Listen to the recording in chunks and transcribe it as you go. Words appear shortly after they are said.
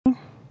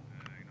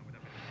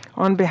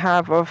On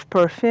behalf of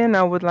Perfin,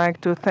 I would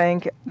like to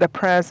thank the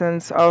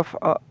presence of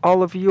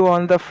all of you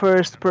on the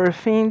first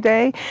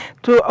PerfinDay.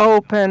 To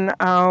open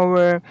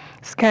our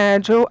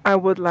schedule, I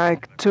would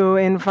like to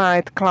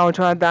invite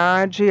Claudio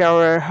Haddad,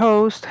 our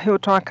host. He'll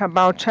talk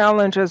about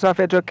challenges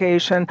of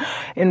education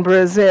in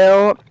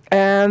Brazil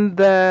and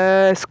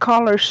the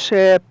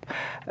scholarship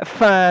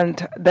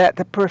fund that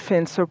the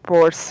Perfin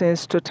supports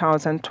since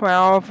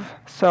 2012.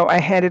 So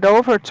I hand it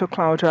over to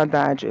Claudio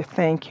Haddad.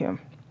 Thank you.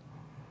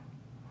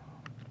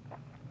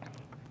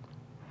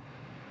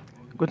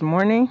 Good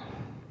morning.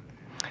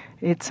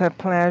 It's a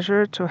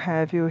pleasure to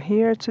have you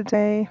here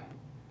today.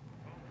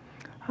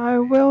 I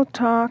will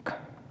talk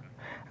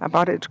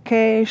about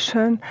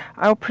education.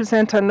 I'll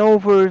present an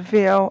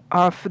overview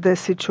of the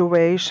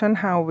situation,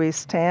 how we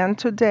stand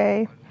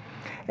today,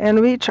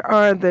 and which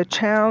are the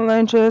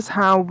challenges,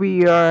 how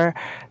we are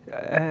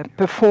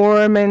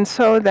performing,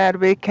 so that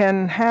we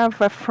can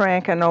have a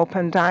frank and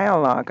open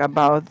dialogue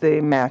about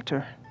the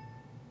matter.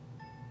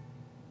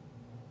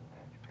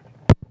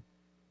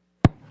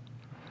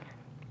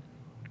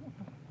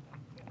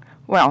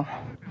 Well,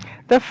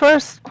 the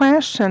first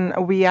question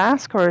we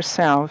ask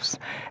ourselves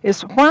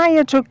is why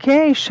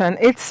education?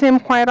 It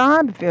seemed quite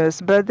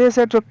obvious, but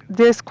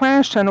this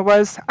question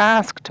was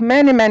asked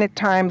many, many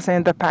times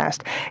in the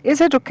past. Is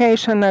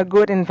education a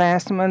good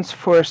investment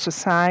for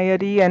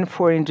society and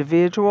for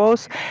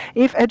individuals?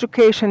 If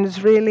education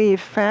is really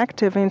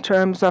effective in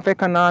terms of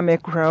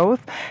economic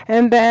growth,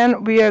 and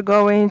then we are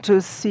going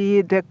to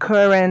see the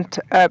current,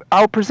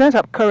 I'll present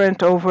a current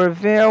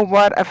overview,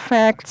 what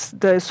affects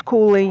the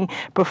schooling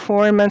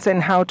performance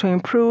and how to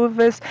improve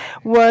this,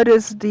 what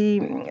is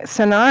the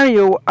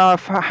scenario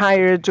of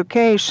higher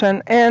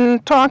education,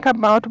 and talk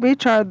about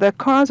which are the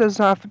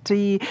causes of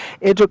the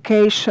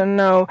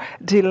educational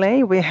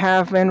delay we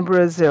have in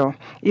Brazil.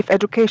 If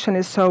education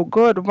is so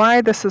good,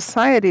 why the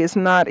society is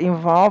not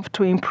involved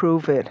to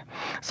improve it?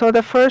 So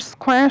the first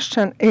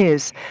question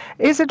is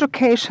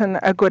education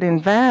a good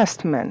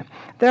investment?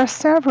 There are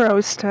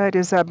several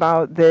studies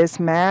about this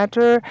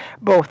matter,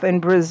 both in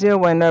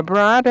Brazil and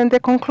abroad, and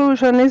the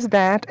conclusion is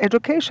that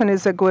education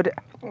is a good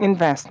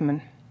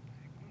investment.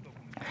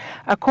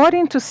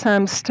 According to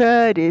some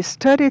studies,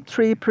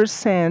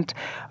 33%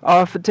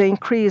 of the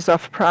increase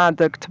of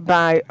product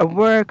by a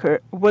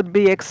worker would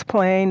be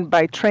explained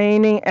by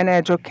training and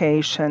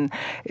education.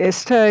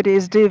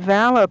 Studies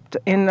developed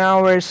in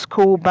our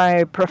school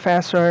by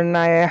Professor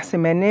Naerce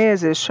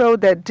Menezes show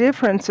that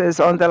differences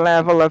on the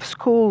level of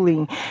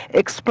schooling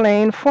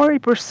explain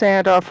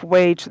 40% of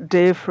wage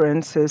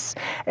differences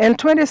and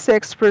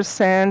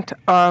 26%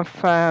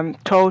 of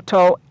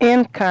total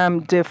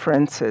income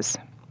differences.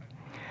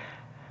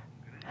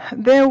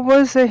 There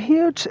was a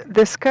huge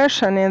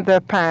discussion in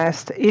the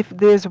past if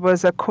this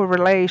was a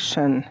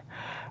correlation,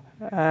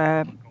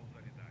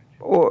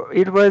 or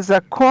it was a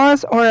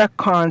cause or a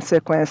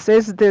consequence.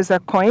 Is this a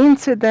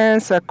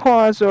coincidence, a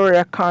cause, or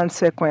a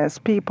consequence?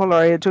 People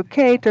are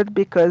educated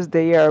because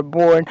they are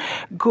born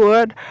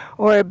good,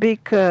 or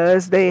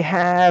because they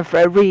have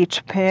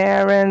rich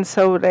parents,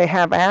 so they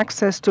have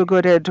access to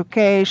good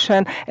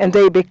education and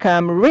they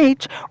become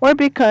rich, or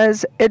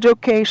because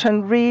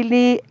education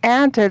really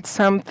added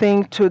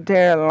something to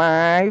their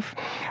life,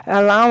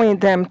 allowing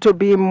them to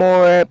be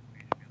more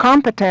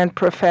competent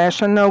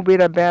professional with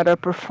a better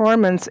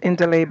performance in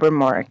the labor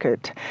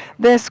market.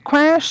 This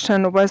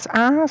question was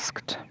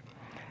asked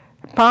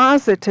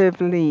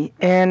positively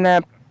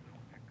and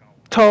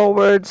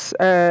towards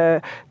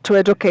to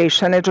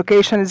education.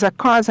 Education is a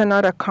cause and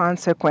not a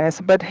consequence.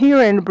 But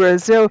here in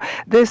Brazil,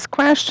 this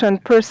question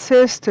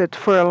persisted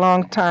for a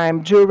long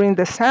time. During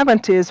the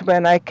 70s,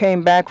 when I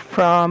came back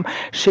from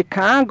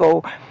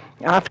Chicago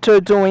after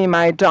doing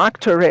my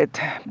doctorate,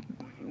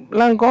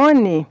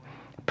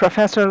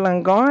 Professor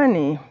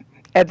Langoni,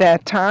 at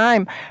that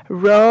time,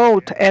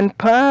 wrote and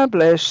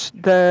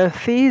published the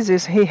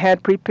thesis he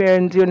had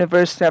prepared in the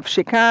University of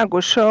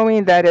Chicago,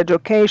 showing that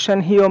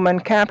education,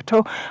 human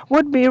capital,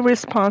 would be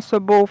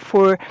responsible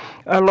for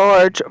a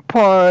large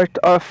part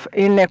of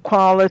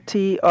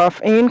inequality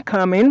of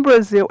income in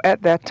Brazil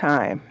at that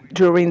time,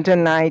 during the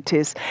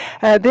 90s.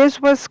 This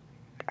was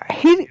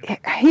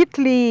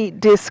heatedly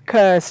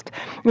discussed,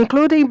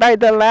 including by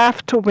the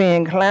left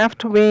wing.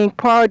 Left wing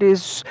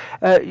parties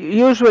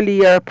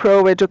usually are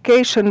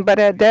pro-education, but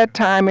at that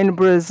time in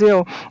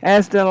Brazil,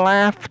 as the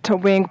left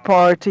wing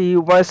party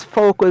was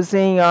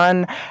focusing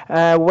on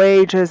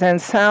wages and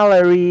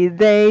salary,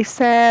 they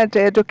said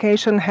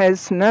education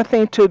has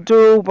nothing to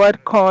do.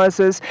 What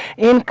causes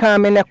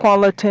income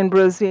inequality in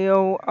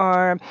Brazil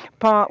are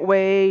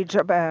wage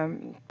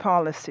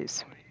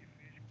policies.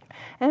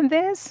 And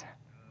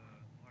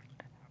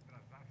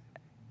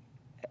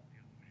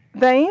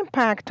the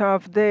impact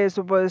of this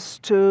was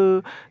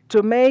to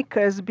make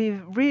us be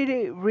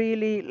really,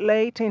 really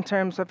late in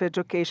terms of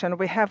education.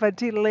 We have a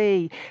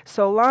delay.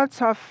 So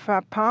lots of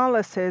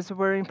policies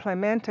were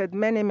implemented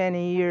many,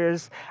 many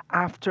years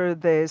after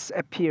this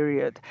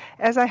period.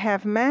 As I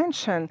have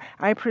mentioned,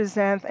 I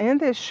present in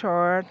this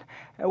short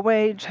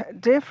wage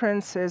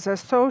differences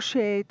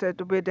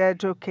associated with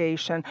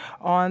education.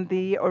 On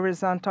the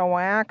horizontal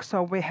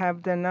axis, we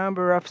have the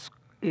number of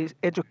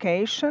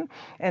education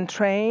and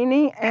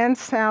training and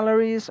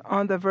salaries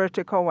on the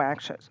vertical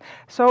axis.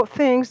 So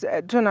things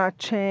do not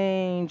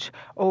change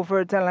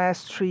over the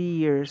last 3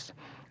 years.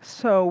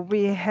 So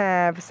we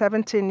have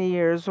 17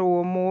 years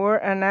or more,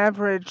 an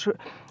average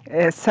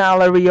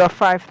salary of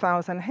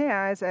 5,000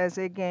 reais as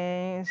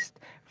against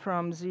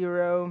from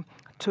 0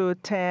 to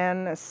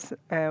 10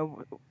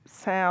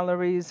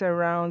 salaries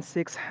around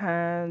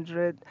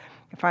 600,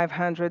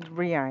 500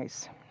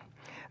 reais.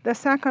 The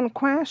second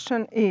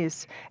question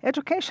is,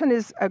 education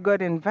is a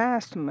good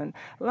investment.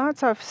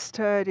 Lots of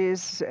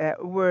studies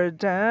were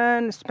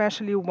done,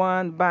 especially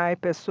one by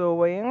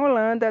Pessoa in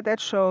Holanda, that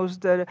shows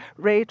the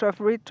rate of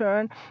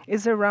return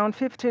is around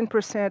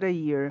 15% a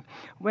year.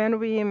 When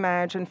we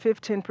imagine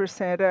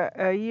 15%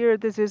 a year,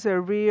 this is a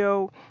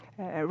real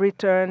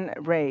return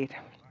rate.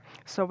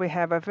 So we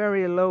have a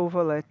very low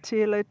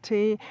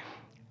volatility.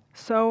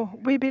 So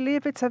we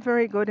believe it's a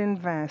very good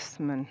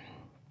investment.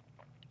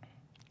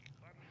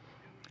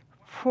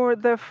 For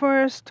the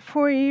first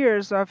 4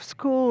 years of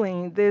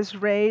schooling, this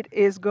rate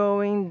is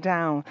going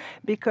down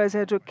because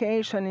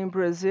education in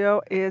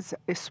Brazil is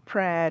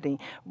spreading.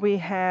 We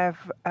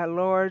have a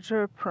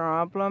larger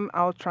problem.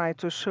 I'll try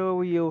to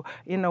show you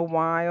in a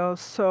while.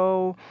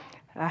 So,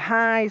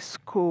 high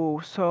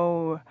school.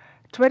 So,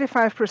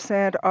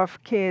 25%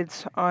 of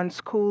kids on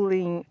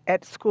schooling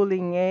at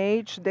schooling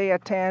age, they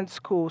attend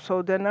school.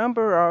 So the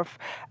number of,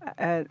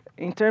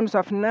 in terms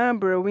of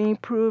number, we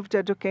improved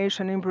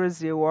education in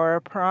Brazil. Our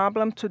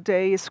problem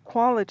today is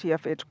quality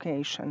of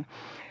education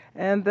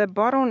and the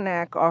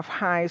bottleneck of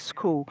high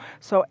school.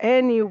 So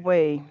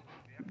anyway,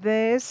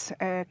 this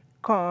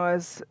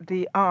cause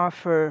the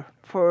offer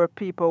for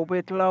people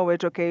with low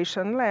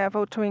education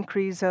level to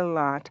increase a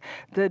lot.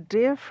 The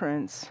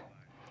difference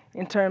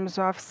in terms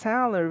of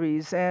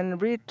salaries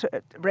and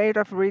rate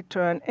of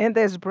return in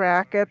this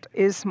bracket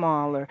is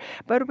smaller.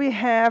 But we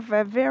have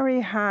a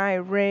very high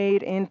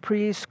rate in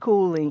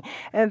preschooling,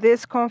 and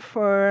this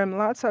confirms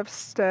lots of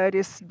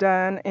studies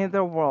done in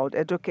the world,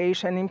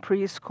 education in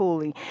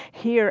preschooling.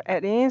 Here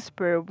at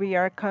Insper, we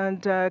are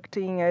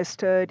conducting a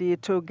study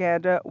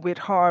together with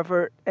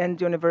Harvard and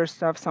the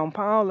University of São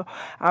Paulo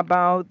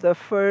about the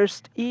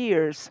first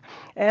years.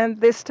 And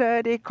the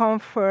study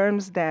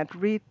confirms that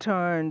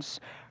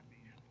returns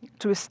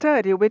to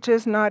study, which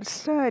is not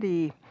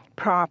study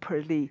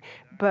properly,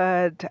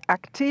 but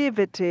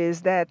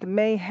activities that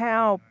may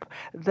help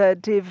the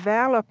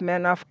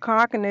development of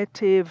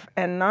cognitive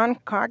and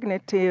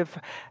non-cognitive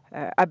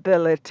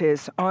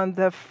abilities on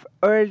the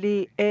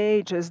early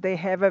ages. They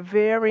have a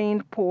very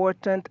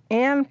important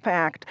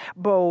impact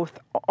both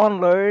on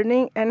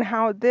learning and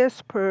how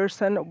this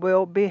person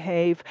will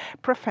behave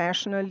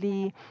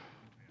professionally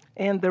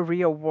in the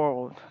real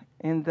world,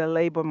 in the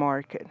labor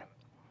market.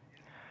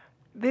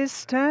 This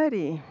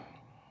study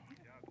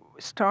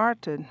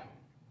started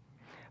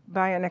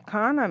by an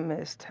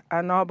economist,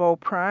 a Nobel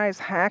Prize,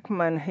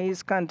 Hackman.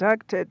 He's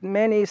conducted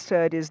many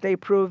studies. They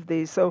prove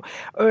this. So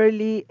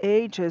early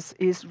ages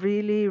is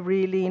really,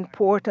 really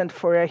important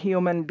for a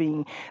human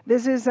being.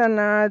 This is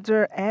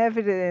another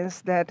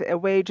evidence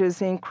that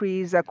wages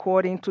increase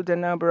according to the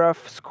number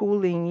of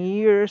schooling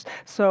years.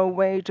 So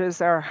wages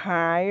are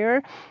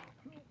higher.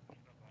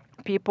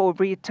 People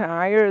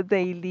retire,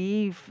 they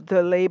leave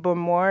the labor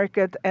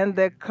market, and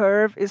the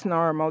curve is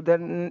normal.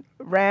 The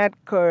red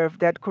curve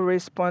that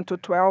corresponds to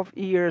 12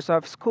 years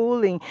of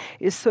schooling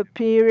is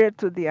superior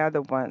to the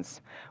other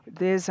ones.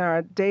 These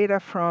are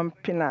data from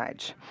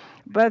PNAD.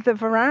 But the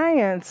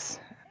variance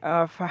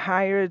of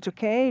higher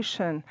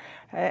education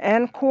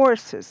and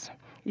courses,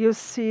 you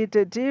see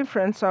the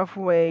difference of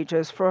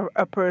wages for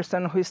a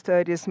person who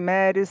studies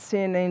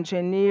medicine,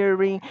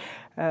 engineering,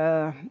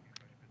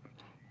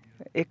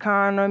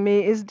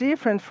 economy is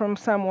different from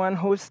someone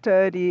who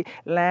study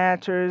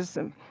letters,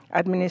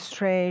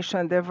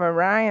 administration. The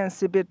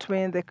variance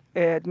between the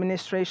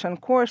administration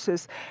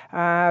courses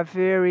are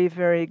very,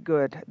 very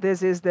good.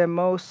 This is the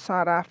most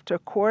sought after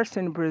course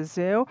in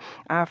Brazil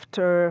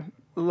after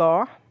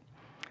law,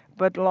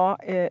 but law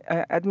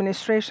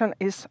administration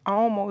is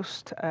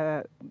almost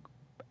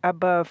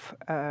above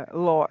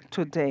law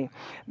today.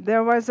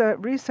 There was a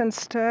recent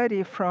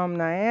study from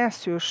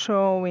NAESU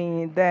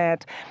showing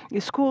that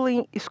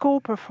school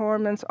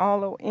performance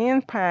also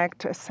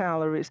impact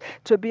salaries.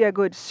 To be a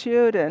good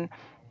student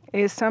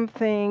is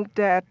something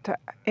that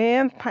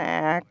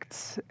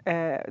impacts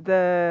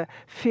the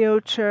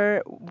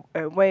future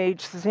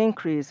wages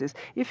increases.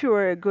 If you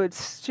are a good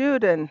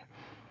student,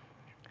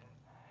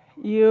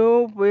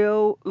 you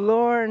will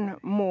learn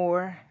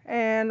more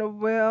and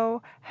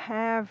will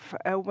have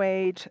a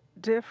wage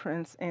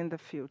difference in the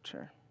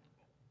future.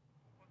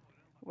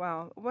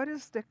 Well, what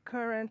is the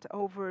current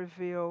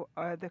overview,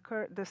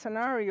 the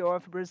scenario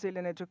of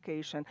Brazilian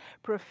education?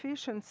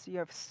 Proficiency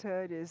of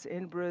studies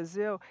in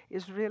Brazil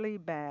is really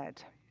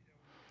bad.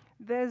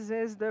 This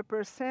is the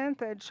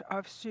percentage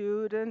of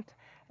students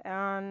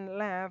on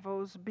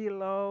levels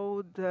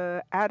below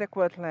the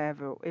adequate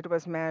level. It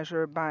was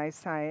measured by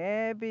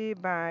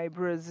SAEB, by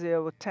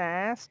Brazil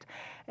test,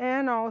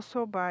 and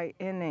also by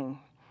Enem.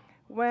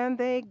 When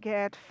they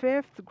get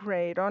fifth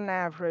grade on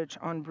average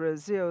on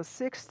Brazil,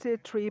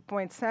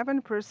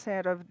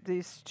 63.7% of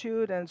these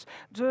students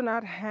do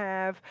not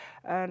have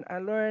a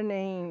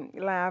learning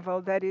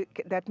level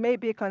that may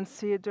be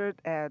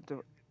considered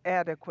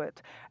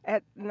adequate.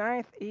 At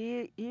ninth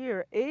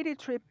year,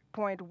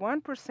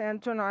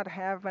 83.1% do not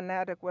have an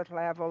adequate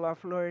level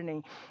of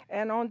learning.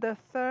 And on the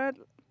third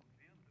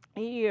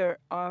year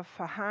of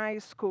high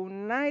school,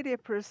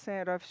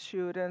 90% of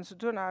students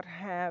do not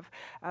have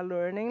a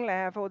learning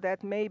level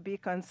that may be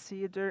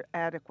considered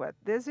adequate.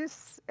 This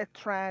is a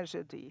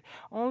tragedy.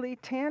 Only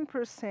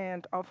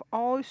 10% of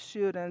all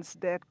students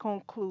that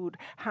conclude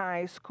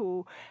high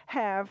school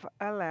have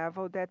a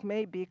level that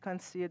may be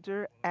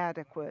considered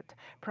adequate.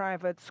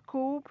 Private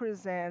school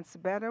presents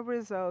better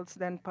results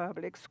than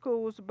public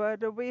schools,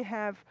 but we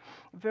have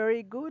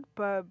very good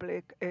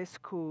public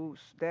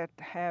schools that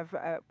have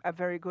a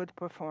very good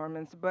performance.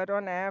 But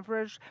on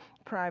average,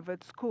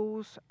 private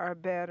schools are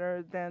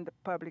better than the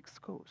public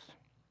schools.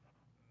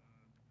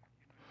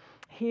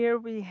 Here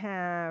we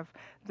have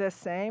the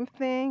same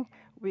thing.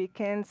 We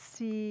can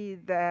see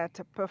that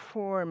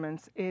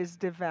performance is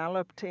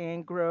developing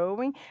and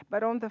growing,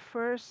 but on the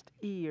first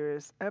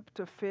years up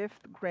to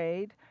fifth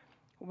grade,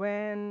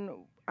 when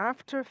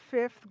after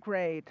fifth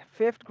grade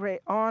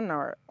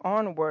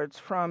onwards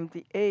from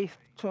the eighth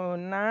to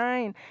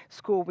ninth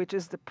school, which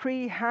is the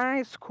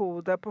pre-high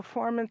school, the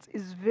performance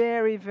is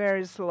very,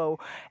 very slow.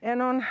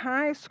 And on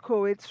high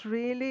school, it's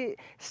really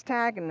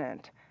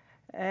stagnant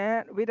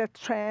and with a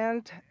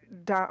trend,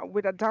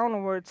 with a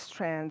downwards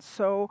trend.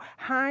 So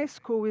high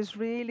school is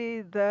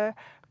really the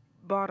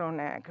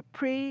bottleneck.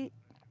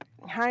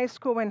 Pre-high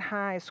school and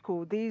high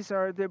school, these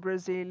are the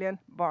Brazilian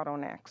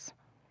bottlenecks.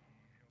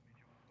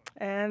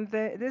 And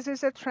this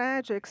is a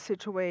tragic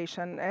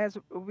situation, as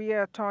we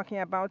are talking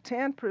about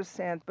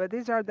 10%, but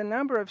these are the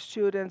number of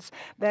students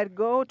that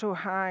go to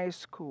high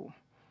school.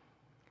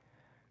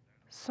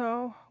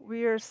 So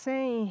we are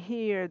saying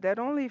here that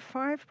only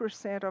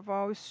 5% of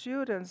all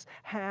students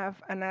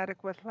have an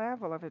adequate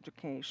level of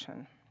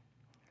education.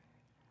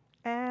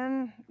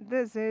 And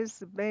this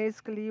is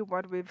basically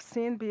what we've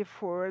seen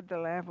before. The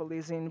level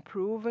is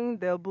improving,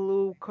 the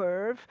blue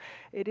curve.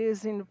 It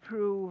is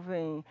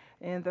improving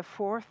in the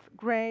fourth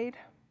grade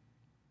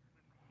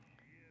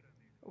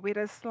with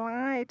a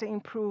slight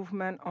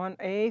improvement on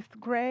eighth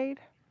grade,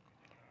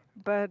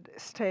 but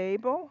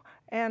stable.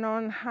 And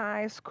on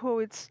high school,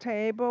 it's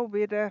stable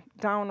with a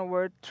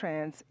downward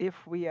trend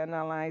if we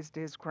analyze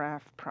this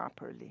graph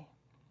properly.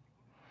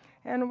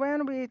 And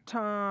when we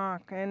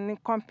talk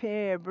and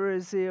compare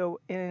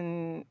Brazil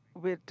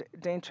with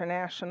the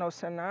international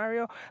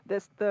scenario,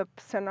 the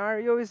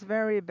scenario is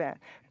very bad.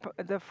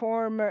 The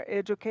former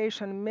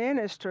education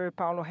minister,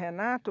 Paulo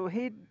Renato,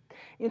 he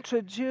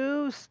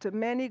introduced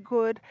many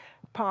good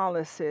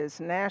policies,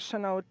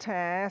 national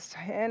tests,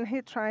 and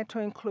he tried to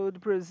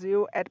include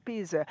Brazil at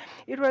PISA.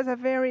 It was a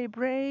very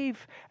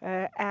brave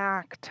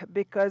act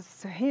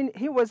because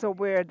he was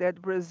aware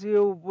that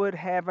Brazil would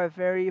have a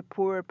very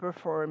poor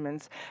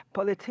performance.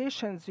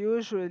 Politicians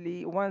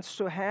usually want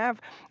to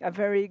have a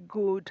very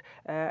good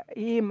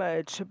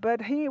image,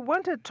 but he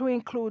wanted to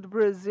include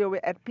Brazil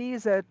at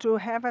PISA to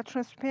have a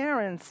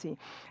transparency.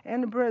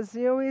 And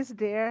Brazil is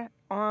there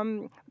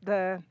on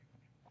the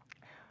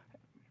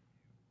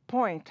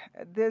point.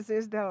 This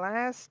is the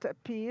last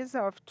piece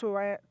of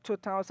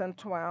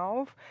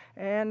 2012,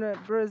 and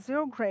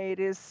Brazil grade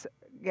is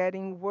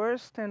getting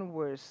worse and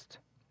worse.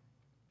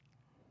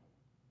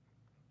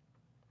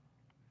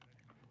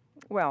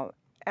 Well,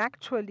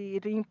 actually,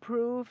 it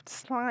improved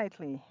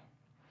slightly.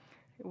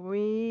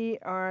 We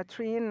are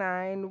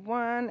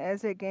 391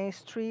 as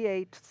against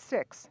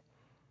 386.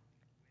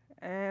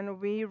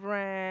 And we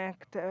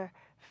ranked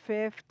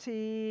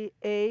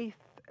 58th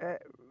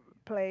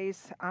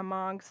place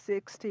among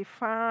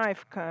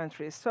 65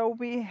 countries. So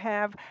we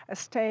have a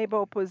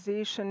stable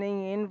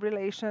positioning in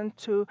relation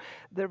to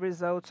the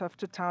results of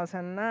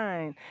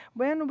 2009.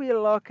 When we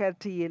look at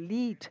the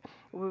elite,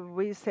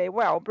 we say,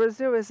 well,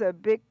 Brazil is a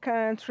big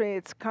country,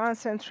 it's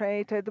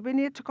concentrated. We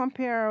need to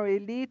compare our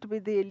elite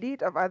with the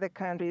elite of other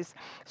countries.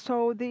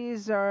 So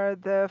these are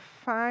the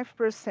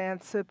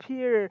 5%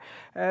 superior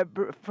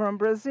from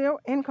Brazil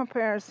in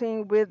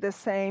comparison with the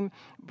same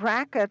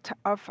bracket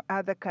of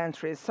other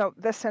countries. So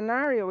the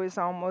scenario is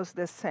almost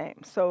the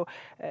same. So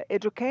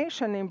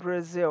education in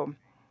Brazil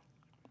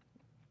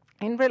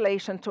in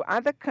relation to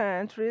other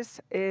countries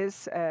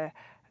is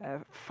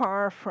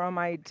far from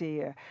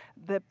ideal.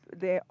 The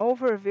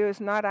overview is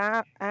not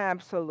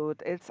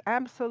absolute. It's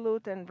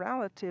absolute and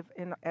relative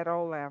at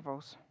all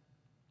levels.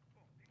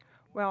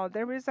 Well,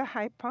 there is a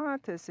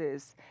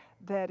hypothesis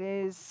that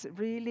is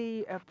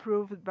really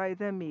approved by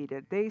the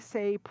media. They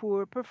say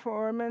poor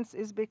performance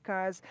is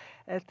because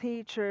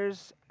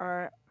teachers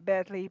are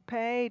badly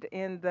paid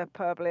in the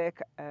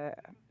public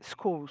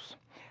schools.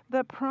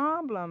 The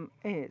problem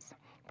is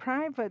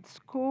private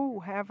school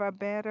have a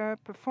better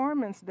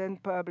performance than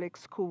public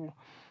school.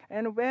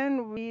 And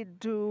when we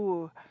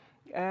do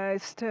a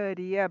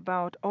study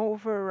about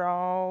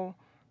overall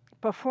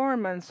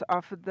performance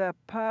of the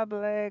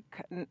public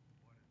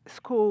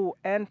school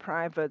and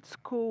private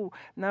school,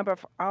 number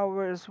of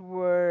hours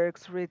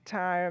works,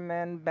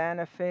 retirement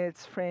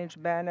benefits, fringe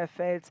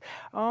benefits,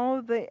 all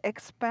the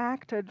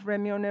expected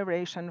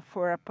remuneration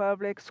for a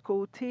public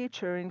school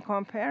teacher in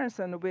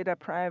comparison with a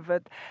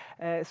private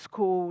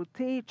school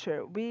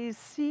teacher, we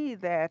see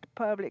that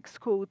public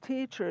school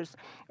teachers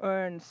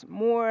earns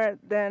more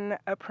than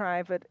a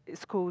private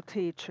school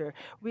teacher.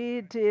 We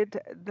did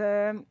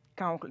the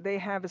they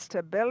have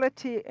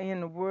stability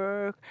in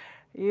work.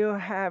 You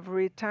have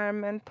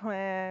retirement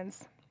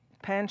plans,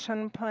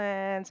 pension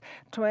plans,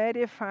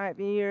 25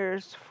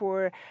 years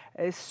for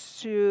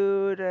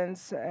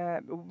students,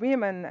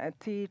 women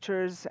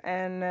teachers,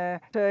 and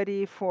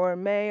 30 for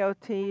male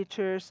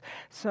teachers.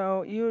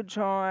 So you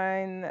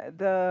join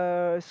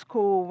the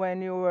school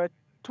when you were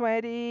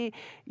 20,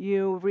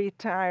 you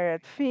retire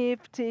at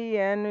 50,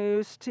 and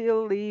you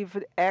still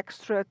live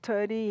extra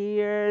 30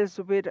 years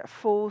with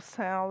full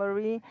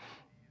salary.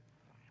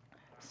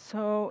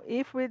 So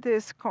if we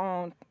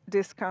discount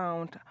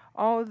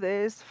all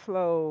this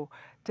flow,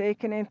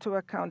 taking into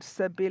account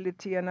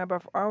stability and number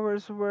of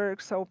hours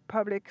worked, so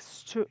public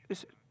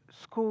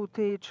school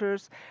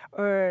teachers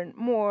earn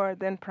more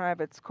than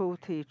private school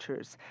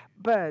teachers.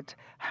 But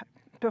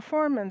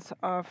performance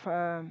of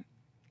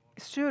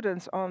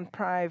students on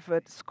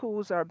private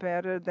schools are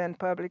better than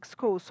public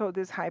schools. So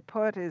this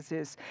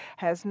hypothesis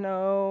has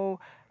no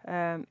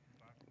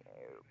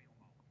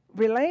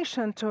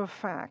relation to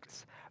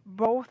facts.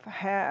 Both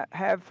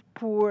have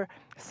poor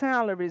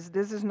salaries.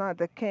 This is not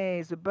the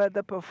case, but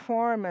the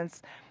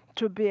performance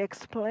to be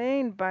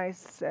explained by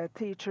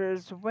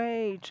teachers'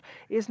 wage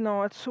is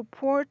not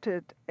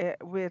supported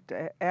with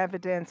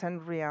evidence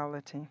and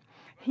reality.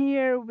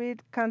 Here we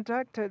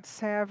conducted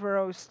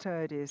several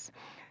studies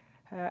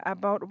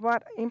about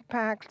what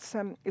impacts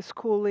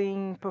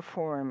schooling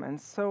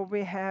performance. So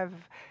we have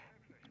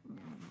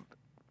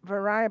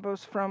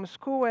variables from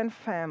school and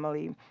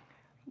family.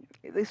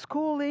 The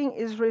schooling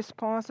is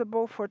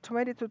responsible for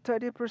 20 to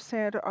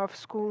 30% of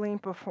schooling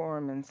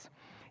performance.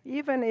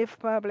 Even if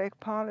public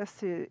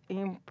policy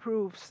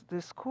improves the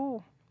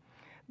school,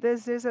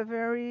 this is a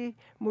very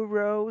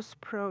morose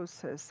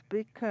process,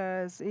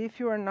 because if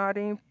you are not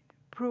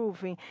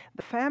improving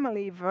the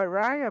family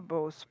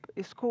variables,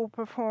 school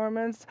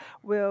performance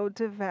will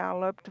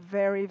develop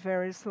very,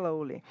 very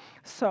slowly.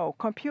 So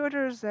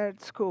computers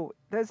at school,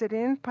 does it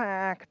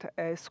impact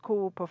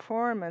school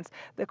performance?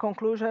 The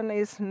conclusion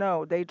is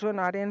no, they do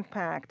not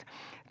impact.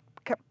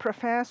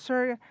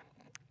 Professor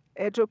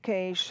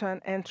education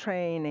and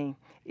training,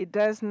 it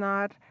does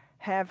not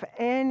have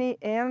any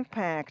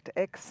impact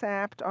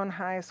except on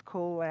high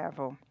school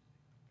level.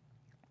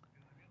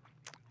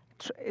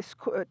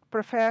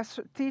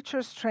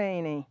 Teachers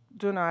training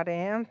do not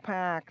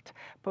impact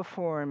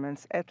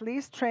performance. At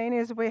least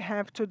trainings we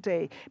have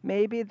today.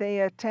 Maybe they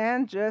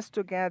attend just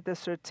to get the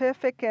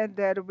certificate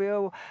that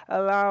will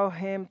allow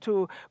him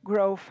to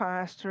grow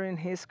faster in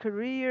his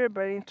career,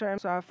 but in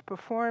terms of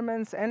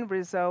performance and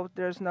result,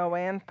 there's no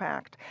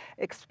impact.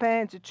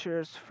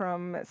 Expenditures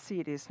from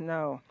cities,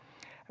 no.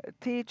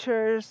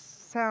 Teachers'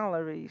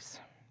 salaries,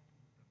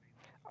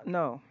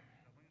 no.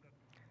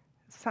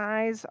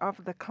 Size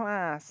of the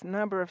class,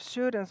 number of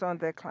students on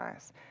the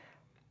class.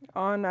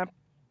 On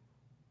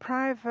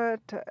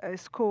private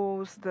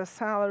schools, the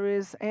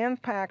salaries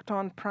impact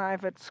on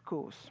private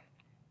schools.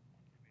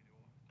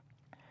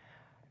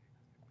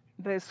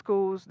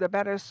 The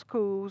better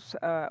schools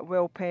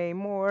will pay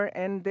more,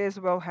 and this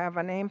will have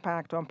an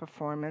impact on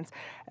performance.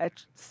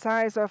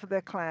 Size of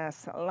the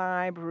class,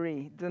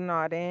 library, do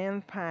not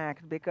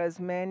impact, because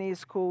many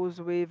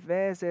schools we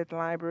visit,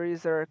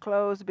 libraries are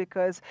closed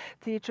because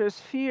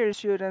teachers fear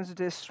students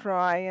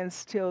destroy and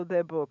steal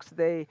their books.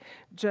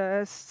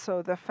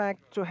 So the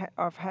fact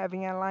of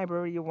having a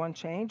library won't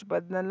change,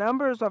 but the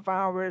numbers of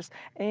hours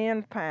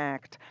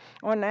impact.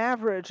 On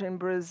average, in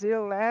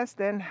Brazil, less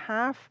than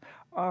half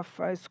of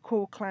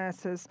school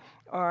classes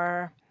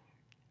are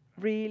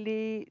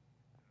really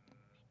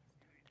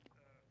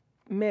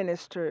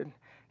ministered.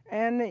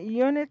 And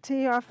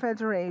unity of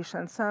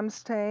federation. Some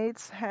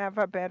states have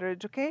a better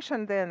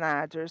education than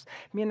others.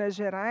 Minas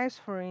Gerais,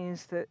 for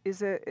instance,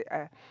 is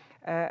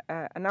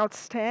an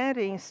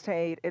outstanding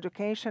state.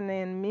 Education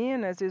in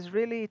Minas is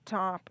really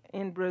top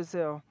in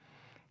Brazil.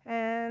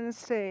 And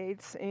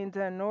states in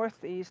the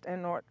northeast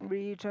and north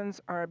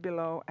regions are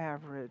below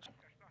average.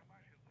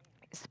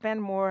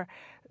 Spend more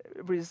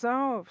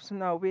results?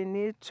 No, we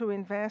need to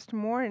invest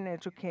more in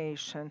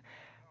education.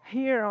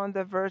 Here on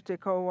the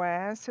vertical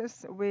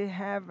axis, we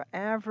have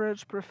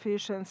average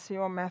proficiency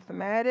on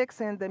mathematics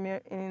in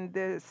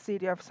the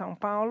city of São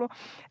Paulo,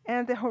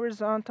 and the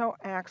horizontal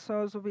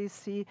axis, we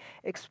see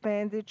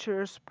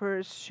expenditures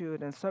per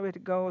student. So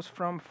it goes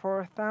from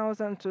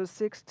 4,000 to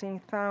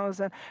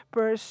 16,000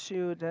 per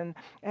student,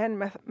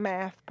 and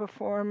math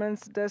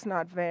performance does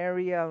not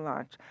vary a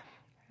lot.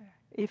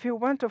 If you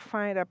want to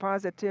find a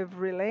positive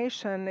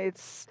relation,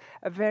 it's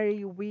a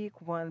very weak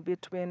one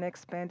between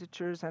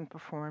expenditures and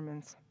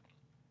performance.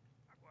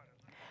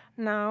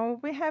 Now,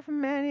 we have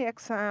many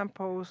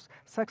examples,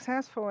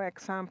 successful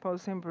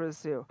examples in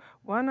Brazil.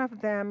 One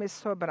of them is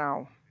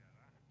Sobral.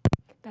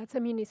 That's a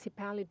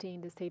municipality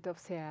in the state of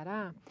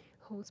Ceará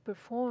whose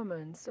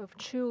performance of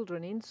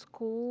children in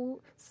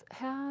schools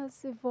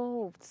has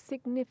evolved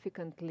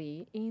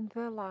significantly in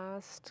the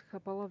last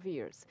couple of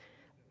years.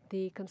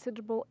 The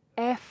considerable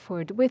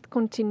effort with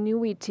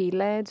continuity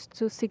led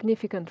to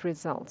significant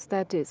results.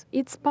 That is,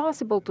 it's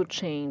possible to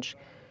change.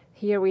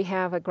 Here we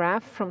have a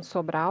graph from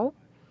Sobral.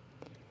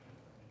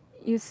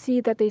 You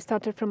see that they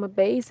started from a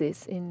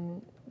basis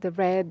in the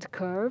red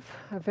curve,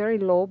 a very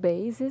low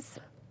basis.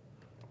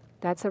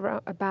 That's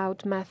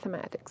about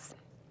mathematics.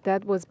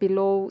 That was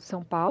below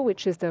São Paulo,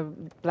 which is the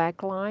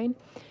black line,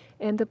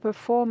 and the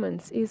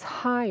performance is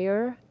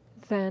higher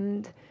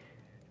than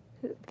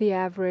the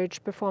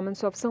average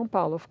performance of São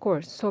Paulo. Of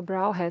course,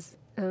 Sobral has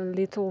a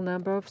little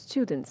number of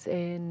students,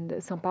 and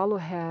São Paulo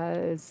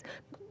has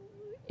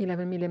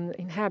 11 million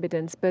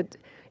inhabitants. But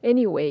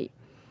anyway,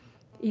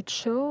 it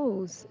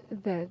shows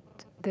that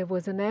there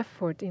was an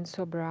effort in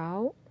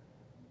Sobral,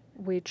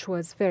 which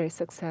was very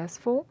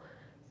successful,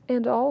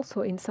 and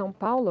also in São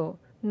Paulo,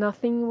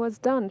 nothing was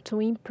done to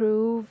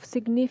improve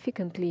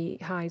significantly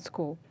high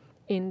school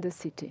in the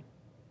city.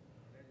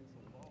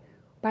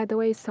 By the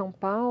way, São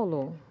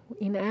Paulo,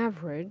 in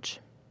average,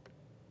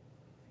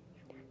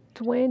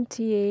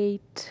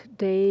 28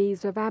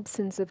 days of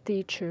absence of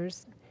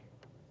teachers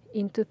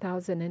in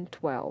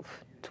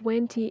 2012.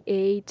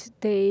 28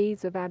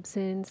 days of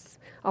absence,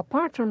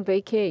 apart from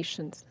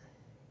vacations,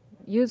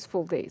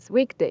 useful days,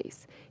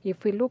 weekdays.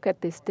 If we look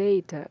at this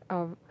data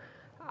of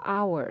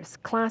hours,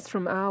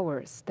 classroom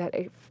hours that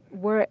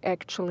were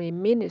actually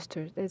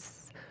administered,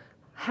 it's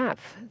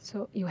half.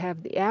 So you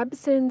have the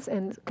absence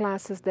and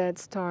classes that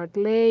start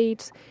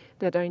late,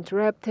 that are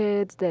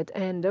interrupted, that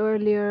end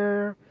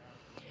earlier,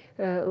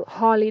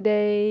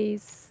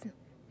 holidays,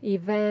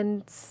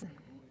 events,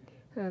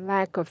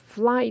 lack of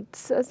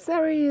flights, a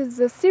series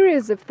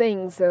of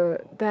things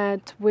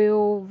that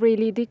will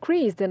really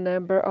decrease the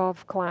number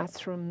of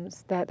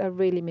classrooms that are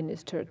really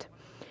ministered.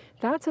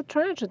 That's a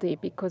tragedy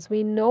because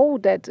we know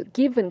that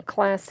given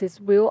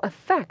classes will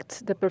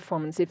affect the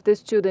performance. If the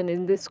student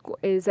in this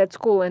is at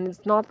school and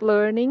is not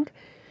learning,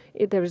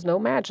 there is no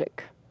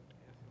magic.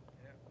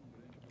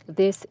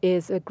 This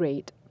is a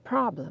great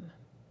problem.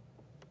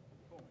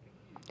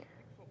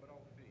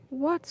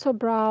 What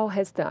Sobral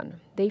has done,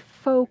 they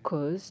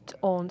focused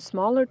on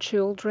smaller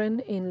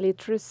children in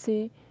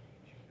literacy.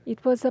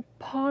 It was a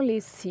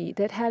policy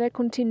that had a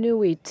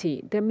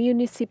continuity. The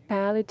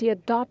municipality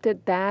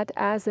adopted that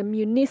as a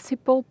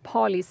municipal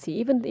policy.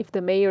 Even if the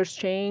mayors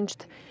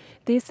changed,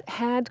 this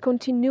had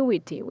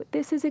continuity.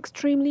 This is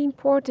extremely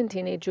important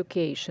in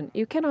education.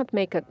 You cannot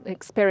make an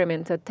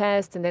experiment, a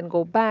test, and then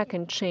go back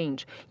and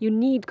change. You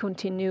need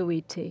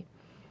continuity.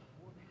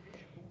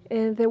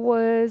 And there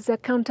was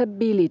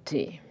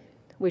accountability,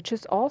 which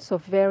is also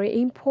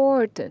very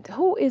important.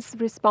 Who is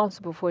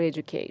responsible for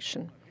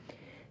education?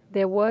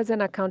 There was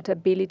an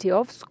accountability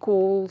of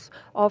schools,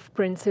 of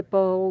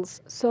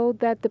principals, so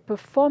that the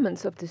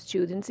performance of the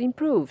students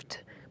improved.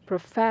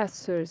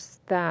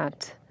 Professors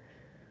that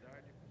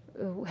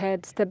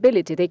had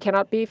stability, they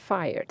cannot be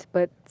fired,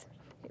 but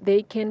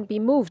they can be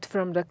moved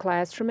from the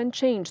classroom and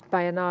changed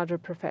by another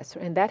professor,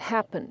 and that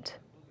happened.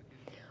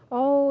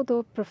 All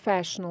the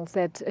professionals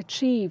that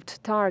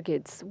achieved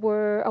targets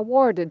were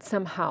awarded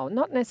somehow,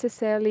 not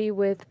necessarily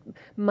with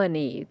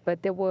money,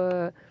 but there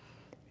were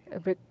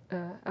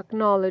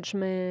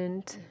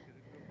acknowledgement.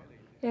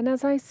 And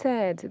as I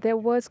said, there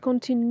was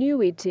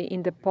continuity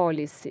in the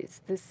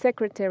policies. The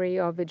Secretary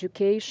of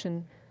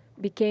Education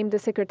became the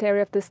Secretary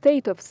of the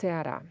State of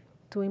Ceará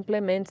to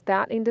implement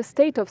that in the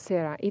state of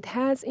Ceará. It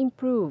has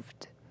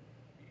improved.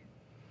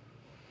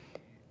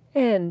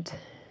 And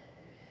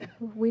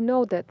we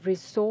know that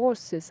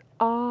resources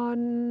are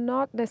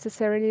not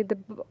necessarily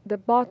the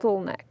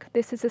bottleneck.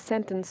 This is a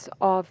sentence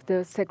of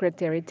the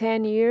Secretary.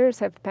 10 years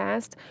have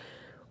passed.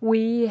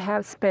 We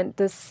have spent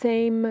the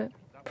same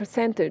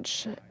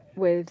percentage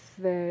with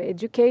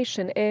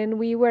education, and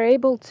we were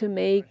able to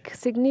make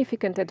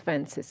significant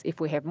advances.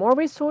 If we have more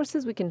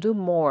resources, we can do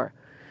more.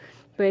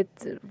 But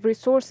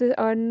resources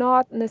are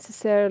not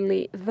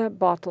necessarily the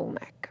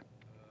bottleneck.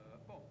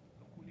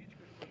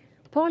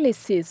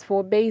 Policies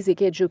for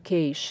basic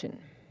education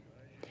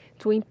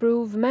to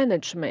improve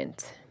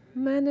management.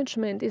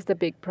 Management is the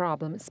big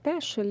problem,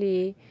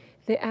 especially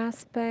the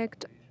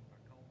aspect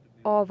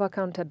of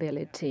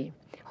accountability.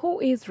 Who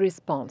is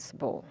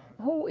responsible?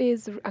 Who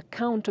is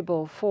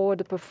accountable for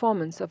the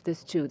performance of the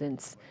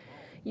students?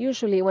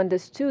 Usually when the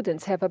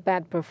students have a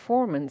bad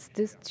performance,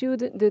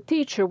 the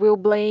teacher will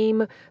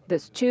blame the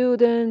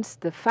students,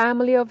 the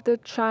family of the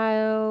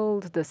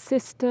child, the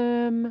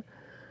system,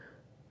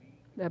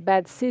 the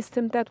bad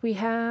system that we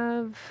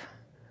have.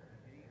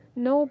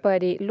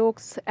 Nobody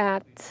looks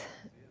at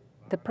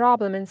the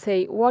problem and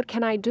say, what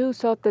can I do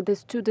so that the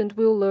student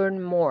will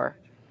learn more?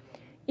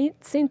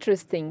 It's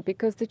interesting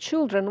because the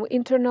children will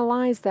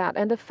internalize that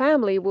and the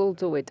family will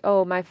do it.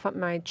 Oh,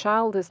 my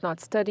child is not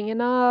studying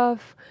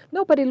enough.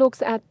 Nobody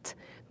looks at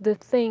the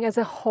thing as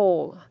a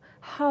whole.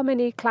 How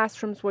many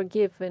classrooms were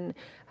given?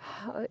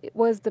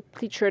 Was the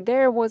teacher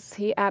there? Was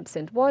he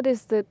absent? What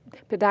is the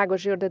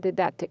pedagogy or the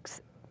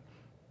didactics?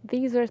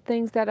 These are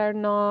things that are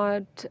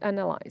not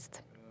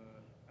analyzed.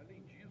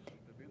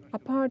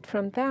 Apart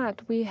from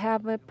that, we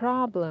have a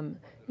problem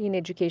in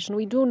education.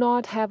 We do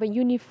not have a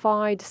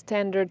unified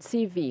standard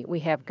CV. We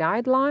have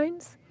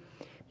guidelines,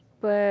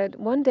 but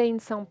one day in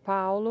São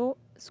Paulo,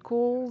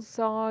 schools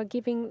are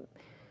giving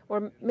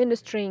or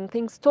ministering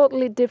things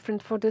totally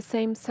different for the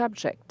same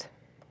subject,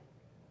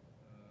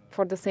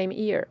 for the same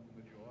year.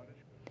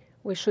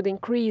 We should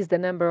increase the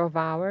number of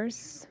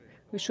hours.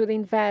 We should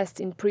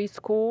invest in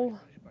preschool.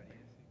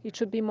 It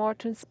should be more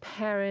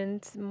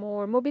transparent,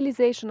 more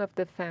mobilization of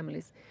the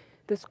families.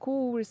 The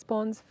school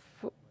responds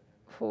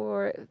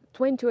for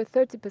 20 or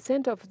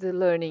 30% of the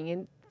learning,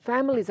 and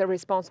families are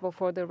responsible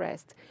for the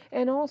rest.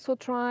 And also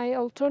try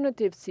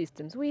alternative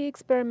systems. We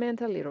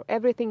experiment a little.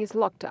 Everything is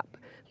locked up.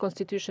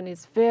 Constitution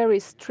is very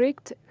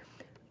strict.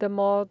 The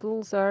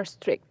models are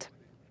strict.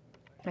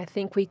 I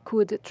think we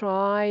could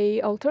try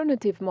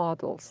alternative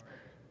models.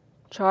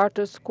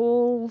 Charter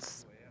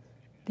schools,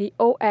 the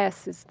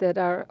OSs that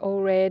are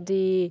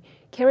already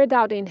carried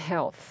out in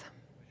health.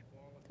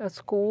 A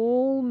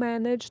school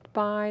managed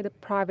by the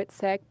private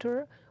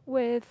sector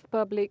with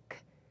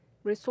public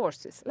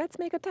resources. Let's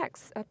make a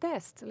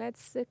test.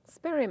 Let's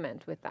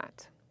experiment with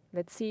that.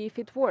 Let's see if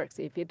it works.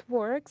 If it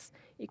works,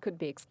 it could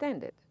be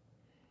extended.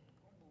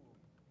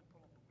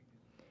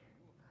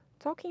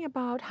 Talking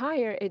about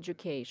higher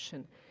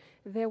education,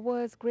 there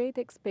was great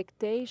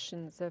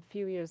expectations a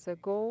few years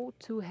ago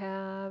to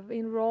have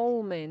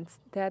enrollments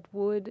that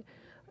would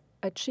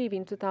achieve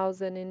in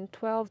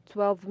 2012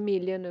 12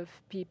 million of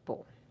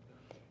people.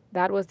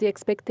 That was the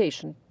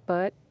expectation,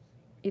 but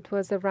it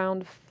was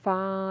around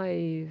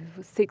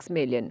 6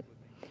 million.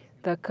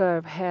 The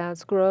curve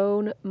has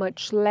grown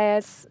much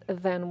less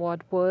than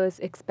what was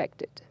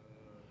expected.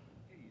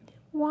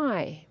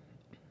 Why?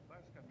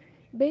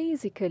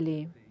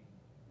 Basically,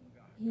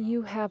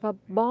 you have a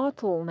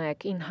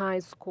bottleneck in high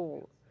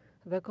school.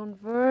 The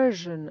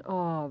conversion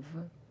of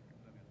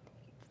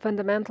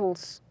fundamental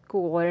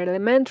school or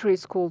elementary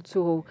school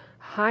to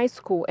high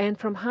school and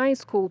from high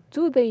school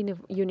to the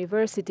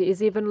university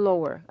is even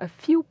lower. A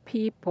few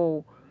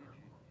people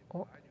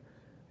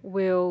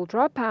will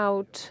drop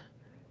out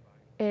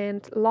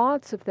and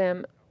lots of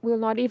them will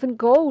not even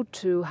go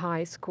to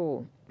high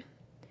school.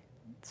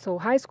 So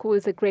high school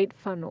is a great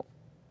funnel.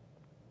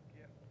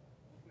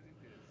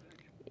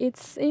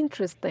 It's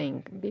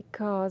interesting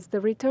because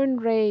the return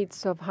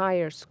rates of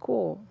higher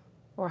school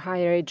or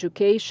higher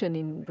education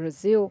in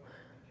Brazil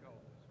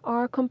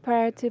are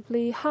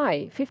comparatively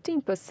high,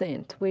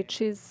 15%,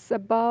 which is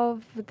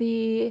above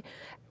the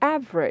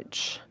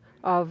average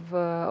of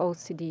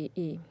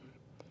OCDE.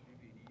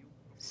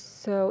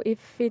 So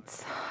if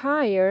it's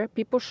higher,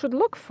 people should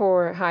look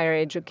for higher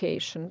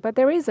education. But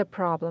there is a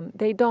problem.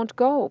 They don't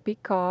go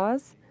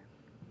because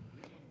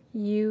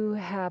you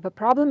have a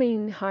problem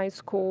in high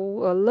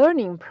school, a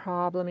learning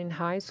problem in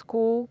high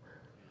school.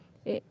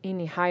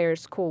 In higher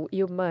school,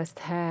 you must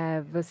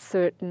have a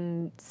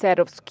certain set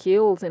of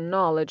skills and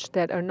knowledge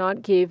that are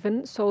not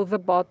given, so the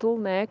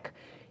bottleneck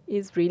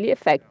is really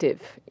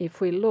effective.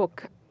 If we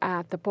look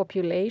at the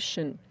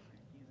population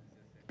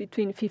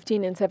between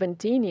 15 and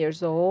 17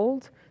 years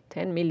old,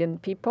 10 million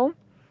people,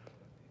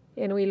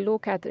 and we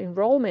look at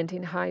enrollment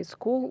in high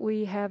school,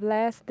 we have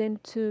less than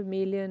 2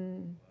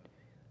 million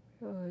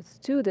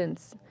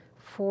students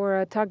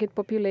for a target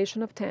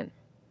population of 10.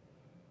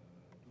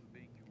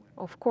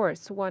 Of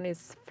course, one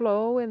is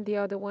flow and the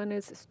other one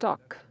is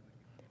stock.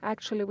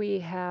 Actually, we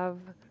have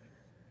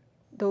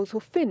those who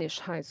finish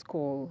high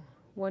school.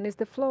 One is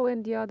the flow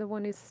and the other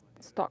one is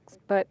stocks.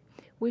 But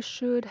we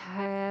should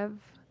have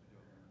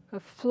a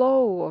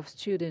flow of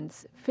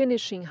students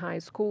finishing high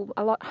school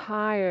a lot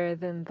higher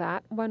than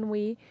that when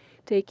we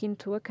take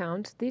into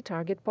account the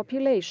target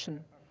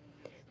population.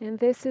 And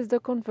this is the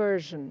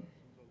conversion.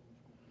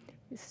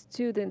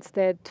 Students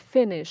that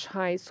finish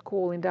high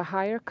school in the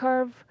higher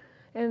curve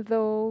and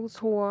those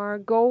who are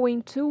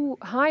going to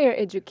higher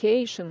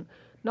education,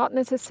 not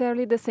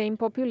necessarily the same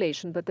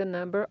population, but the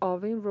number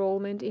of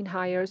enrollment in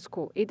higher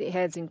school. It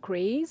has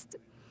increased.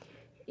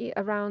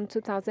 Around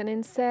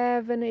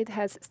 2007, it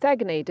has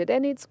stagnated,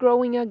 and it's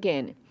growing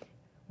again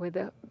with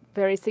a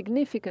very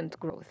significant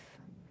growth.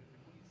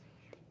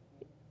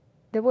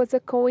 There was a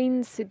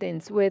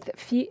coincidence with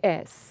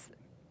FIES,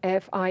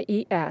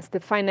 F-I-E-S, the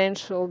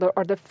financial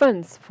or the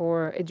funds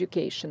for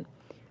education.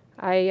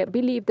 I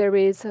believe there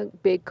is a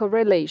big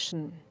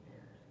correlation.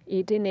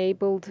 It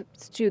enabled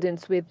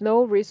students with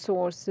no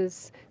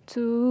resources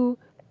to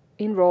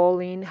enroll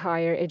in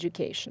higher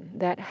education.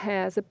 That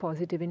has a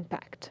positive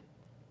impact.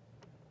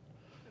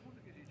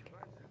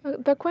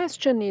 The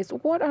question is,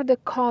 what are the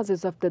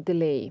causes of the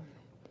delay?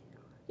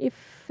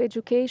 If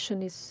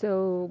education is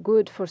so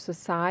good for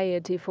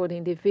society, for the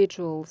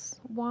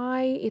individuals,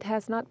 why it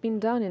has not been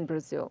done in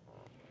Brazil?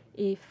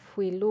 If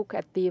we look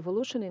at the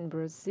evolution in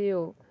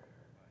Brazil,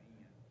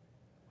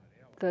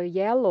 the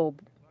yellow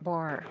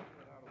bar,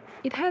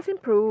 it has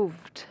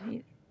improved,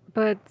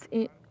 but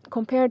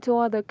compared to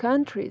other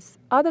countries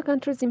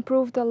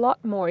improved a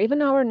lot more,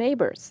 even our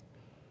neighbors.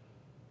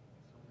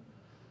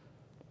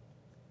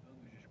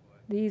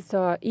 These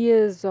are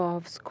years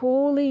of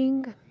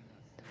schooling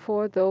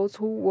for those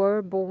who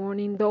were born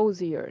in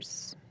those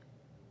years.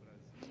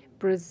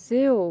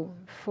 Brazil,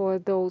 for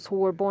those who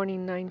were born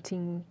in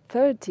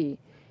 1930,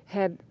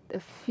 had a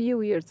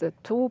few years,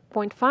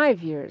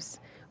 2.5 years.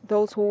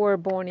 Those who were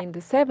born in the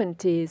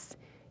 70s,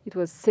 it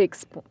was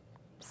 6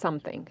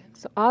 something.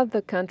 So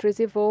other countries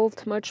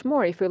evolved much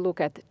more. If we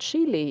look at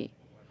Chile,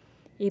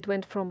 it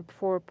went from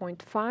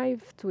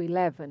 4.5 to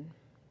 11,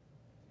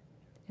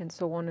 and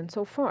so on and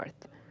so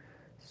forth.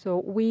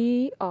 So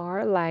we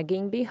are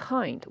lagging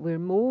behind. We're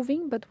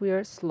moving, but we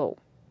are slow.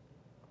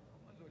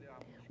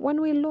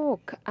 When we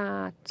look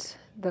at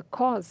the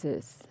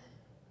causes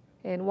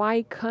and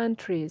why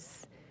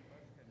countries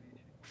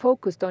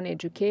focused on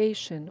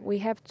education, we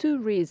have two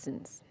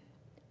reasons.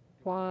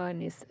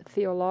 One is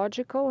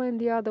theological and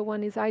the other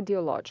one is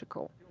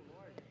ideological.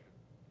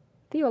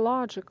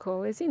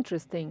 Theological is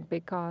interesting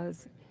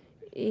because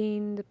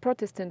in the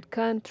Protestant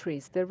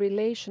countries, the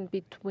relation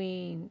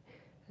between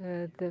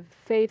the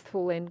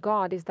faithful and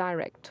God is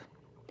direct.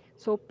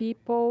 So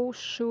people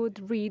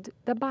should read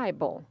the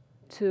Bible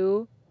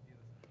to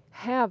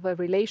have a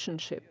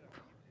relationship.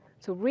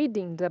 So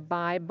reading the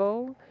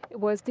Bible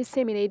was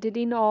disseminated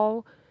in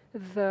all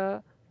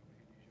the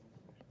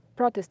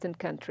Protestant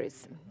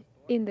countries.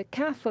 In the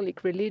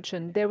Catholic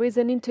religion, there is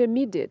an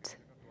intermediate,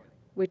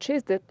 which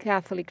is the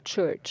Catholic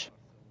Church.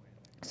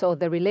 So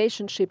the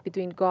relationship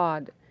between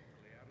God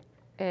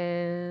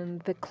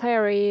and the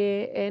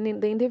cleric and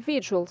in the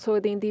individual. So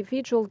the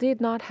individual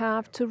did not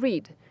have to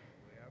read.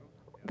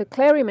 The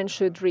clergyman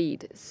should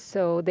read,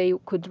 so they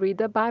could read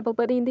the Bible,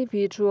 but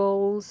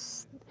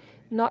individuals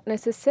not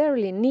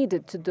necessarily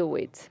needed to do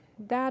it.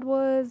 That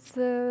was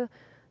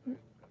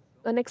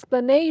an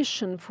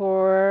explanation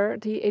for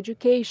the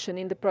education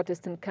in the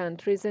Protestant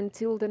countries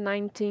until the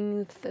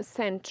 19th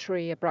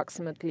century,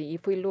 approximately.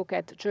 If we look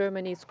at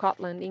Germany,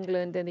 Scotland,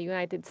 England, and the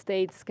United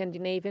States,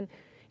 Scandinavian,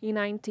 in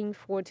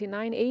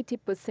 1949,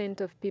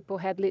 80% of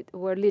people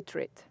were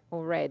literate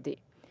already.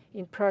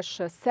 In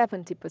Prussia,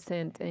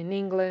 70%. In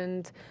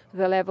England,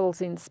 the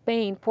levels in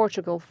Spain,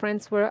 Portugal,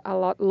 France were a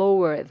lot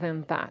lower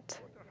than that.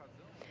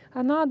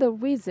 Another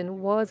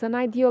reason was an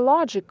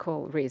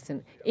ideological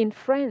reason. In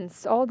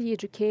France, all the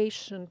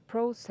education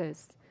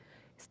process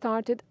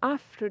started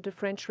after the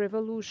French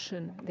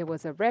Revolution. There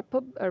was a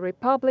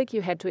republic.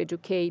 You had to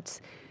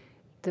educate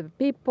the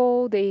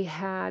people. They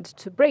had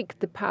to break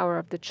the power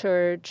of the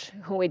church,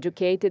 who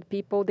educated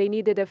people. They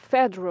needed a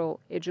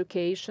federal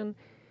education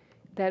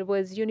that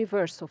was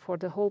universal for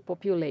the whole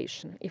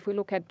population. If we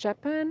look at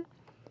Japan,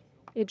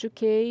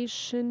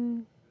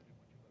 education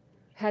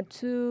had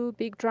two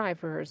big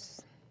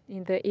drivers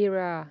in the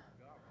era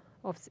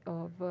of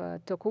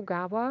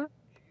Tokugawa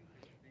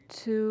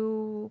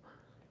to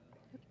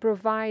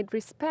provide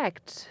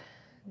respect,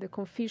 the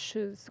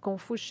Confucians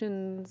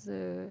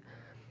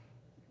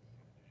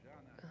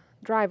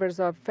drivers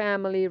of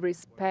family,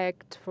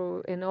 respect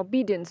for and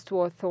obedience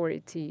to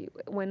authority.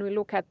 When we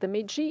look at the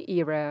Meiji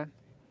era,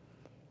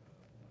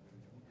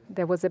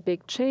 there was a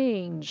big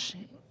change,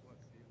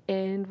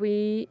 and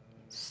we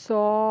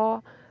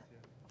saw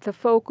the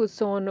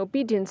focus on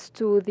obedience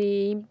to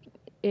the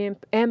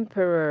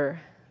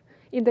emperor.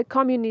 In the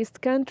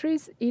communist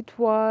countries, it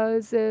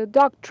was a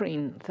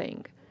doctrine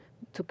thing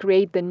to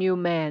create the new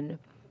man.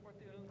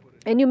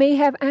 And you may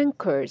have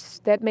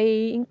anchors that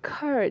may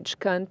encourage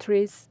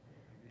countries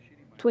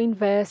to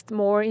invest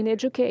more in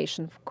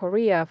education.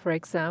 Korea, for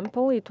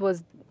example, it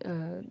was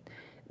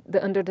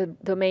under the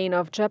domain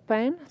of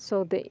Japan,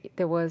 so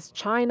there was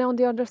China on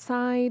the other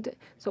side.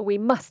 So we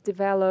must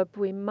develop,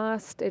 we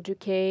must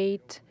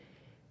educate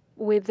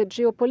with the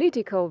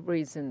geopolitical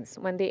reasons.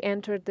 When they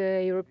entered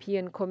the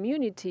European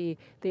community,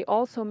 they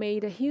also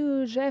made a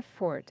huge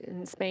effort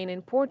in Spain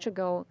and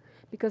Portugal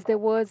because there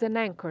was an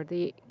anchor,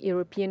 the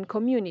European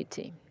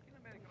community.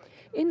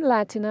 In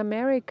Latin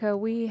America,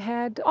 we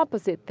had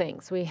opposite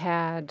things. We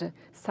had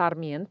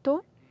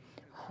Sarmiento,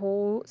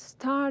 who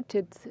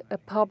started a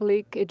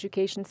public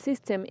education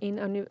system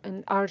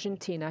in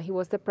Argentina. He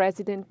was the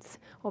president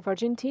of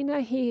Argentina.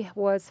 He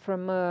was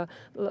from a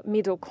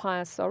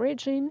middle-class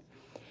origin,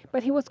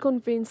 but he was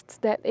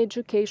convinced that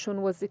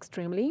education was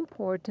extremely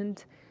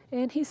important,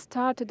 and he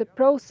started a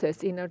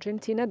process in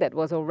Argentina that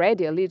was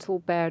already a little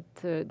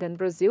better than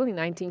Brazil. In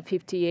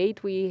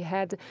 1958, we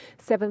had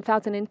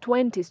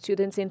 7,020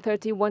 students in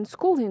 31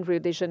 schools in Rio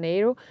de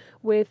Janeiro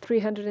with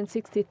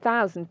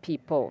 360,000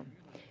 people,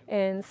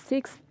 and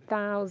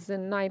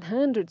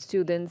 6,900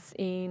 students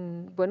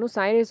in Buenos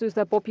Aires with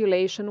a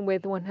population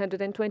with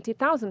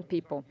 120,000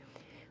 people.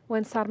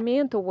 When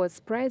Sarmiento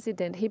was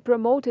president, he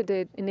promoted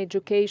an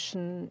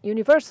education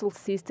universal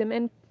system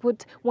and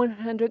put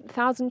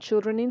 100,000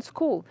 children in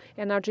school.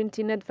 And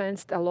Argentina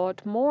advanced a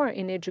lot more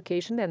in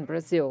education than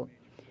Brazil.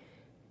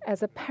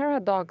 As a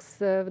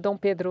paradox, Dom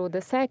Pedro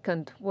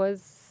II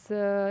was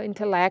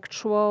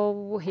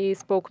intellectual, he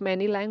spoke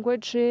many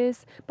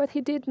languages, but he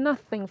did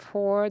nothing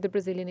for the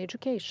Brazilian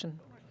education.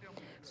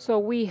 So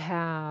we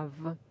have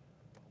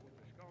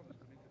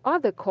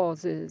other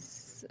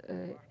causes,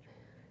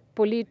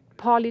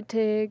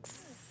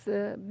 politics,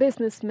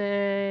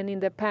 businessmen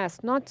in the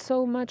past, not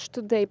so much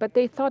today, but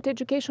they thought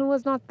education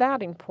was not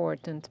that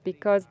important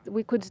because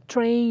we could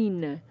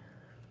train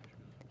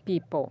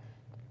people.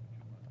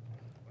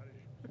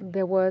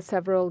 There were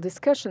several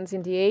discussions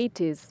in the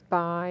 80s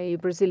by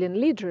Brazilian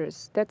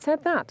leaders that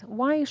said that.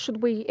 Why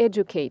should we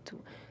educate?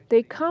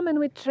 They come and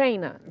we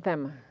train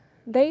them.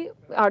 They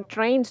are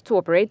trained to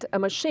operate a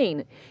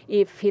machine.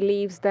 If he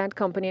leaves that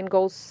company and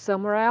goes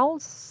somewhere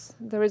else,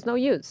 there is no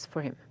use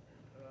for him.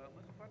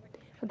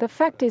 The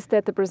fact is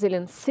that the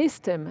Brazilian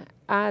system,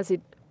 as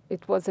it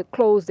was a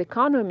closed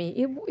economy,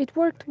 it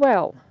worked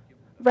well,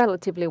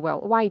 relatively well.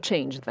 Why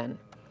change then?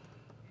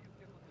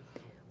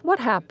 What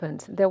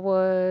happened? There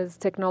was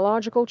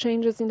technological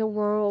changes in the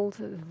world.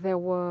 There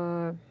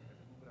were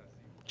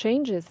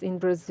changes in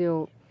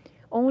Brazil.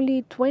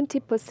 Only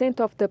 20%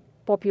 of the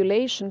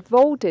population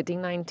voted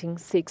in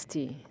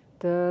 1960,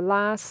 the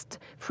last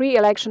free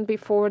election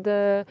before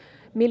the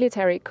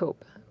military coup.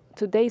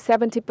 Today,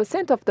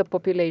 70% of the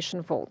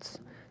population votes.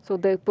 So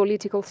the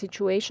political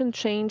situation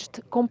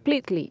changed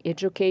completely.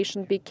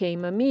 Education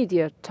became a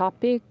media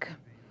topic.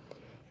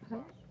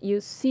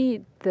 You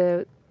see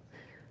the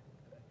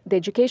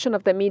education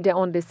of the media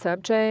on this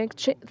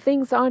subject.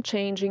 Things are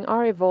changing,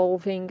 are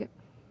evolving.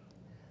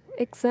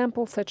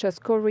 Examples such as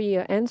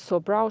Korea and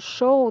Sobral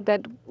show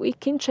that we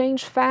can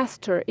change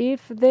faster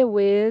if there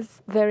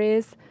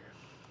is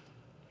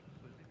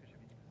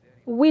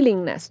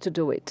willingness to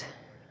do it.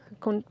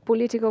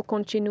 Political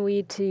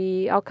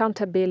continuity,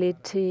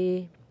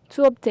 accountability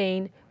to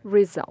obtain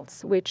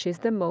results, which is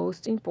the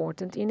most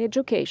important in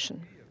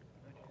education.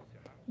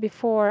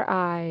 Before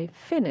I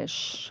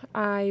finish,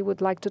 I would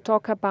like to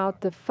talk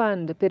about the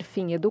fund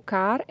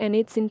PerfinEducar and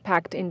its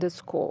impact in the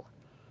school.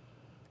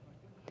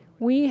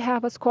 We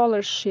have a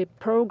scholarship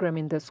program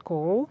in the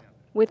school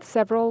with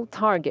several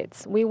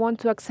targets. We want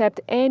to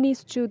accept any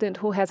student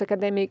who has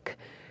academic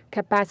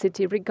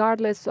capacity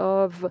regardless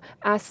of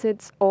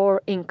assets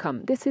or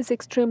income. This is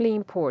extremely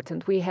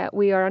important. We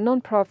are a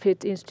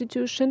non-profit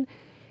institution,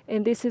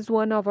 and this is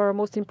one of our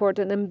most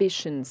important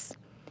ambitions.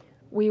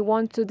 We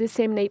want to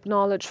disseminate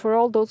knowledge for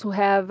all those who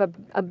have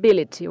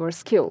ability or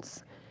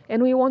skills.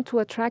 And we want to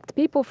attract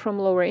people from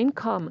lower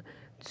income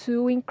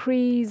to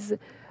increase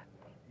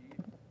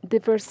the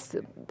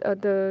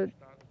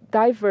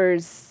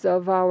diversity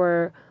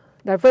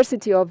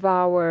of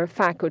our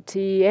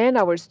faculty and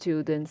our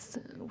students.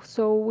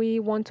 So we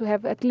want to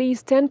have at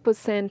least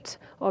 10%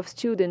 of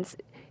students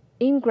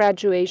in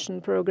graduation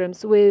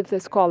programs with a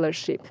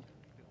scholarship.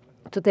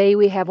 Today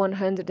we have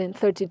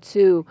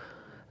 132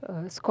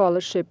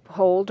 scholarship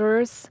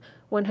holders.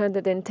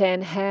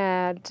 110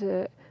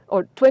 had,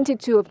 or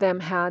 22 of them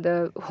had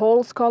a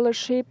whole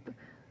scholarship,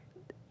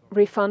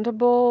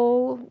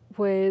 refundable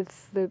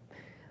with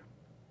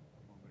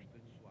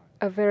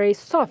a very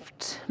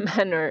soft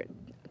manner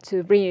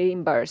to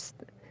reimburse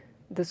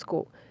the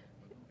school.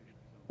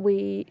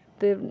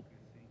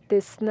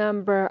 This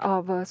number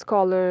of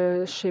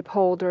scholarship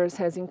holders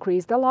has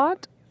increased a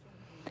lot,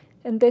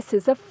 and this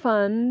is a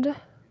fund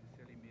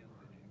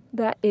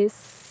that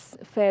is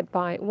fed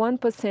by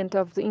 1%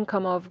 of the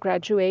income of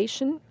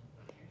graduation,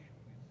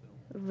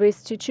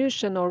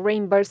 restitution or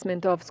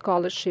reimbursement of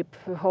scholarship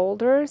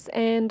holders,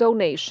 and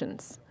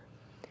donations.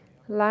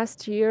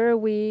 Last year,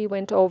 we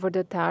went over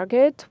the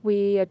target.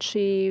 We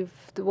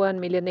achieved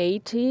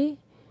 1,080,000,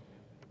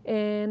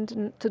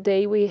 and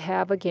today we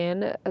have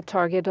again a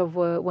target of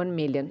 1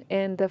 million.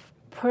 And the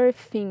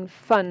Perfin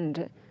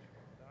Fund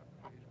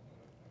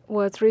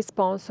was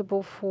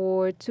responsible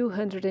for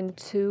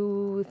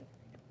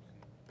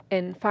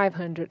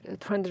 202,500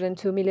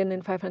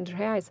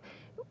 reais,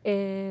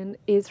 and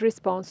is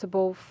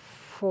responsible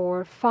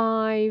for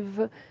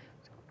 5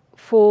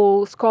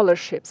 full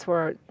scholarships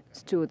for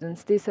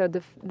students. These are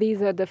the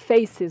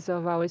faces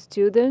of our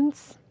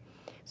students.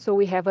 So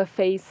we have a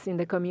face in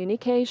the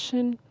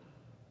communication.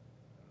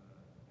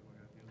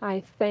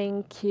 I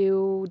thank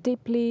you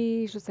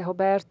deeply, José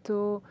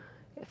Roberto.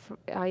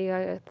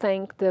 I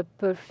thank the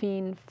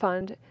Perfin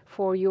Fund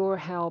for your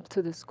help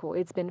to the school.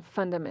 It's been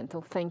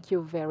fundamental. Thank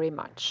you very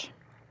much.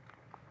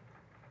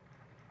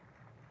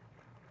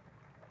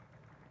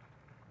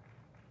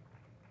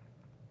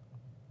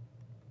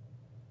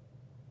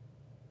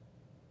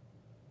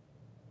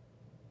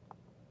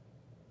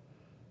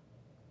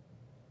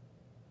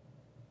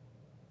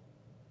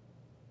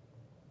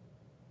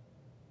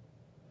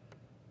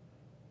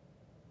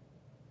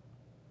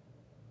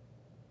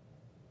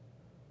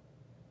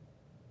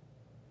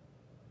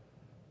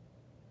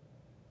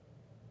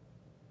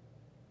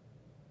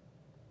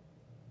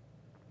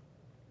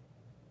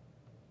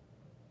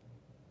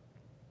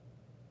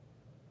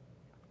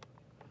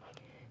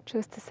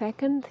 Just a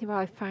second while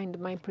I find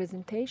my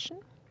presentation.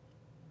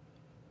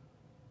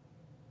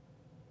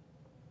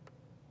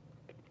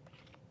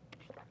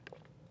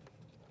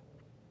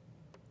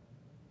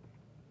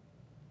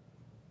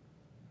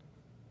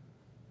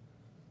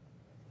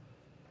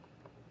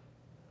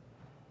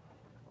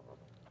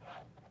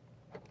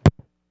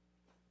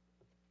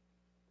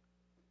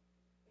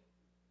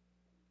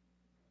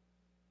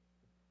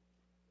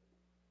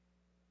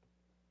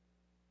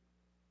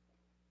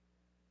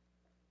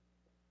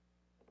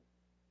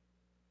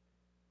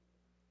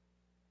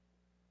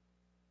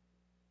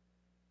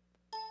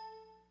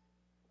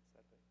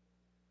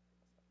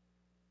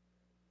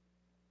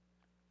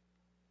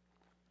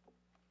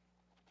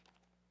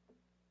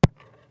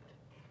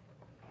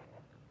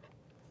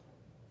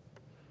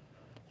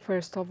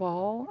 First of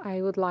all,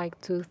 I would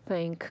like to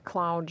thank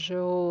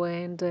Claudio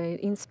and the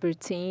Insper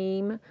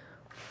team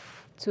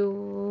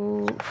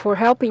for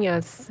helping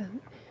us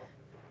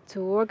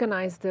to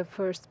organize the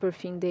first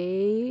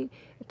PerfinDay,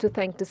 to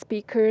thank the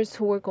speakers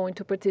who are going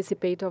to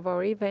participate of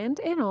our event,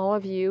 and all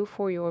of you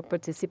for your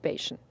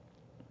participation.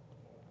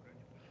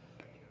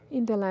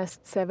 In the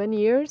last 7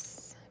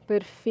 years,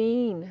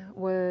 Perfin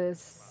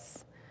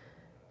was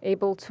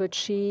able to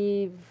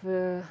achieve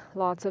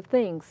lots of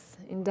things: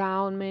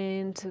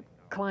 endowment,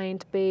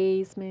 client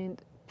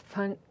basement,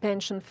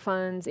 pension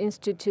funds,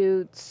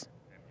 institutes,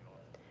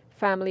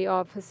 family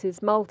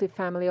offices,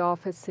 multi-family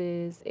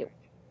offices.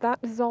 That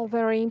is all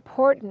very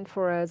important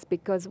for us,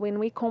 because when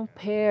we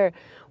compare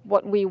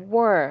what we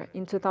were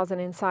in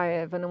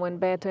 2007 when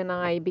Beto and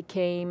I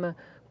became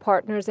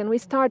partners, and we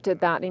started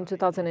that in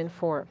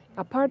 2004.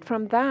 Apart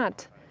from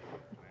that,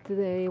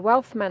 the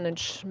wealth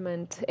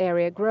management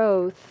area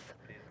growth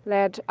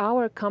led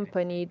our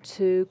company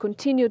to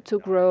continue to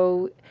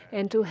grow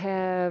and to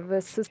have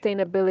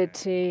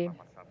sustainability.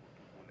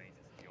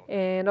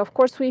 And of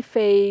course, we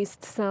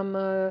faced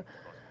some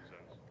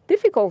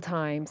difficult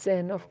times,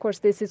 and of course,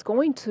 this is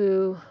going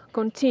to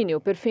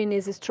continue. Perfin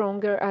is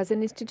stronger as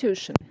an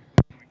institution.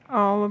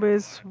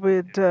 Always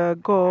with the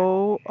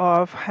goal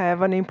of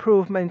having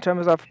improvement in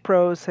terms of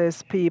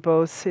process,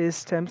 people,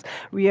 systems.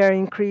 We are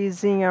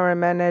increasing our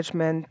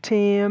management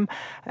team.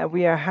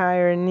 We are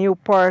hiring new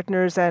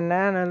partners and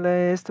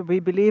analysts.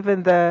 We believe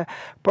in the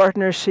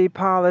partnership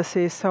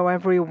policy, so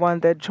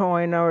everyone that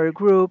join our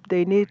group,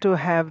 they need to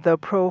have the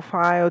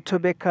profile to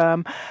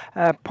become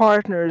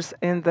partners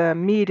in the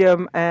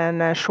medium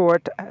and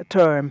short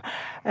term.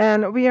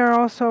 And we are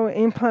also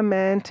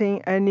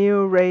implementing a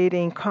new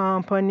rating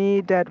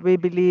company that we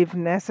believe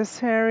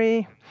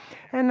necessary,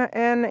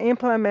 and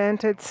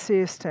implemented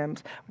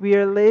systems. We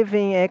are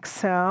leaving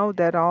Excel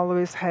that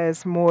always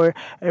has more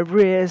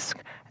risk,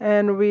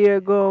 and we are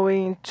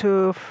going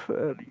to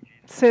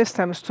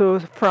systems to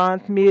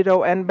front,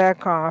 middle, and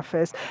back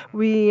office.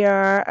 We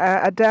are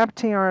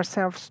adapting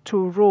ourselves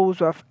to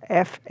rules of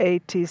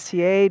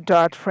FATCA,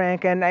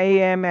 Dodd-Frank, and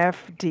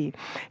AMFD.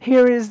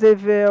 Here is the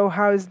view,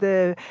 how is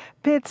the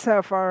pizza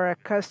of our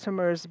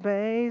customers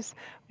base.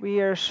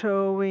 We are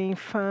showing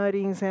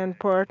fundings and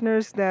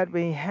partners that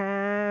we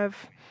have.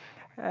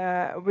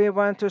 We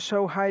want to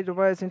show how it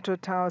was in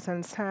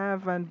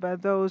 2007,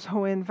 but those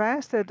who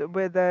invested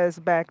with us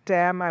back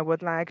then, I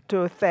would like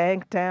to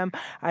thank them.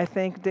 I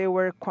think they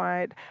were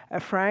quite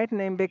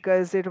frightening,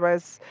 because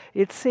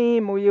it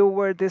seemed we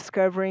were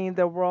discovering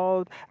the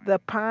world. The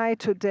pie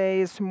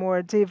today is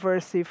more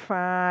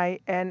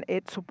diversified, and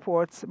it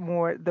supports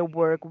more the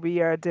work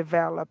we are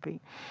developing.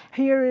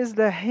 Here is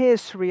the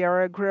history,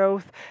 our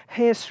growth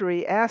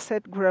history,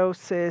 asset growth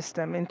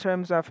system in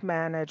terms of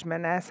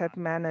management, asset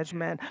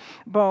management,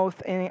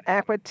 both in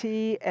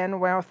equity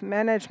and wealth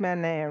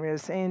management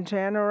areas. In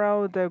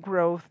general, the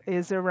growth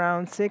is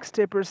around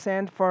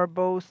 60% for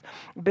both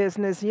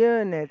business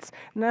units.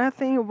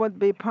 Nothing would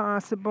be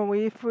possible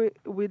if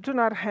we do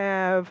not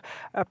have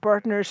a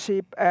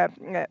partnership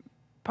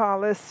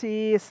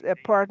policies,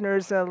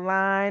 partners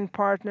aligned,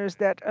 partners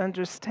that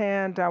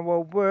understand our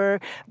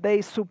work, they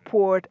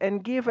support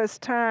and give us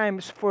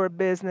times for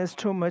business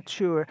to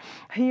mature.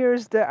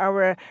 Here's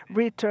our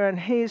return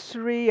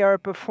history, our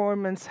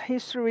performance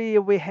history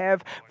we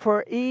have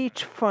for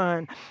each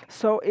fund.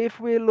 So if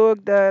we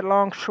look the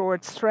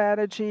long-short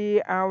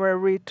strategy, our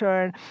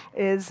return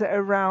is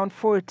around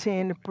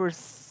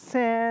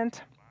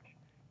 14%.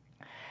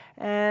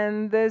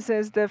 And this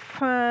is the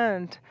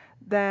fund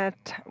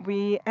that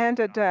we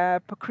ended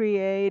up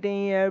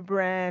creating a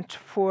branch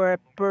for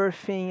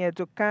Perfin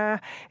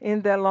Educar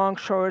in the long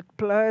short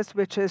plus,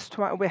 which is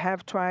we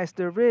have twice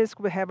the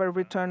risk. We have a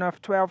return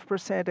of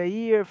 12% a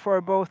year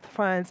for both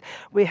funds.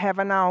 We have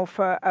an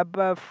alpha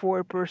above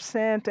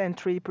 4% and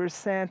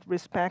 3%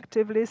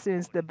 respectively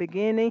since the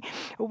beginning,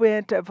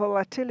 with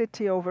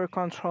volatility over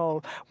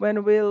control.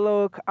 When we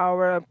look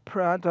our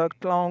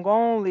product long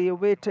only,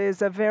 which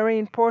is a very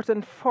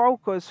important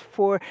focus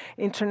for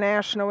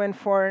international and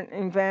foreign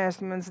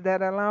investments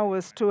that allow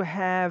us to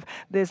have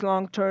this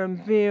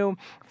long-term view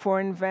for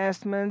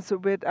investments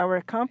with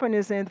our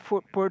companies in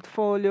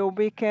portfolio,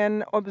 we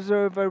can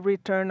observe a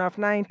return of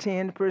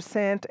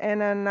 19%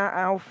 and an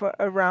alpha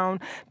around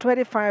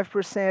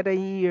 25% a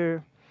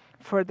year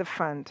for the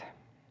fund.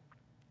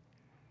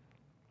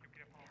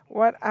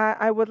 What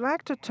I would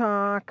like to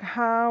talk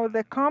how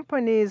the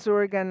company is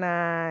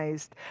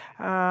organized.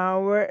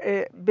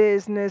 Our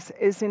business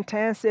is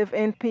intensive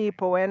in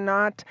people and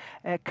not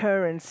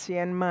currency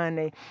and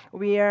money.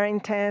 We are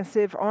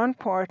intensive on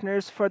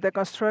partners for the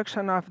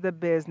construction of the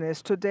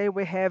business. Today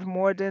we have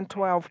more than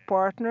 12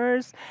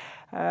 partners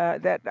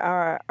that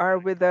are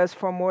with us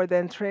for more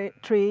than 3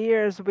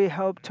 years. We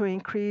hope to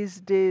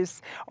increase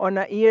this on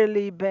a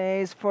yearly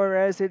base. For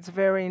us, it's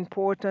very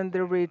important,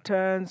 the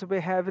returns.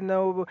 We have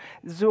no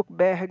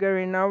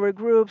Zuckerberger in our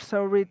group,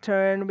 so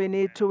return, we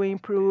need to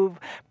improve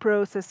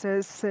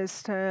processes,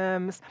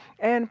 systems,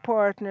 and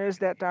partners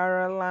that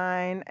are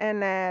aligned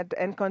and add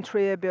and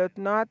contribute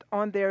not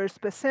on their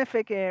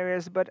specific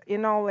areas, but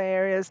in all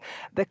areas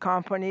the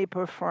company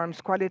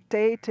performs.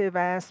 Qualitative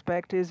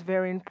aspect is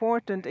very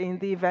important in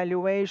the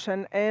evaluation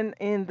and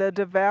in the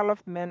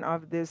development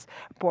of these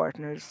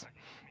partners.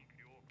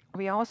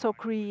 We also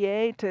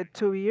created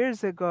 2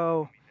 years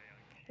ago,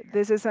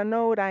 this is an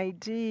old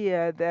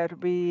idea that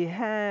we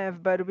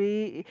have, but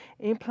we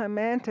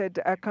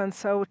implemented a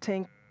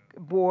consulting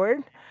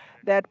board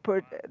that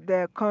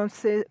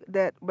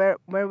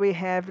where we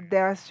have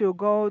Décio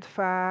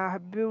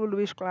Goldfarb,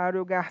 Luiz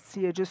Claudio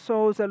Garcia de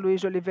Souza,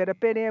 Luiz Oliveira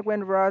Perego,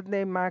 and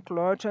Rodney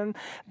McLaughlin.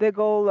 The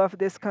goal of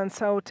this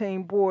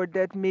consulting board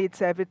that meets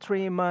every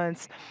 3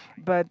 months,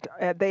 but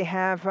they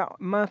have a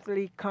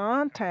monthly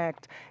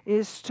contact,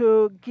 is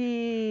to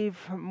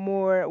give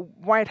more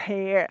white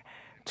hair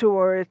to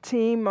our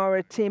team.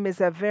 Our team is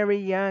a very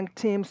young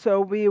team, so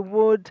we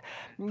would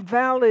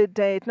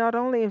validate not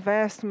only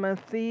investment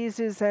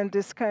theses and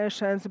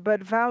discussions,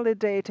 but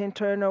validate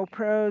internal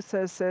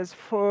processes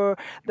for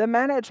the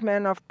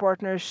management of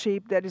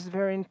partnership that is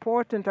very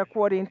important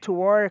according to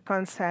our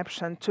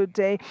conception.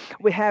 Today,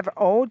 we have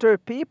older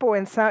people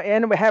and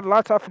we have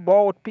lots of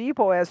bald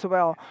people as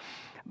well.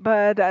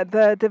 But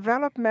the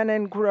development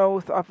and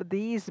growth of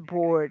this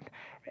board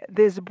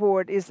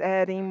is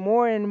adding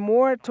more and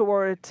more to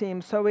our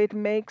team, so it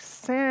makes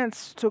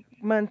sense to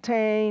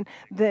maintain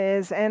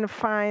this and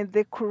find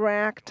the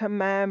correct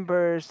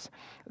members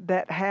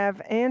that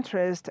have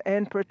interest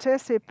and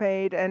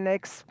participate and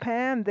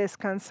expand this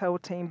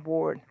consulting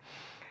board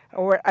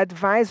or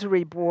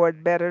advisory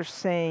board, better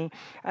saying.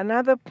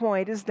 Another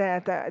point is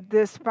that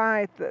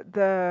despite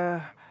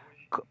the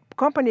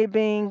company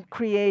being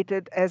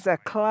created as a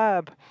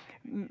club,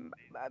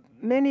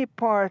 many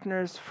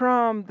partners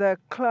from the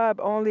club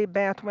only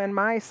Beto and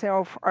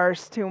myself are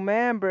still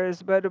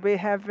members, but we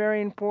have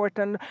very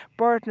important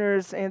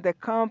partners in the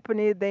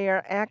company. They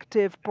are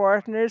active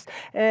partners,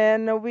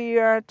 and we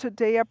are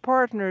today a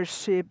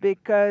partnership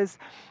because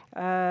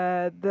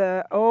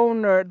the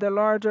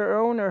larger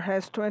owner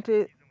has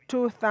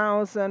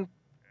 22,000%.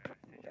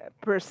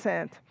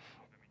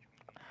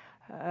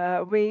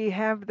 We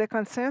have the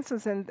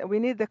consensus, and we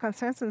need the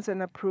consensus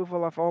and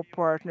approval of all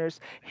partners.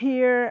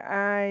 Here,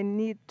 I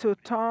need to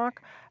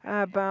talk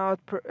about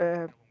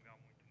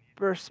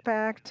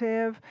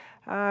perspective.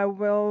 I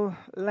will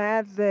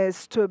let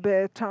this to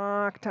be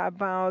talked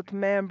about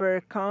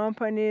member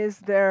companies,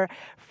 their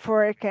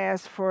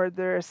forecast for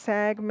their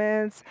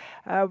segments.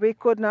 We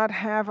could not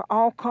have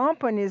all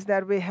companies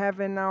that we have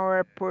in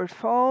our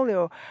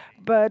portfolio,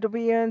 but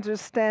we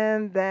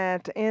understand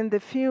that in the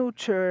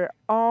future,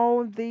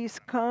 all these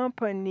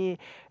companies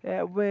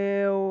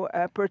will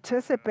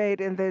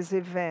participate in this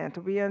event.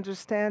 We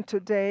understand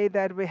today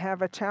that we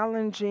have a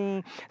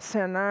challenging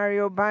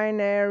scenario,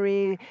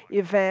 binary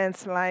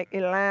events like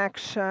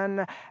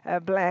election,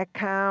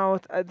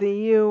 blackout, the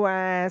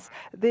U.S.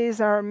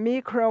 These are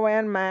micro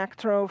and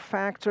macro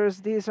factors.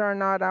 These are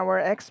not our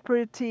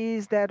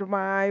expertise. That's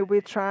why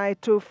we try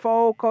to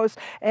focus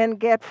and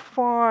get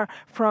far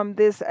from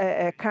this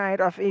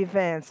kind of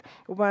events.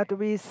 What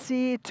we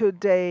see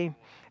today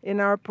in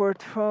our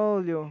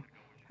portfolio,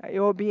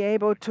 you'll be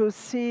able to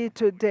see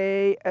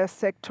today a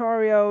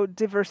sectorial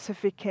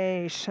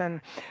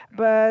diversification,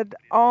 but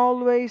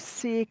always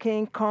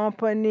seeking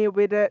company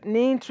with an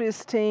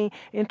interesting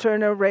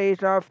internal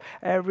rate of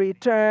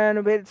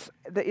return, with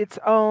its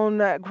own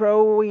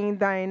growing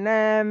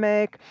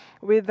dynamic,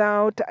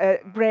 without a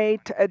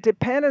great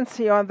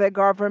dependency on the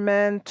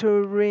government to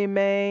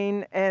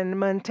remain and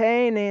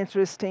maintain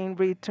interesting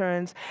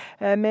returns.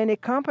 Many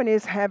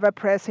companies have a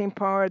pricing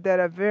power that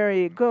are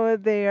very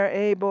good. They are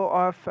able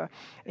of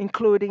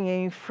including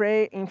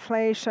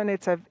inflation.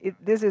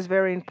 This is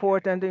very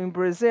important in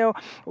Brazil.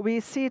 We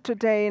see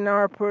today in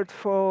our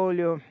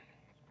portfolio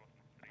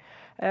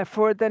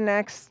for the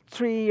next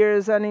 3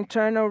 years an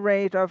internal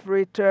rate of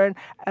return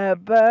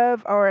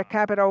above our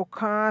capital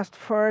cost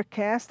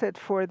forecasted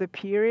for the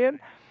period.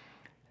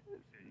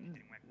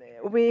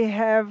 we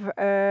have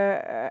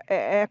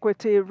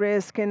equity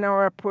risk in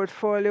our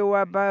portfolio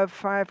above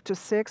 5 to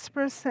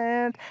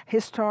 6%.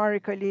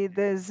 Historically,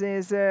 this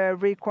is a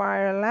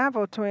required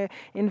level to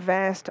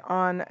invest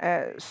on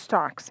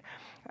stocks.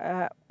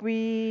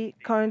 We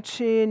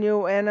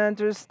continue and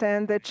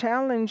understand the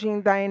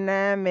challenging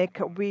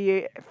dynamic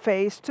we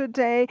face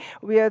today.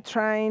 We are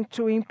trying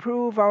to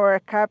improve our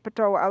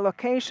capital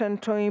allocation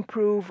to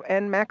improve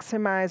and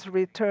maximize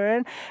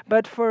return.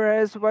 But for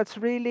us, what's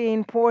really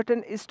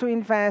important is to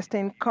invest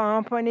in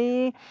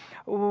company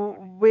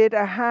with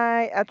a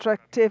high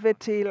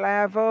attractivity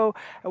level,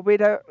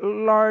 with a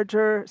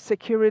larger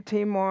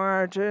security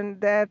margin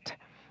that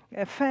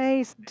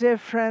face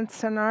different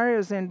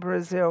scenarios in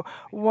Brazil.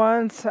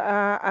 Once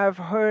I've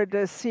heard the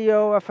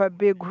CEO of a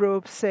big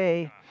group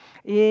say,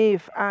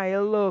 if I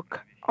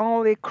look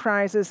only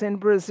crisis in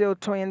Brazil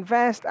to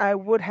invest, I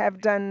would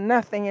have done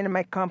nothing in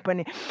my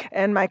company.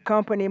 And my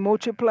company,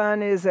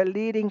 Multiplan, is a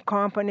leading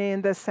company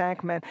in the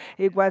segment.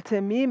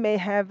 Iguatemi may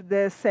have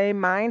the same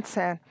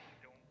mindset.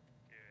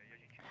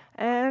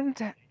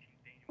 And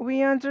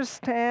we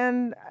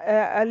understand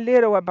a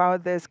little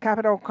about this.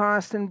 Capital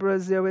cost in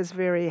Brazil is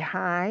very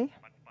high.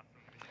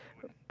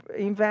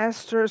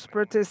 Investors'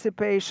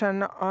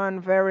 participation on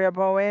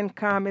variable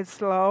income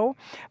is low,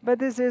 but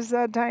this is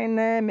a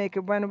dynamic.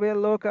 When we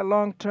look at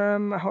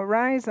long-term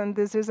horizon,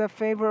 this is a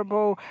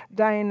favorable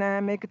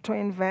dynamic to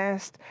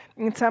invest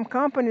in some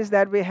companies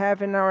that we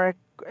have in our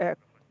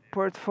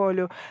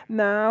portfolio.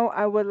 Now,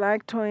 I would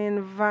like to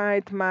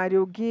invite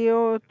Mario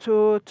Gil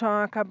to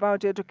talk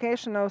about the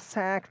educational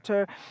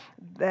sector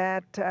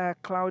that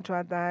Claudio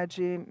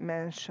Haddad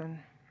mentioned.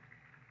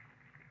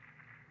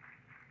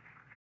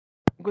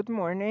 Good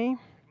morning.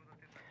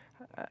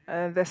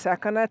 The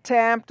second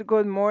attempt,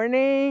 good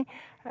morning.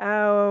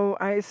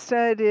 I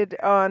studied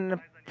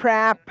on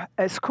prep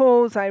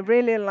schools. I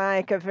really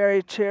like a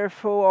very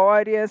cheerful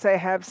audience. I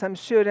have some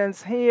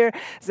students here.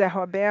 Zé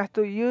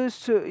Roberto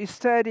used to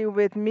study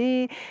with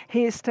me.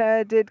 He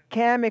studied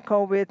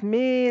chemical with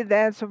me.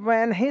 That's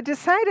when he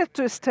decided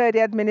to study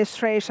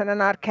administration and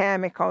not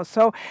chemical.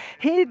 So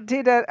he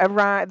did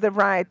the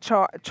right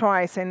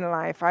choice in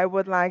life. I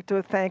would like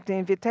to thank the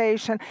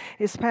invitation,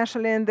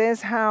 especially in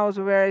this house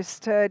where I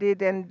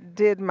studied and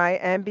did my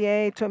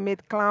MBA. To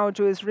meet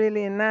Claudio is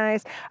really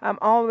nice. I'm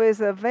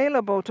always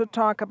available to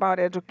talk about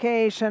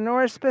education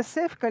or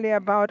specifically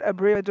about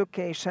Abril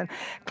education.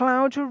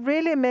 Claudio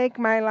really make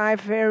my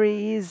life very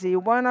easy.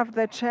 One of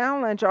the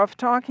challenge of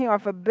talking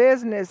of a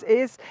business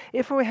is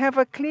if we have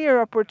a clear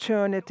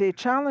opportunity.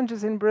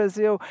 Challenges in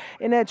Brazil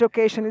in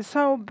education is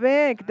so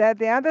big that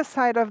the other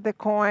side of the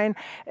coin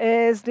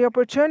is the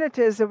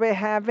opportunities we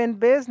have in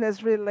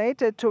business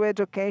related to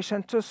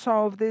education to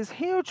solve this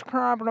huge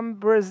problem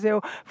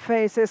Brazil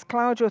faces.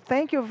 Claudio,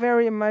 thank you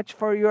very much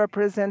for your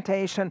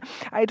presentation.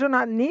 I do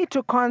not need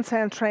to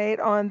concentrate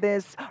on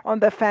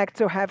the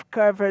facts you have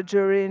covered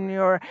during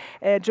your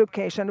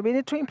education. We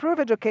need to improve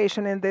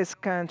education in this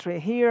country.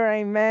 Here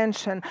I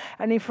mention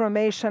an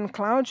information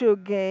Claudio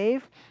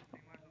gave.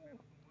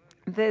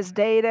 This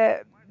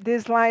data,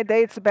 this slide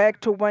dates back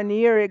to 1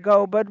 year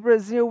ago, but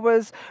Brazil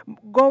was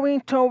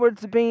going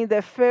towards being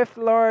the 5th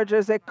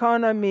largest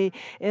economy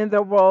in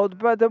the world.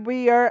 But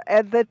we are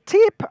at the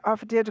tip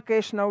of the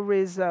educational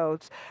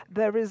results.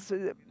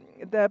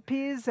 The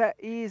PISA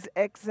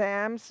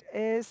exams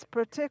is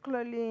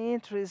particularly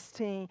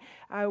interesting.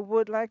 I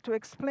would like to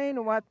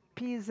explain what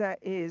PISA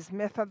is.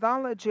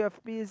 Methodology of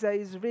PISA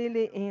is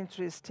really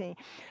interesting.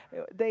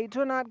 They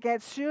do not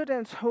get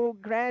students who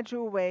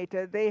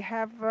graduated. They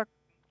have a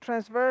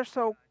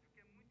transversal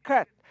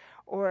cut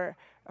or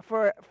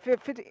for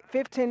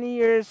 15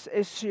 years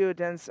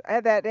students.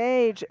 At that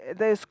age,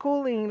 the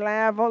schooling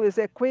level is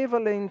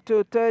equivalent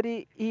to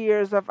 30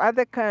 years of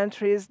other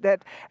countries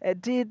that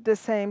did the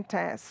same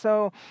test.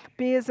 So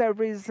PISA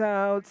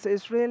results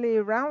is really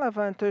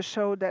relevant to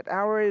show that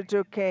our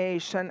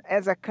education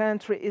as a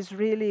country is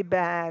really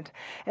bad.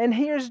 And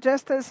here's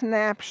just a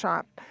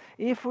snapshot.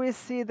 If we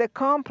see the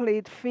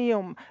complete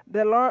film,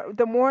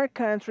 the more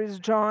countries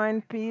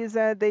join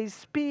PISA, they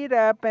speed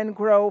up and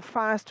grow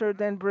faster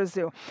than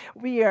Brazil.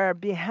 We are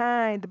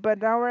behind,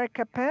 but our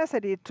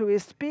capacity to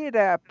speed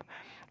up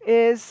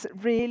is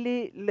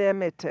really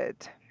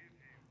limited.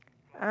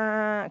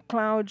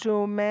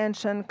 Claudio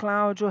mentioned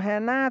Claudio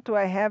Renato.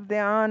 I have the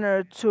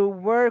honor to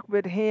work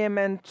with him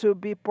and to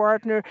be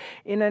partner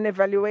in an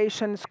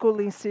evaluation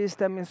schooling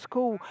system in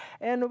school.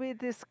 And we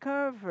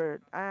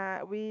discovered,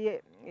 we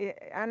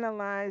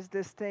analyzed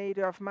the state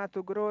of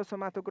Mato Grosso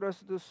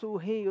do Sul,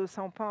 Rio,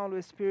 São Paulo,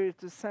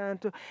 Espírito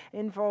Santo,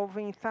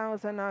 involving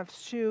thousands of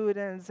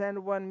students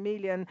and 1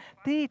 million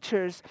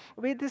teachers.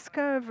 We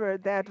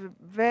discovered that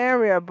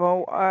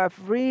variable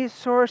of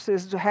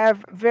resources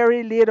have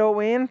very little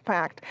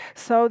impact.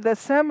 So the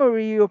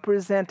summary you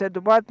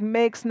presented, what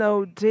makes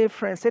no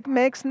difference? It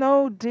makes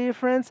no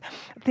difference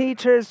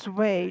teachers'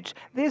 wage.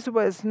 This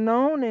was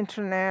known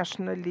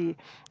internationally.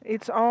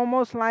 It's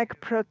almost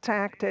like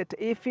protected.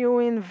 If you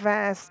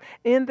invest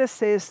in the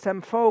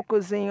system,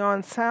 focusing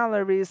on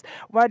salaries,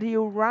 what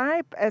you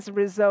ripe as a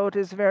result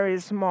is very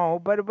small.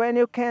 But when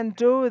you can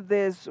do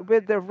this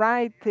with the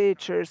right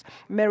teachers,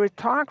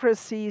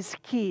 meritocracy is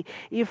key.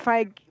 If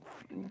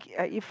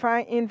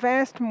I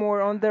invest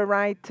more on the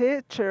right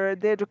teacher,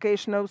 the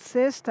educational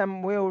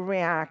system will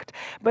react.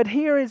 But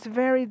here it's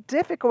very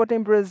difficult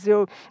in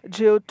Brazil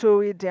due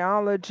to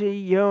ideology,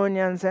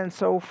 unions, and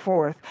so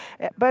forth.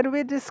 But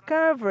we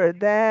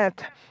discovered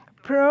that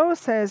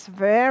process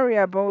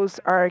variables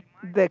are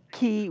the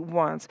key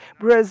ones.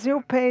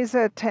 Brazil pays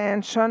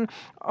attention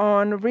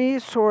on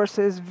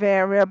resources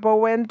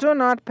variable and do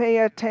not pay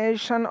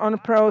attention on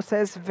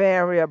process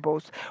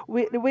variables.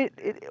 We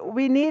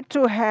need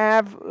to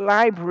have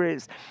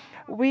libraries.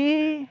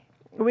 We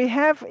we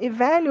have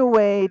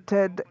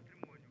evaluated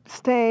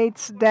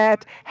states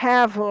that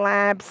have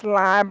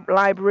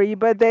library,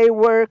 but they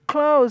were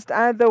closed.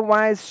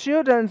 Otherwise,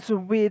 students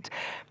with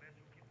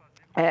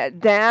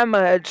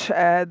damage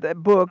the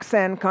books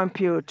and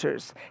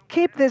computers.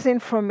 Keep this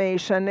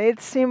information. It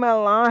seemed a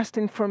lost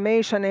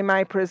information in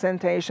my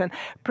presentation.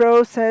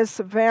 Process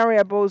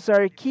variables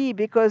are key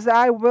because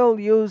I will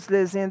use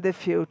this in the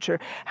future.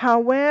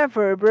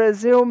 However,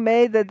 Brazil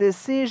made the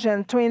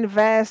decision to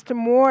invest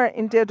more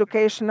in the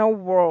educational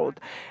world.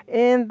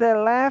 In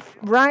the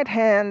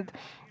right-hand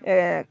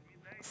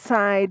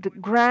side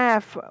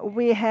graph,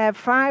 we have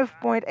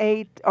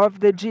 5.8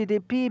 of the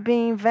GDP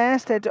being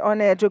invested on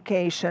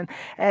education.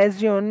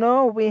 As you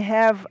know, we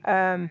have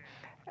a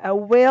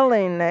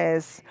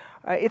willingness.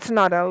 It's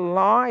not a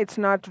law, it's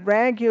not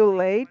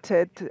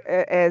regulated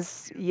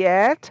as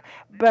yet,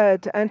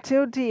 but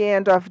until the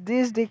end of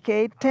this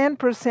decade,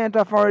 10%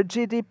 of our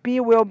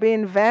GDP will be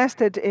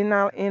invested in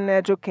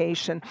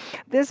education.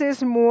 This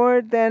is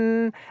more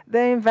than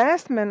the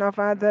investment of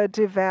other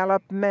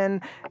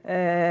development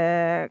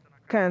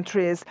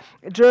countries.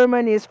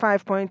 Germany is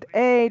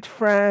 5.8,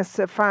 France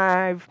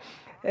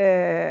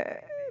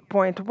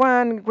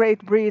 5.1,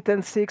 Great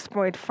Britain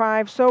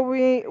 6.5. So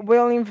we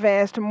will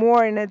invest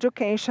more in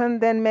education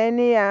than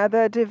many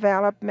other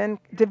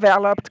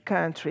developed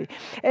countries.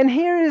 And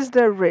here is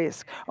the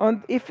risk.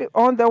 On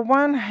the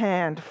one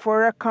hand,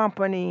 for a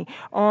company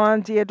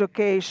on the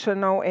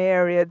educational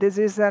area, this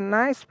is a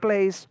nice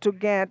place to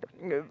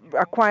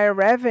acquire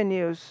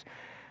revenues.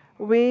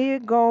 We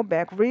go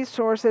back.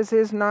 Resources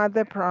is not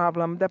the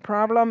problem. The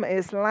problem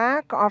is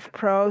lack of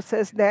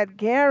process that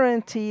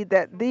guarantee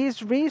that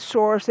these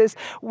resources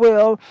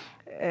will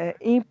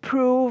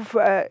improve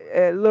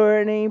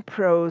learning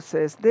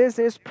process. This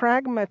is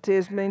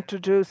pragmatism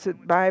introduced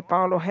by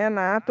Paulo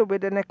Renato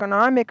with an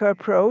economic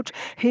approach.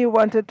 He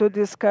wanted to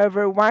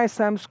discover why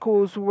some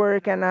schools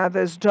work and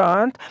others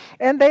don't,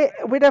 and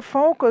with a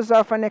focus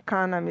of an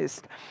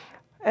economist.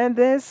 And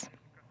this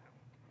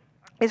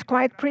is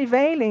quite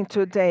prevailing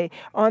today.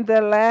 On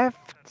the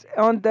left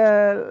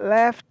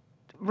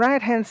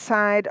right-hand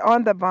side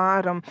on the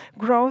bottom,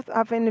 growth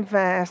of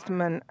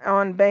investment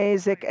on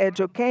basic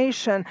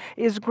education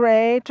is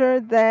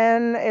greater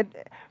than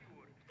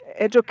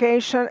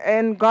education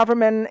and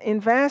government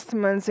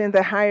investments in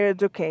the higher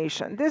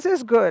education. This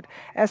is good.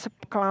 As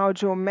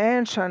Claudio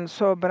mentioned,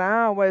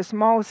 Sobral, a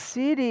small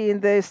city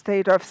in the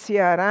state of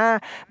Ceará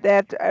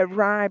that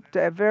reaped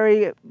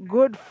very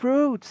good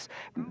fruits,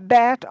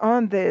 bet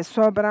on this.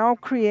 Sobral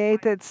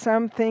created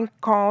something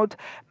called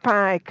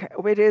PIKE,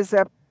 which is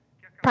a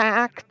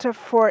Pact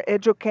for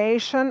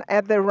Education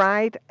at the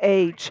Right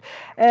Age.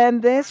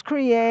 And this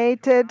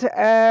created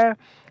a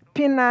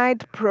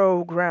PNIDE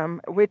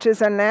program, which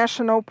is a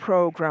national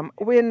program.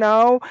 We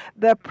know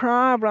the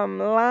problem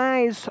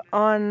lies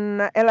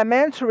on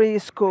elementary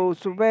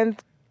schools. When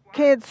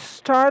kids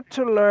start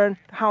to learn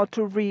how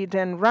to read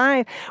and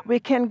write,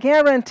 we can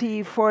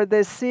guarantee for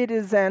the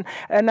citizen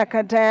an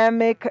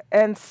academic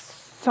and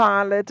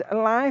solid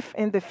life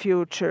in the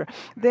future.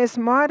 This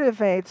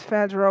motivates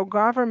federal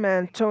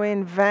government to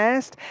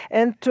invest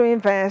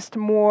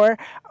more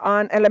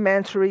on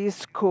elementary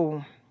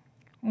school,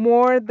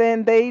 more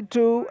than they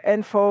do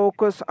and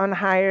focus on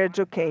higher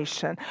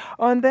education.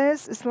 On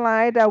this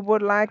slide, I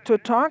would like to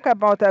talk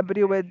about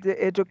Abril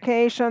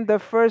education. The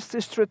first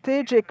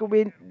strategic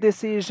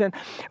decision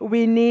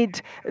we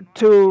need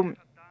to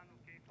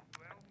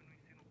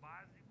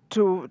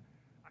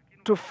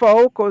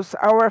focus.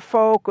 Our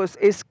focus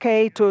is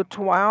K to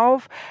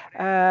 12.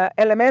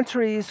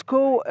 Elementary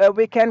school,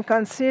 we can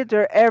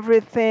consider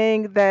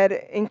everything that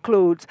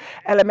includes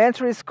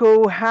elementary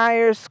school,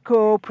 higher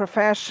school,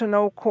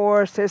 professional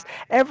courses,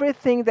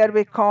 everything that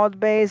we call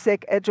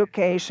basic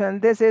education.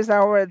 This is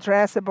our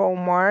addressable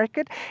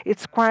market.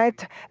 It's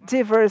quite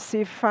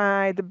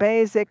diversified,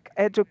 basic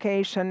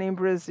education in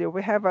Brazil.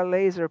 We have a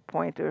laser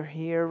pointer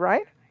here,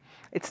 right?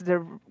 It's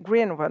the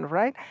green one,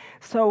 right?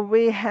 So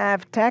we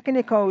have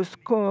technical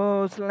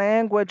schools,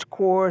 language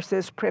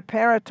courses,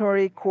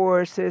 preparatory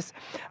courses,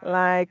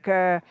 like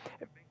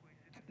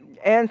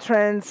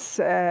entrance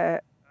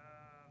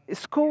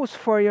schools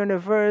for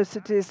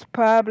universities,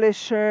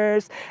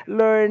 publishers,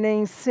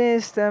 learning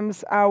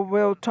systems. I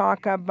will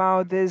talk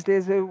about this.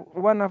 This is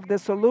one of the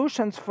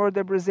solutions for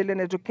the Brazilian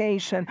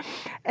education.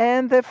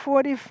 And the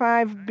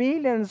 45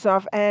 billions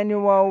of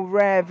annual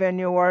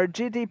revenue or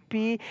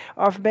GDP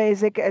of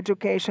basic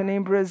education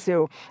in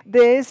Brazil.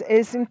 This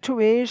is in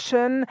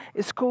tuition,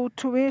 school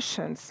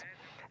tuitions.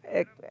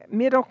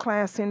 Middle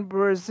class in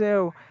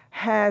Brazil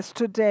has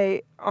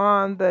today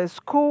on the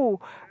school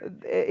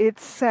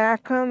its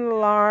second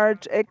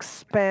large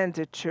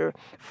expenditure.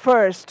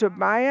 First, to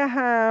buy a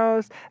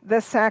house.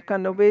 The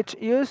second, which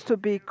used to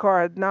be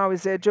called now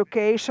is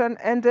education.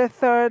 And the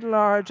third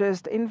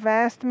largest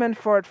investment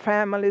for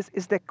families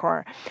is the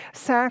car.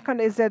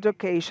 Second is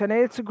education.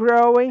 It's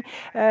growing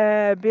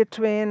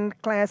between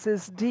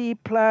classes D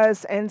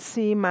plus and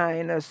C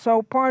minus.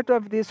 So part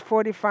of this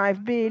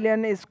 45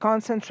 billion is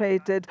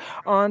concentrated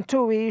on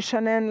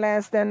tuition, and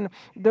less than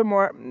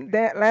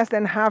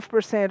 0.5%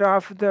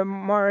 of the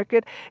market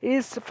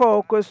is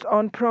focused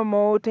on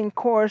promoting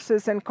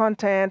courses and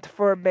content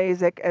for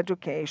basic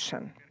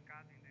education.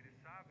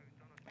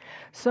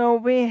 So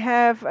we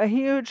have a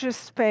huge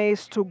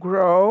space to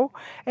grow.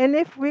 And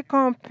if we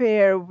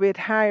compare with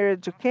higher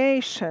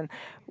education,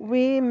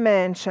 we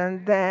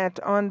mentioned that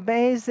on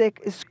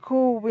basic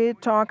school, we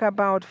talk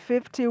about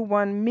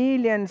 51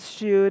 million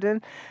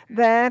students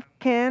that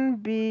can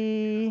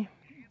be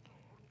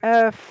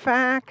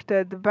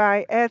affected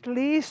by at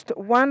least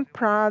one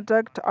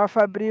product of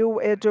Abril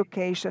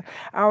education.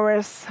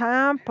 Our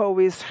sample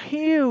is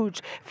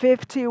huge.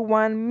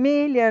 51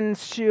 million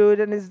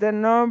students is the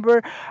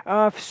number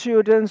of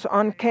students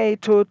on K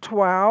to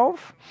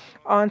 12,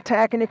 on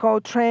technical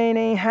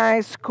training,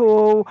 high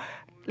school,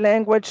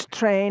 language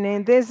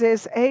training. This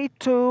is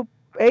 8.2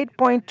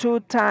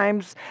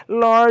 times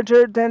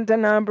larger than the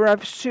number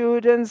of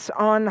students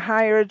on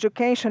higher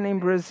education in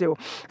Brazil.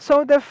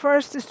 So the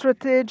first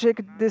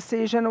strategic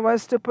decision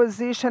was to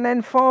position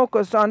and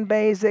focus on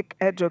basic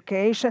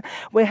education.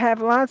 We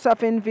have lots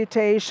of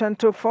invitation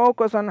to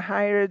focus on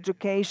higher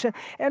education,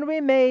 and we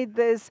made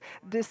this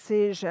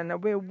decision.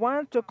 We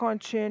want to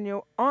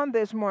continue on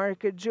this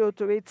market due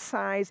to its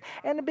size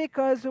and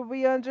because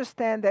we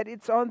understand that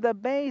it's on the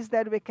base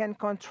that we can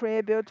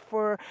contribute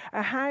for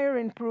a higher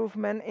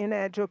improvement in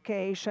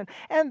education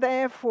and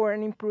therefore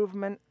an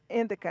improvement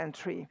in the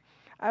country.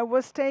 I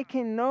was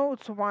taking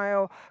notes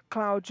while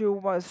Claudio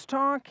was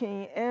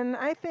talking, and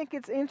I think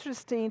it's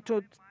interesting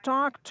to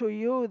talk to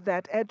you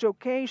that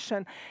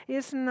education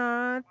is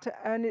not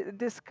a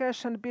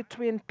discussion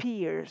between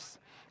peers.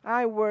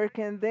 I work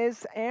in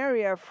this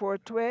area for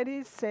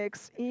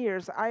 26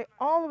 years. I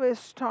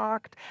always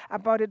talked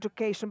about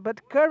education,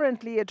 but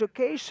currently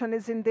education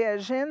is in the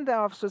agenda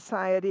of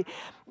society.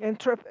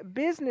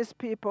 Business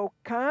people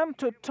come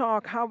to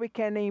talk how we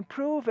can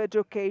improve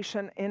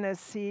education in a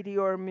city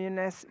or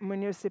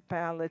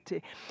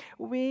municipality.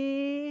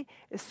 We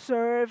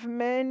serve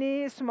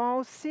many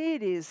small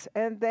cities,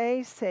 and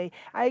they say,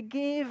 I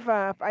give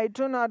up. I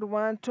do not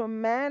want to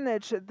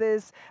manage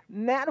this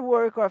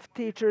network of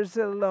teachers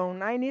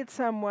alone. I need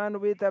someone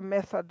with a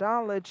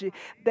methodology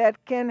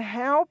that can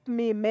help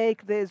me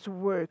make this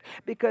work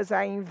because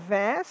I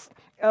invest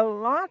a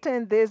lot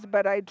in this,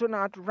 but I do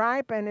not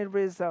reap any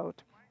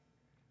result.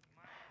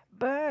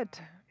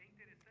 But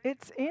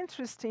it's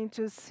interesting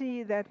to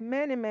see that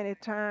many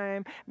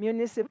times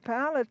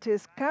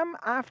municipalities come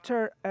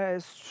after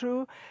us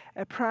through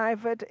a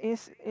private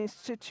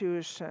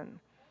institution.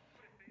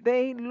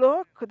 They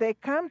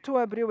come to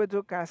Abril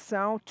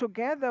Educação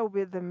together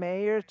with the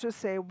mayor to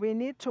say we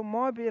need to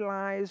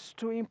mobilize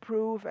to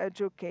improve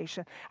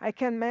education. I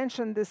can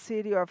mention the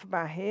city of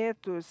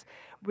Barretos.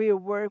 We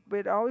work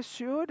with all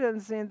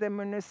students in the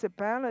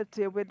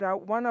municipality with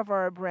one of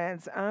our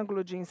brands,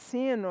 Anglo de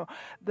Ensino.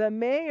 The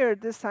mayor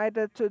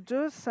decided to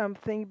do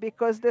something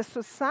because the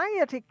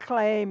society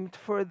claimed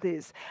for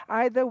this.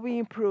 Either we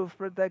improve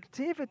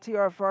productivity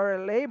of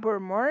our labor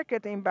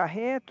market in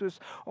Barretos,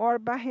 or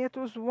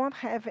Barretos won't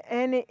have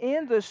any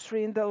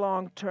industry in the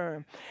long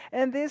term.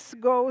 And this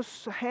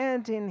goes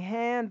hand in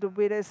hand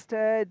with a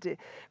study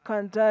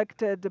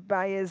conducted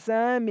by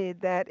Exame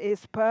that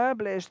is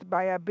published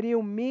by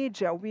Abril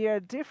Media. We are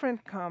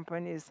different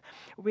companies.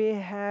 We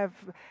have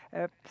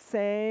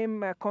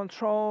same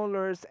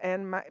controllers,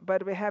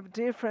 but we have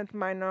different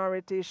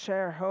minority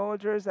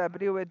shareholders.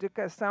 Abril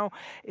Educação,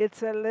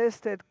 it's a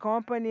listed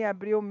company.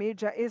 Abril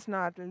Media is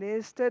not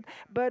listed,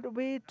 but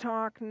we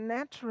talk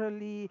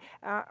naturally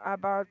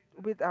about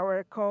with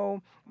our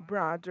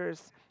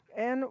co-brothers.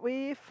 And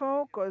we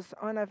focus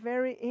on a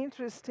very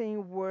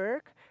interesting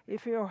work.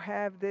 If you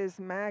have this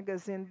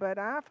magazine, but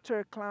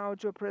after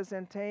Claudio's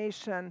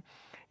presentation,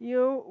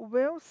 you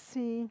will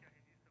see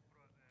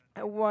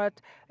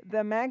what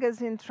the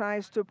magazine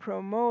tries to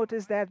promote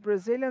is that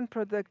Brazilian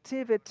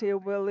productivity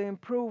will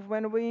improve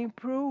when we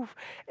improve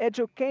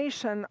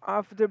education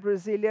of the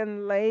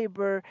Brazilian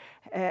labor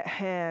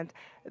hand.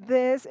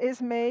 This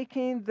is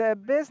making the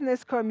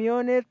business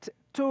community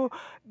to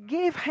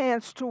give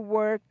hands to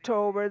work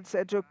towards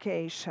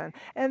education.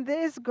 And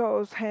this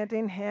goes hand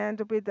in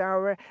hand with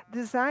our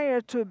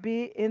desire to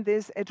be in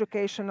this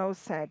educational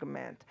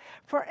segment.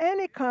 For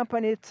any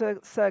company to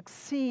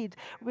succeed,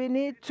 we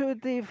need to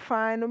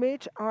define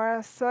which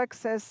are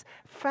success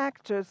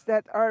factors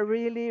that are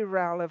really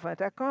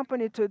relevant. A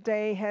company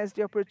today has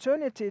the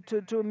opportunity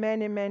to do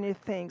many, many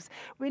things.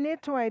 We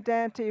need to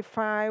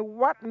identify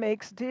what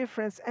makes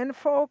difference and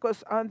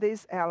focus on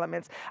these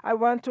elements. I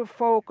want to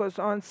focus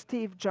on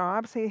Steve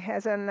Jobs. He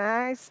has a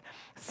nice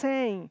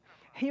saying.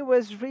 He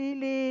was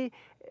really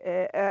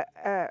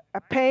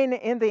a pain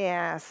in the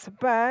ass,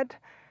 but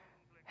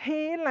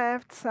he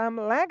left some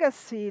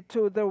legacy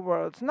to the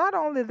world, not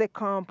only the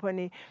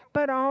company,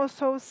 but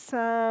also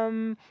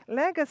some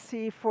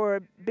legacy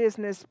for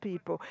business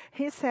people.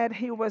 He said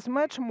he was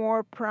much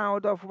more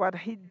proud of what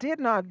he did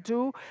not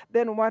do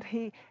than what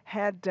he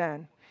had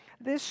done.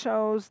 This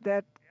shows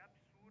that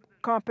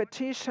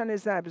competition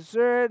is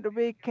absurd.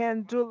 We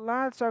can do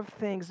lots of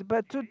things,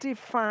 but to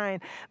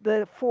define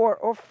the 4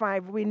 or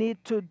 5 we need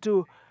to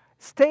do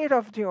state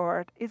of the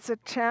art, it's a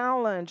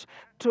challenge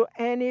to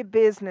any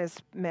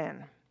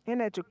businessman. In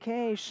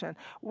education,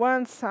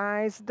 one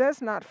size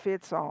does not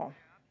fit all.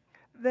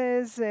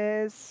 This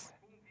is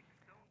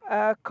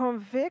a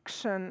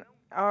conviction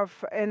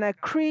of and a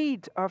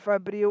creed of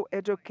Abril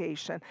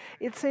education.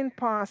 It's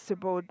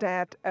impossible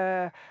that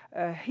a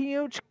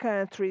huge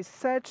country,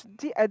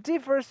 a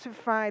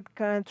diversified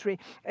country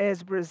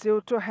as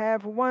Brazil, to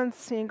have one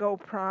single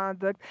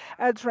product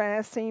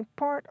addressing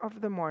part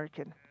of the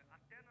market.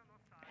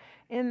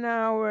 In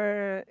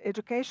our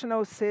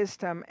educational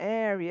system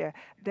area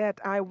that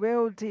I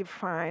will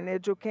define,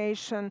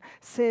 education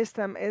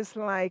system is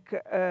like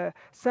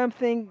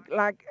something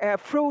like a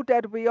fruit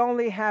that we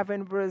only have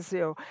in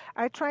Brazil.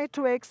 I try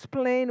to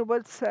explain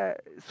what's a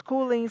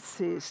schooling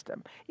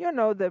system. You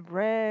know the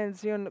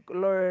brands, you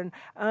learn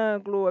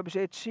Anglo,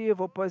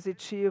 Objetivo,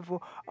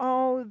 Positivo.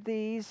 All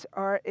these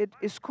are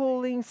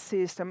schooling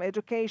system,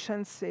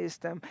 education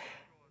system.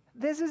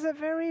 This is a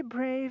very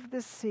brave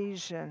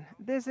decision.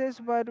 This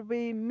is what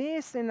we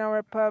miss in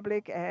our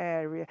public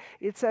area.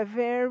 It's a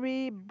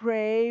very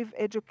brave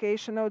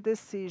educational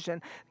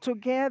decision to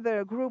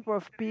gather a group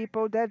of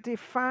people that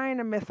define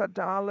a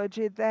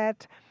methodology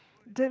that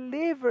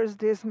delivers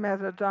this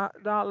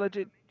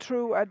methodology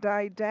through a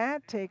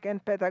didactic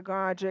and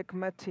pedagogic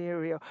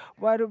material.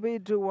 What do we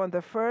do on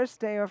the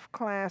first day of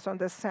class, on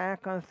the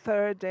second,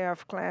 third day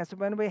of class,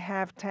 when we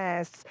have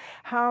tests?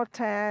 How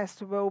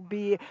tests will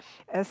be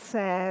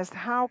assessed?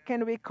 How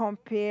can we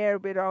compare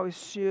with our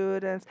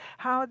students?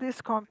 How these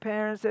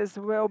comparisons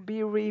will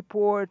be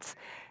reports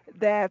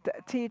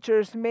that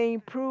teachers may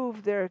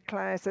improve their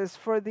classes,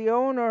 for the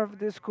owner of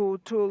the school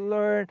to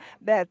learn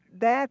that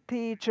that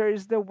teacher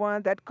is the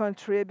one that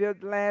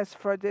contribute less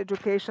for the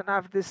education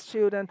of the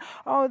student.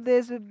 All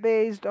this is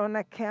based on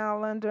a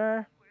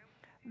calendar.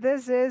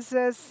 This is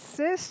a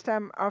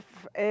system of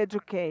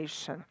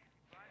education.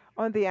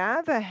 On the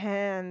other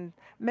hand,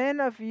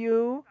 many of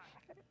you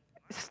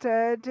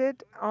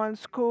studied on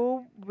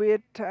school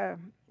with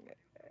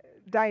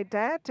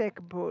didactic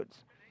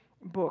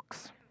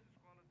books.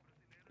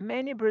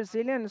 Many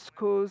Brazilian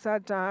schools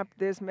adopt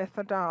this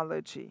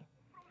methodology.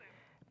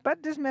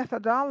 But this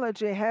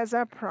methodology has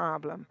a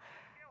problem.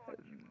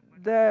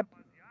 The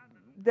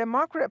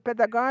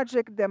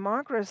pedagogic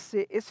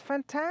democracy is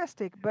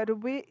fantastic, but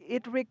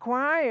it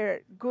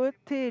requires good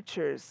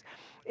teachers.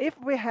 If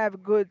we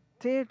have good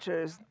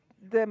teachers,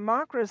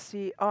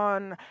 democracy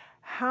on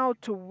how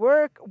to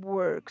work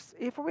works.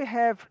 If we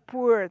have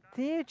poor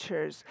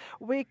teachers,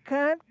 we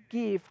can't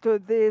give to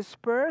this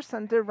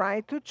person the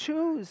right to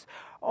choose.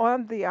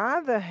 On the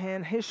other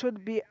hand, he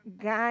should be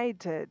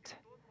guided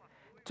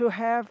to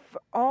have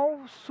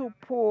all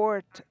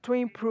support to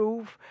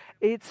improve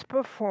its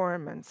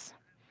performance.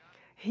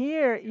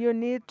 Here, you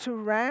need to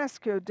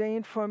rescue the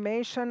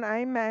information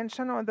I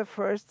mentioned on the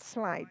first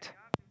slide.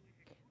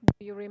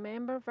 Do you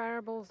remember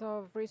variables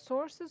of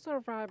resources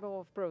or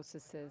variable of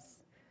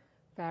processes?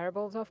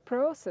 Variables of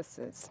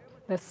processes.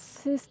 The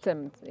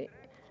system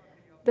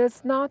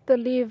does not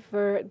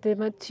deliver the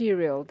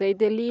material. They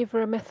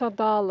deliver a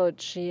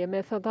methodology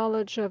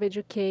of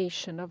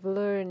education, of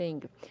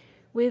learning,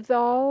 with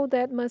all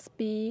that must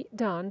be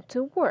done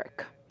to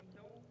work.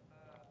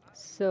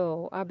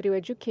 So, Abril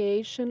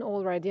Education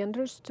already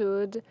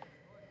understood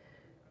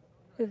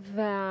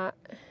that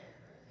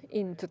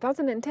in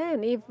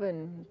 2010,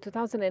 even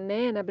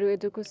 2009, Abril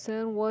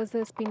Educação was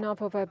a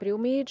spin-off of Abril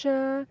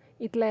Media.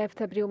 It left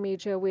Abril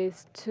Media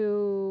with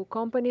 2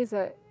 companies,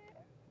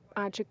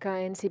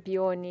 Atica and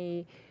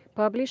Scipione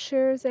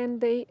publishers,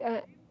 and they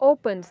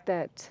opened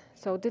that.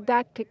 So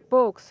didactic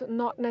books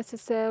not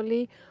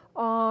necessarily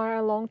are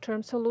a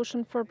long-term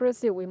solution for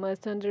Brazil. We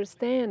must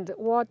understand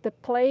what the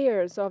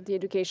players of the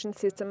education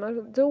system are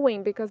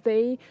doing, because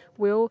they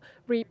will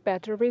reap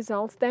better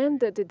results than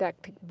the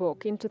didactic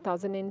book. In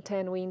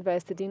 2010, we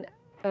invested in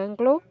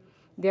Anglo,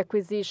 the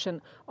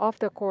acquisition of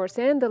the course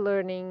and the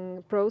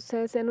learning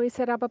process, and we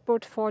set up a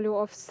portfolio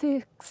of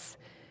 6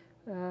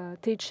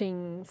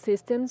 teaching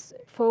systems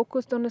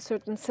focused on a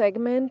certain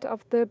segment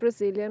of the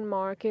Brazilian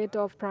market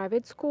of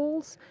private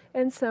schools,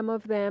 and some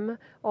of them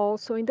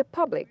also in the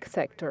public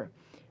sector.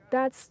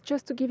 That's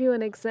just to give you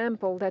an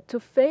example that to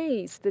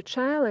face the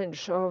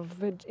challenge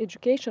of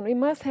education, we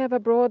must have a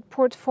broad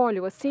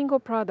portfolio. A single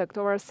product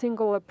or a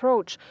single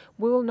approach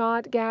will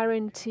not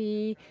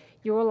guarantee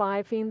your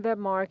life in the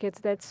markets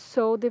that's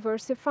so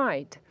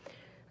diversified.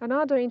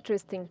 Another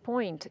interesting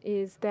point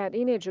is that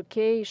in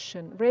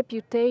education,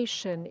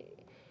 reputation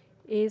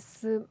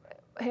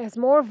has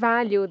more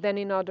value than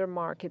in other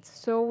markets.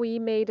 So we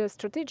made a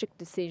strategic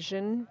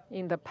decision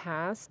in the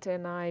past,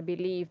 and I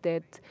believe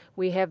that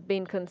we have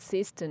been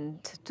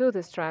consistent to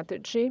the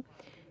strategy,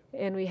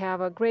 and we have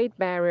a great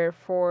barrier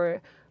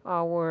for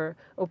our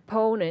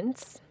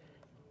opponents.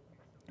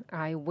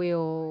 I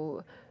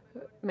will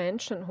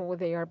mention who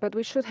they are, but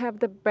we should have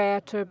the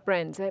better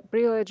brands.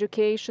 Real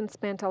Education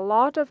spent a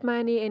lot of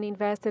money and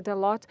invested a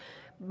lot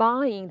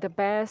buying the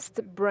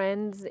best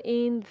brands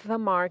in the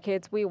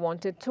markets we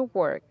wanted to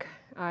work.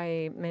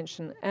 I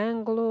mentioned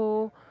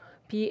Anglo,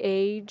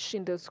 PH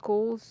in the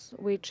schools,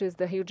 which is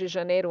the Rio de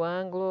Janeiro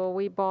Anglo.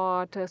 We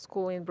bought a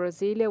school in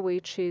Brasilia,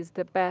 which is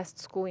the best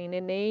school in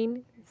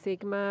Enem,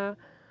 Sigma,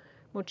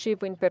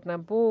 Motivo in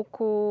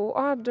Pernambuco,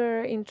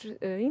 other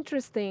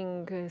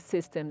interesting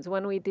systems.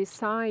 When we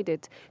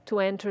decided to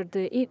enter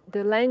the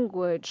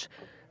language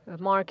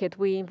market,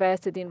 we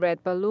invested in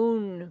Red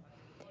Balloon,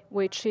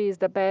 which is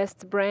the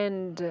best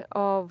brand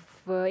of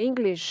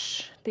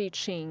English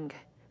teaching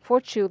for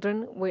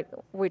children,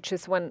 which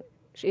is when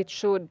it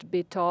should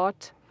be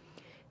taught.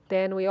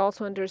 Then we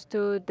also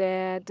understood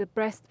that the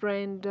best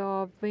brand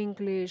of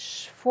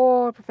English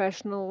for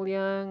professional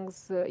young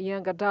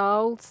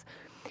adults,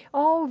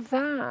 all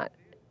that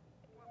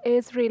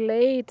is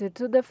related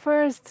to the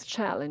first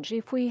challenge.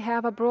 If we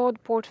have a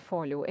broad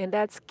portfolio, and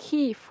that's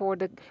key for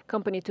the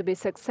company to be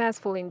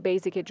successful in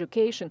basic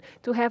education,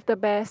 to have the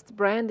best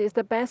brand is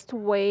the best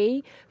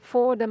way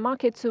for the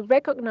market to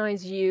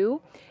recognize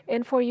you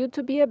and for you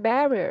to be a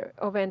barrier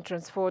of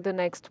entrance for the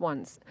next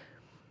ones.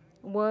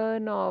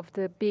 One of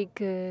the big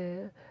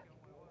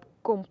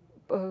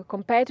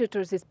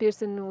competitors is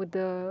Pearson,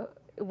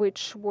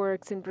 which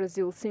works in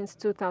Brazil since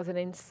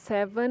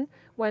 2007,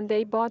 when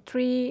they bought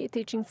 3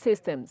 teaching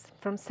systems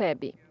from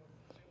SEBI: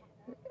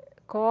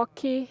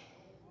 Coque,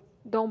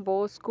 Dom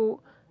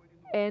Bosco,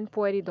 and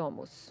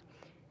Pueridomus.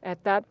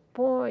 At that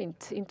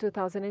point, in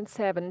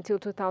 2007 until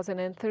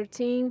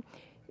 2013,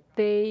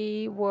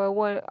 they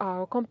were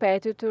our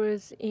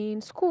competitors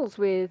in schools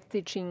with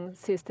teaching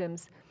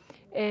systems,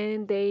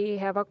 and they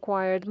have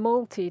acquired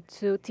Multi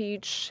to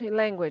teach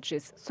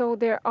languages. So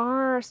there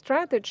are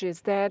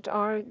strategies that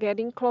are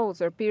getting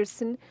closer.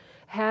 Pearson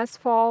has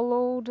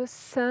followed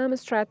some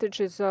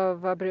strategies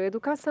of Abreu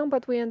Educação,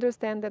 but we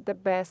understand that the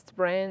best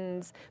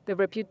brands, the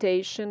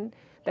reputation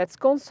that's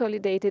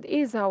consolidated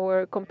is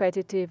our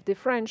competitive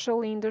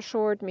differential in the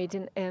short,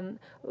 medium, and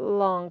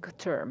long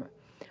term.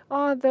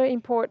 Other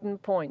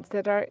important points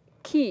that are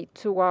key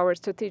to our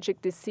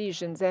strategic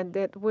decisions and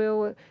that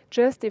will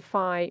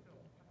justify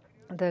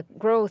the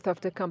growth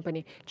of the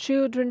company.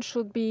 Children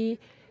should be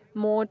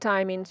more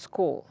time in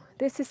school.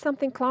 This is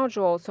something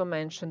Claudio also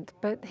mentioned,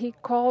 but he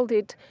called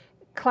it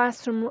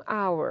classroom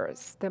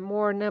hours. The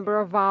more number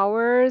of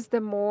hours,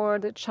 the more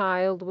the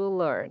child will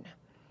learn.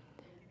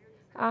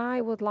 I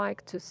would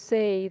like to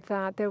say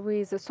that there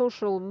is a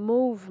social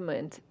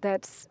movement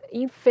that's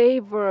in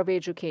favor of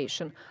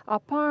education,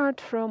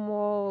 apart from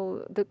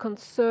all the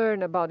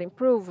concern about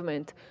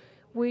improvement,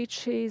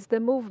 which is the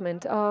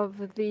movement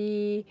of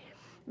the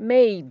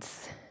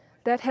maids.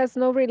 That has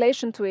no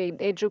relation to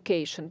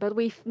education, but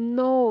we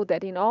know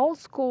that in all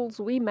schools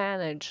we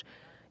manage,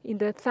 in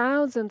the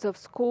thousands of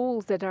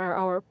schools that are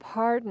our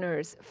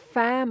partners,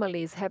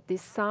 families have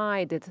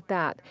decided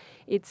that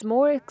it's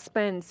more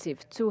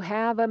expensive to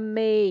have a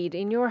maid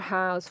in your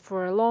house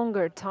for a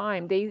longer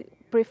time. They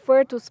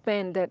prefer to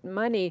spend that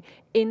money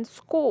in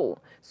school.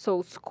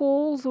 So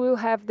schools will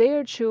have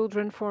their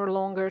children for a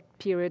longer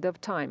period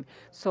of time.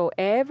 So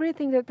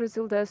everything that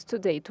Brazil does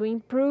today to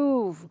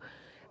improve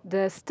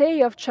the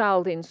stay of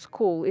child in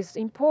school is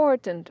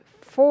important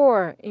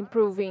for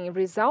improving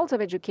results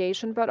of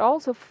education, but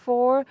also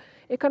for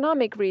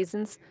economic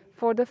reasons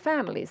for the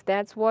families.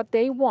 That's what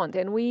they want.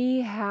 And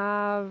we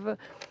have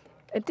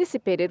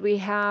anticipated, we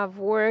have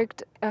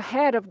worked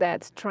ahead of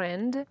that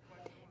trend.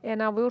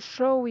 And I will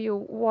show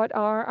you what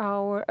are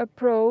our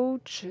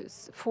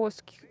approaches for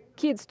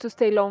kids to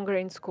stay longer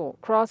in school.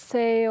 Cross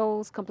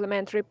sales,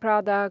 complementary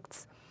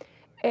products,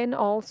 and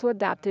also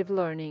adaptive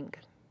learning.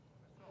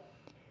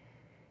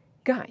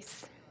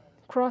 Guys,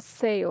 cross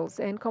sales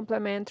and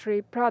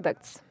complementary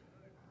products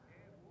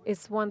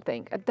is one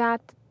thing.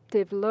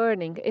 Adaptive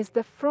learning is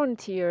the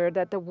frontier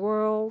that the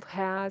world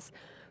has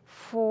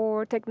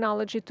for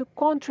technology to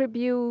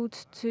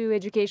contribute to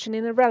education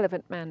in a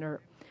relevant manner.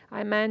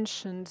 I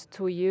mentioned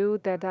to you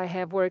that I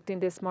have worked in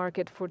this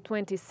market for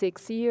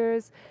 26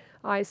 years.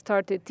 I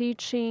started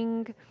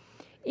teaching.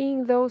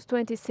 In those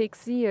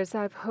 26 years,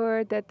 I've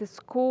heard that the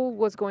school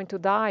was going to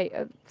die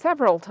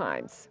several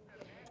times.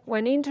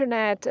 When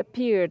internet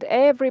appeared,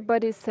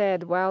 everybody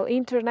said, well,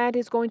 internet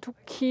is going to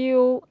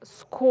kill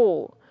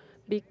school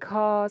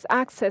because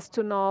access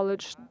to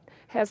knowledge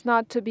has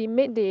not to be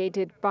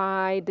mediated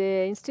by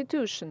the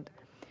institution.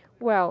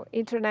 Well,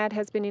 internet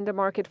has been in the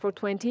market for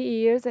 20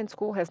 years and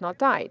school has not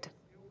died.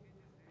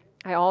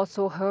 I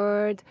also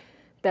heard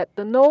that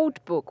the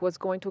notebook was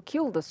going to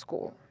kill the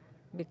school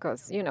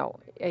because, you know,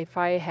 if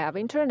I have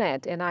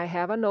internet and I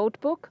have a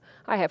notebook,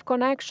 I have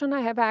connection,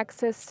 I have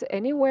access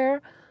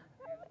anywhere.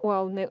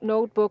 Well,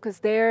 notebook is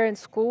there and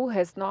school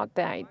has not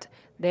died.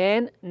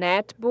 Then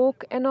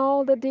netbook and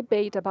all the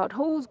debate about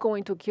who's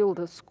going to kill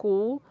the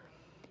school,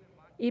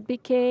 it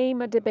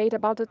became a debate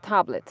about the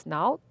tablet.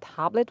 Now,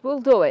 tablet will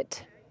do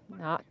it.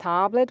 Now,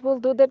 tablet will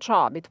do the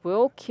job. It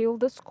will kill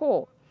the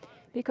school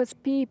because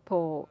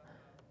people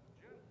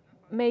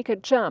make a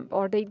jump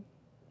or they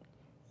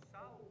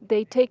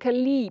take a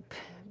leap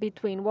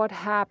between what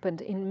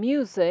happened in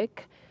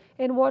music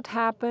and what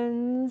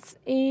happens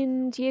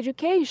in the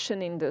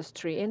education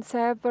industry. And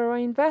several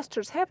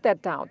investors have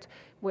that doubt.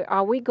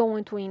 Are we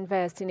going to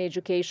invest in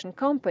education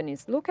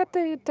companies? Look at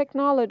the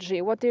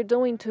technology, what they're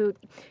doing to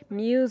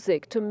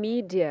music, to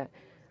media.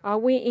 Are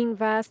we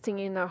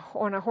investing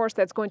on a horse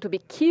that's going to be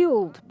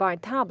killed by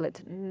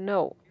tablet?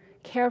 No.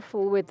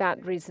 Careful with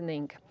that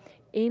reasoning.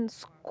 In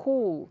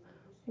school,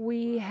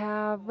 we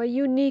have a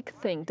unique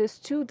thing. The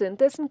student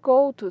doesn't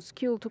go to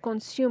school to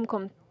consume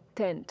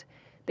content.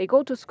 They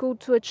go to school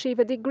to achieve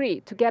a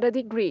degree, to get a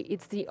degree.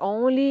 It's the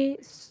only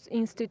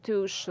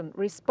institution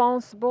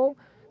responsible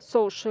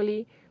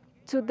socially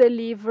to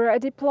deliver a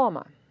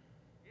diploma.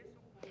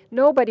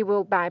 Nobody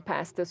will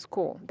bypass the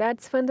school.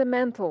 That's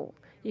fundamental.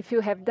 If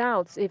you have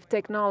doubts if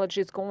technology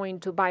is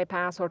going to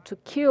bypass or to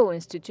kill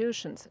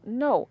institutions,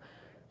 no.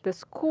 The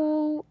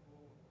school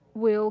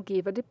will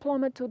give a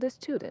diploma to the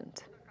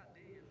student.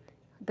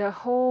 The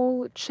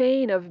whole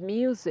chain of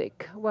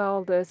music,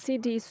 well, the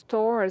CD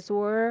stores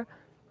were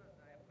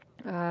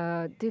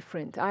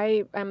different.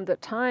 I'm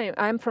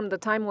from the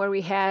time where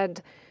we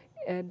had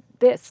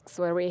discs,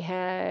 where we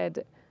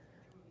had.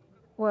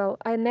 Well,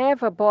 I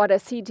never bought a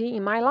CD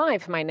in my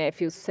life, my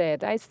nephew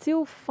said. I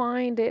still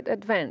find it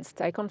advanced.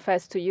 I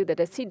confess to you that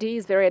a CD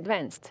is very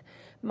advanced.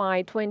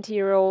 My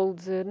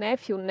 20-year-old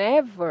nephew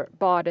never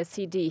bought a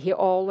CD. He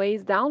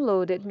always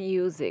downloaded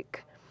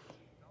music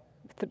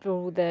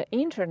through the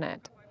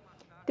internet.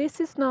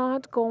 This is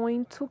not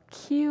going to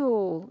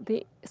kill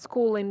the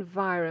school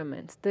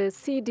environment. The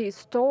CD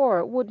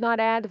store would not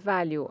add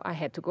value. I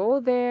had to go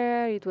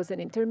there. It was an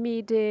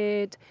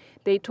intermediate.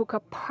 They took a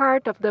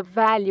part of the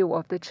value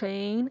of the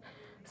chain.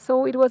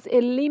 So it was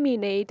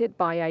eliminated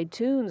by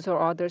iTunes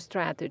or other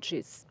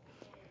strategies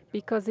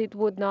because it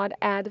would not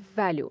add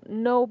value.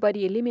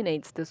 Nobody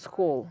eliminates the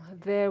school.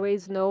 There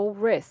is no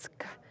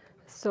risk.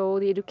 So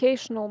the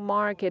educational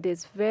market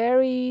is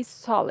very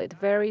solid,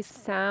 very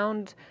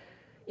sound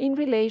in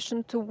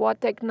relation to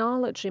what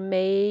technology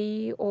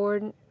may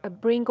or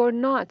bring or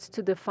not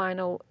to the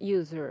final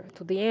user,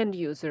 to the end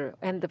user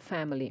and the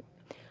family.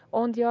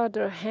 On the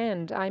other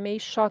hand, I may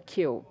shock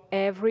you.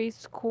 Every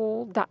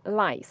school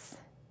lies.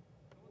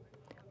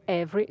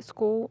 Every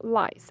school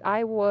lies.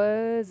 I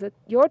was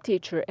your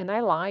teacher and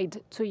I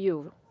lied to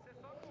you.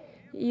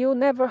 You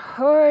never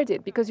heard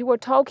it because you were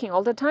talking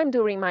all the time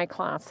during my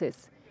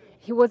classes.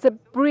 He was a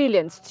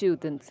brilliant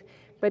student.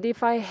 But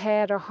if I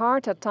had a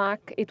heart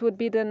attack, it would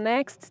be the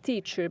next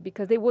teacher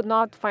because they would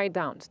not find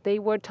out. They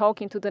were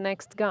talking to the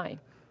next guy.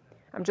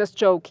 I'm just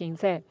joking,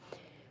 Zé.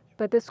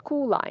 But the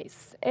school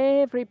lies.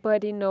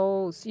 Everybody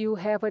knows you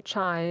have a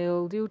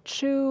child. You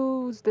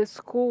choose the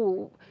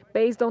school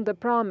based on the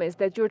promise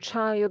that your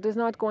child is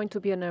not going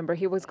to be a number.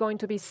 He was going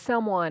to be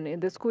someone,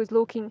 and the school is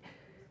looking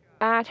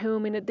at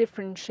him in a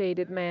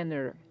differentiated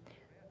manner.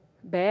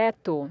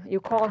 Beto, you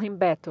call him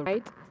Beto,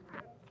 right?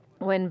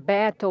 When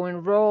Beto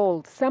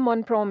enrolled,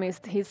 someone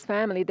promised his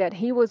family that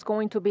he was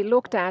going to be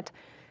looked at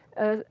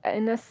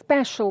in a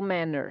special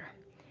manner.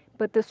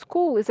 But the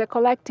school is a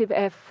collective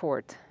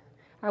effort.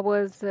 I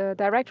was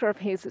director of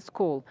his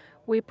school.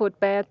 We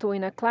put Beto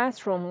in a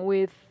classroom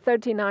with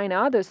 39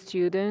 other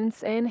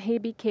students, and he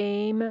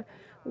became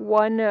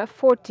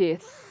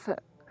 1/40th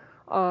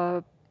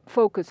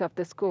focus of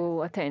the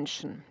school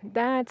attention.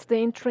 That's the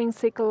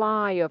intrinsic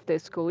lie of the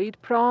school.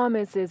 It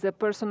promises a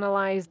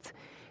personalized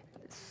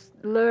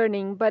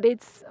learning, but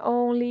it's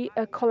only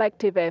a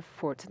collective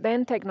effort.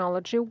 Then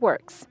technology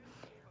works.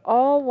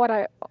 All what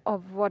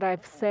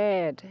I've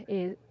said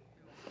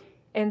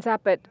ends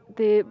up at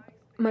the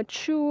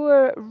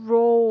mature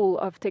role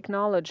of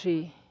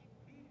technology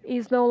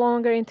is no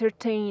longer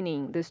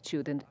entertaining the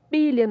student.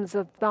 Billions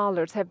of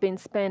dollars have been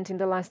spent in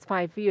the last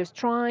 5 years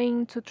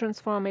trying to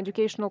transform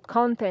educational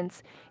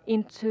contents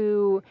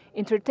into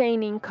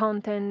entertaining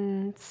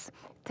contents,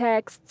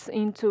 texts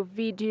into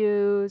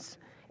videos,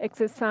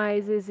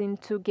 exercises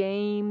into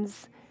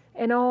games,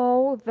 and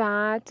all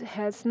that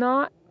has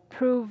not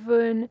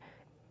proven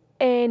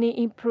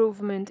any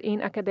improvement in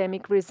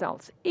academic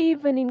results,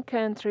 even in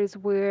countries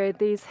where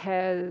this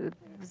has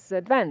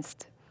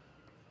advanced.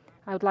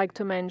 I would like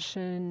to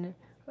mention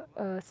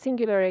a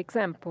singular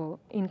example.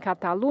 In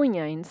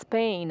Catalonia, in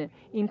Spain,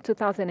 in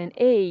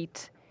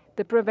 2008,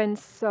 the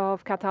province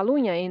of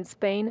Catalonia in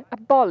Spain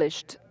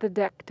abolished the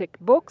didactic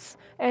books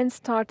and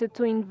started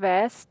to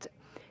invest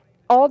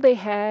all they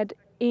had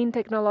in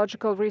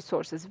technological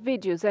resources,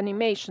 videos,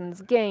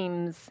 animations,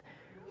 games.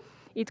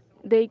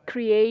 They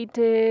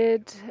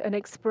created an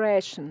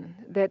expression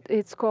that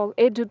it's called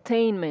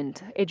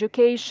edutainment,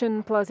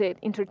 education plus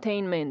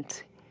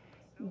entertainment,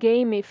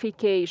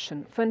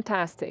 gamification.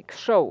 Fantastic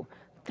show.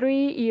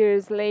 3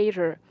 years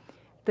later,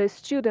 the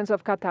students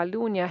of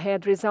Catalonia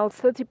had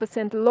results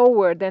 30%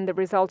 lower than the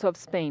results of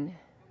Spain,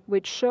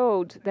 which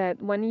showed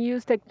that when you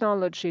use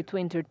technology to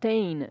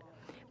entertain,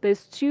 the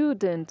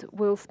student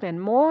will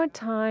spend more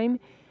time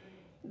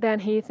than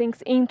he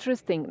thinks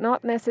interesting,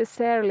 not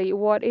necessarily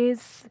what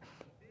is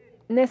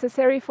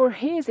necessary for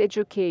his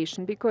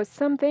education, because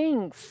some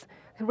things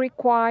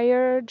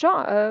require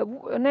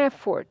an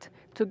effort.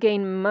 To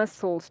gain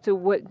muscles, to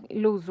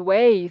lose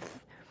weight,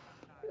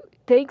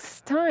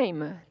 takes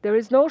time. There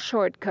is no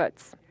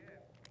shortcuts.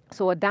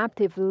 So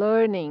adaptive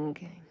learning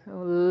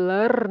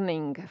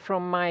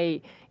from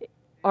my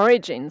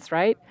origins,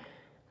 right?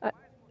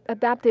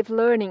 Adaptive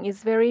learning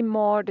is very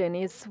modern,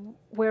 is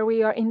where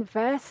we are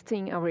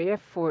investing our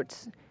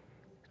efforts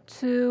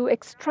to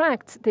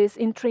extract this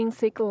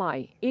intrinsic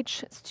lie.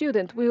 Each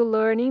student will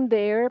learn in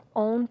their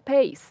own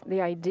pace.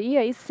 The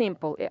idea is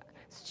simple.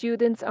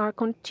 Students are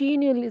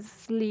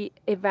continuously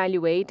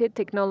evaluated.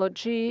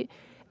 Technology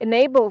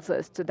enables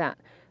us to that.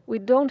 We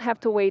don't have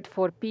to wait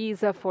for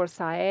PISA, for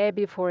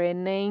SAEB, for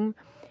ENEM.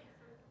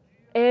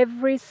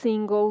 Every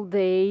single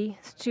day,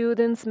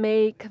 students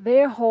make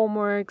their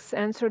homeworks,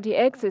 answer the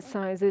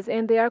exercises,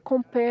 and they are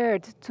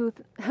compared to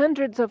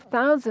hundreds of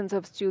thousands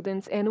of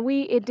students, and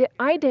we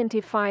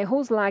identify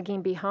who's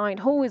lagging behind,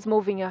 who is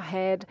moving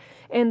ahead,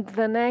 and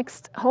the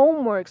next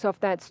homeworks of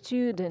that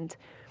student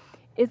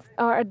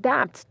are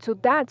adapted to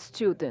that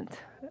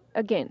student.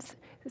 Again,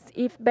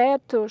 if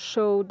Beto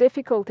showed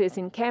difficulties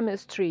in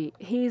chemistry,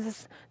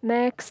 his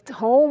next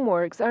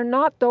homeworks are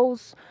not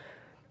those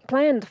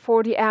planned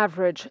for the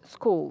average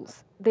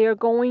schools. They are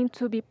going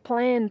to be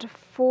planned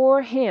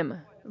for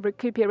him.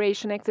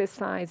 Recuperation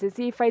exercises.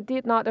 If I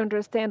did not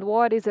understand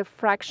what is a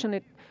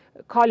fraction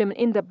column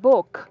in the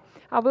book,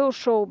 I will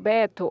show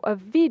Beto a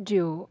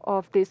video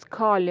of this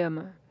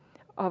column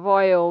of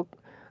oil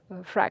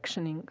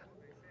fractioning.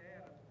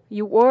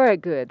 You were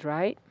good,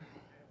 right?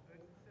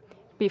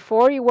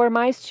 Before you were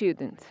my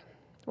student.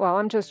 Well,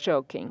 I'm just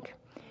joking.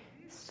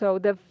 So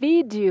the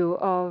video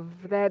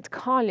of that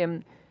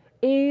column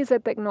is a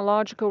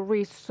technological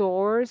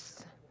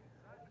resource.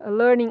 A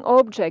learning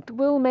object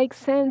will make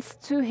sense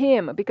to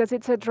him because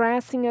it's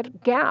addressing a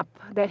gap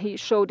that he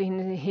showed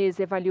in his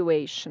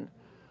evaluation.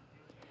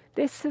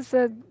 This is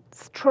a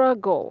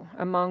struggle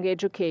among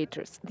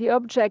educators. The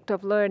object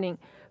of learning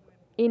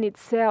in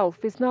itself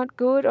is not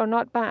good or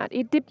not bad.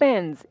 It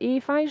depends.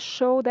 If I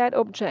show that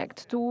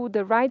object to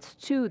the right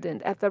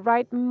student at the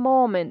right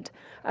moment,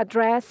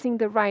 addressing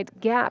the right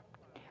gap,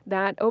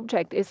 that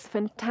object is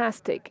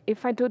fantastic.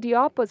 If I do the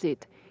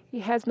opposite,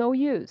 it has no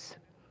use.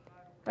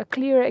 A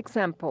clear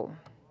example.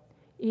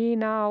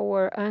 In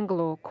our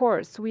Anglo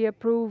course, we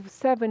approve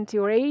 70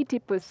 or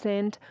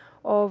 80%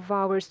 of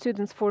our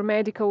students for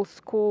medical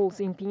schools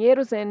in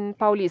Pinheiros and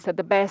Paulista,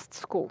 the best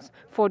schools.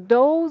 For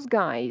those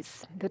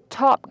guys, the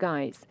top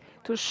guys,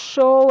 to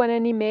show an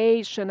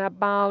animation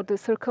about the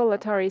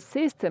circulatory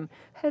system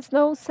has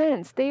no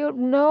sense. They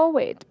know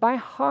it by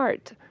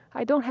heart.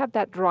 I don't have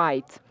that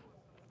right.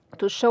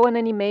 To show an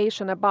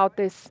animation about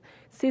this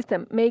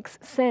system makes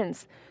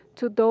sense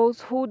to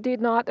those who did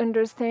not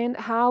understand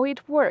how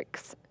it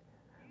works.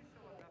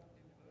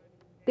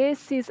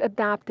 This is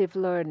adaptive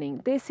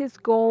learning. This is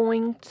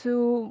going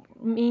to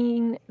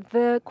mean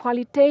the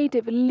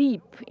qualitative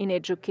leap in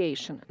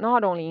education,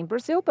 not only in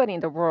Brazil, but in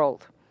the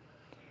world.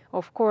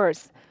 Of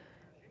course,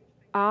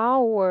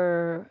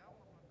 our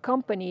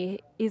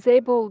company is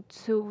able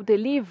to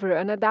deliver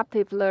an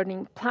adaptive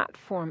learning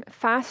platform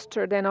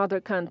faster than other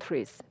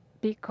countries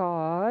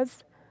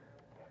because,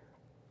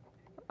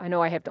 I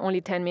know I have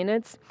only 10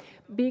 minutes,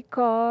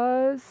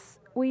 because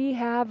we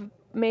have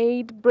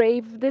made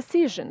brave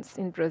decisions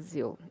in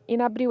Brazil. In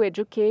Abril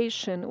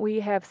Education,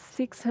 we have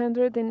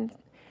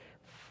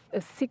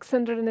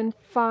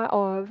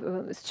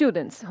 605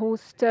 students who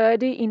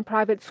study in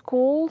private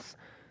schools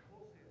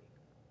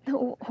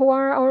who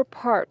are our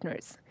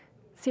partners.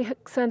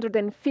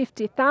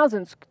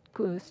 650,000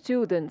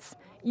 students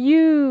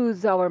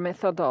use our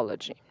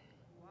methodology.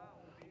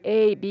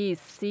 A, B,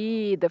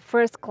 C, the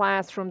first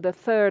class from the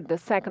third, the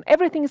second,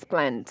 everything is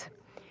planned.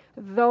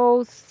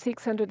 Those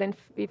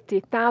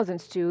 650,000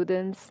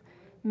 students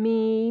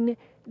mean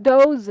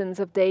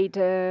dozens of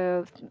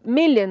data,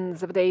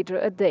 millions of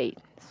data a day.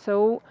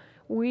 So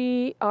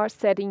we are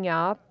setting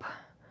up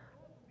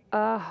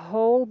a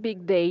whole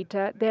big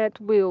data that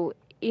will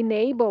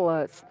enable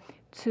us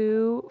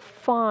to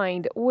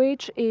find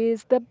which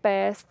is the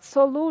best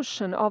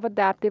solution of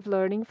adaptive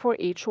learning for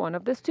each one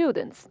of the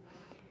students.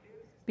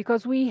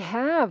 Because we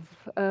have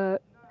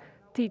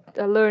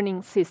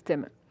learning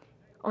system.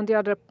 On the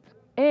other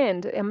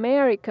hand,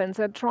 Americans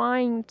are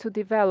trying to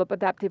develop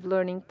adaptive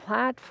learning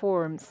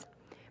platforms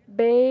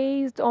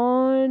based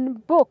on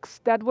books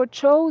that were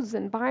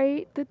chosen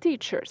by the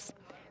teachers.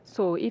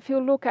 So if you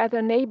look at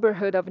a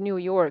neighborhood of New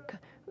York,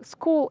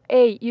 school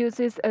A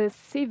uses a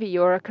CV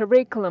or a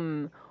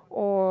curriculum,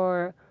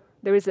 or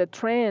there is a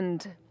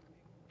trend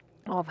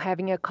of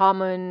having a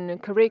common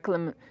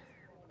curriculum.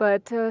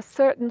 But a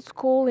certain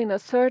school in a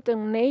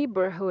certain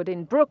neighborhood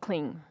in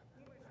Brooklyn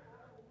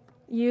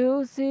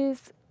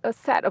uses a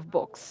set of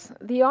books.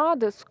 The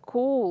other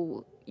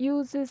school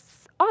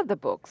uses other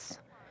books.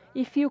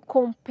 If you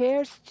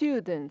compare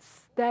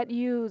students that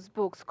use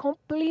books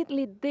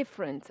completely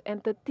different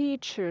and the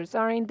teachers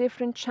are in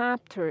different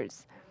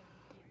chapters,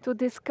 to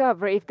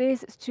discover if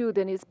this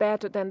student is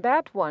better than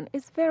that one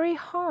is very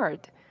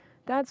hard.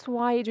 That's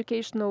why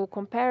educational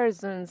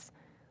comparisons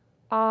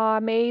are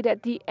made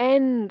at the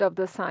end of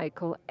the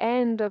cycle,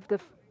 end of the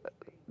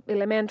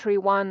elementary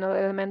 1 or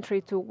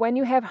elementary 2, when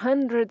you have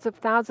hundreds of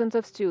thousands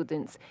of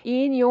students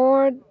in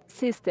your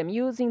system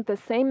using the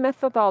same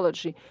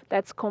methodology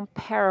that's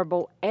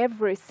comparable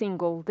every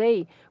single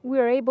day, we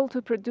are able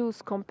to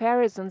produce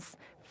comparisons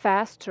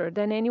faster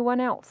than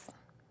anyone else.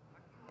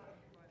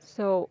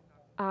 So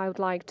I would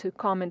like to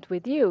comment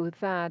with you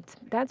that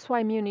that's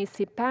why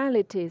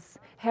municipalities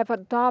have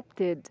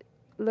adopted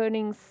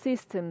learning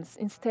systems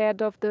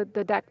instead of the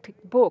didactic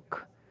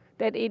book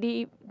that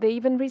they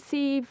even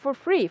receive for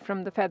free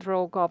from the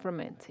federal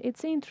government.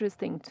 It's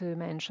interesting to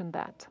mention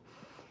that.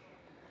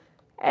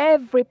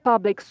 Every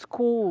public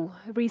school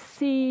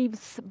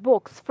receives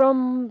books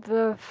from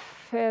the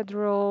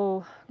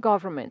federal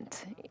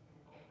government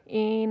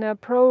in a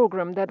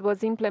program that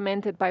was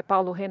implemented by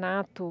Paulo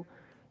Renato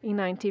in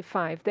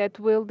 1995 that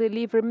will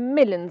deliver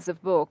millions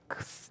of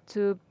books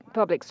to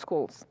public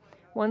schools.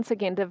 Once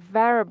again, the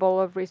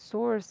variable of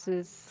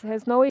resources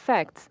has no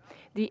effect.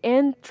 The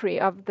entry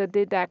of the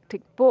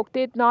didactic book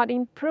did not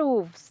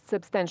improve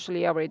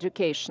substantially our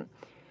education.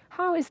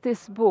 How is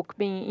this book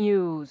being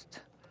used?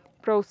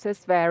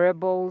 Process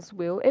variables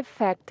will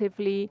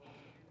effectively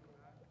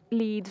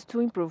lead to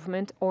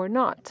improvement or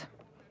not.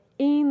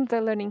 In the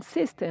learning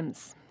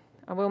systems,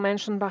 I will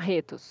mention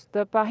Barretos.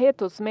 The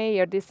Barretos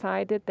mayor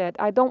decided that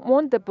I don't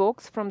want the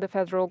books from the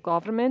federal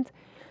government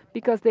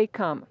because they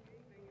come.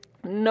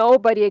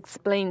 Nobody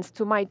explains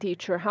to my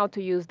teacher how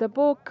to use the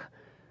book.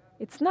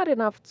 It's not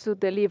enough to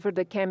deliver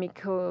the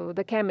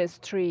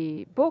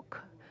chemistry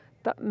book.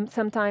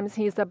 Sometimes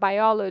he's a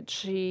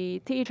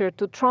biology teacher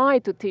to try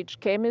to teach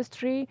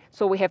chemistry,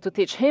 so we have to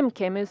teach him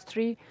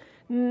chemistry.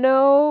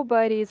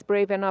 Nobody is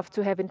brave enough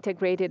to have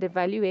integrated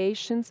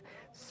evaluations,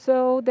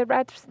 so the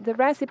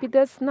recipe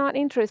does not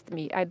interest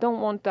me. I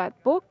don't want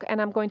that book,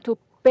 and I'm going to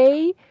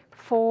pay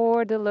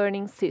for the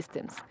learning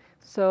systems.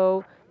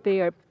 So they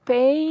are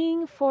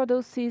paying for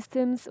those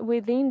systems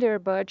within their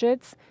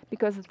budgets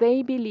because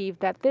they believe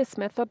that this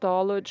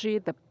methodology,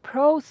 the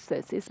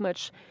process, is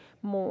much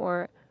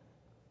more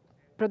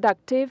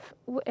productive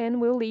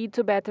and will lead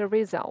to better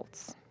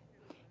results.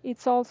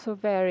 It's also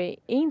very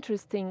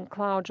interesting,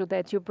 Claudio,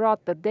 that you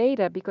brought the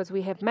data because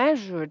we have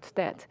measured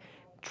that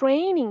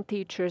training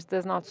teachers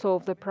does not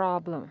solve the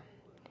problem.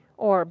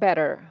 Or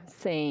better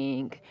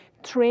saying,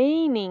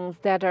 trainings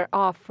that are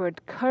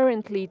offered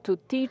currently to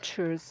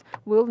teachers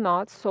will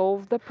not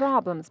solve the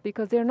problems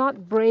because they're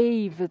not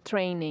brave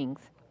trainings.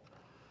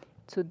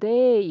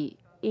 Today,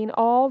 in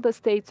all the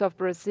states of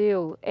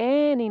Brazil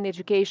and in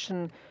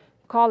education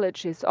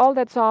colleges, all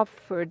that's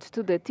offered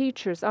to the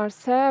teachers are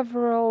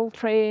several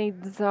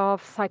trades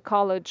of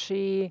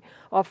psychology,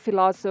 of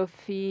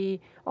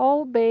philosophy,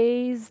 all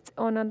based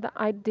on an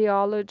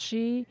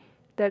ideology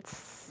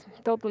that's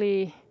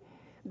totally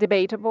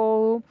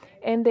debatable,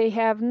 and they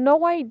have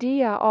no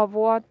idea of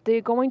what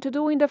they're going to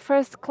do in the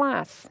first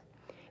class.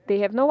 They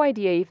have no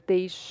idea if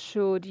they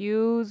should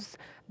use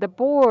the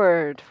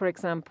board, for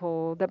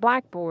example, the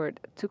blackboard,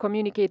 to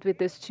communicate with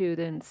the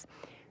students.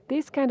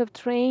 This kind of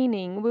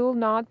training will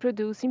not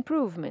produce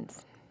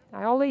improvements.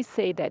 I always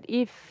say that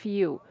if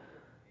you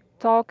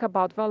talk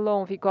about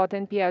Vallon, Vygotsky,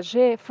 and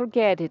Piaget,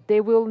 forget it.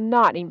 They will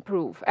not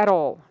improve at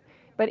all.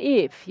 But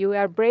if you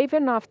are brave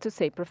enough to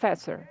say,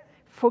 Professor,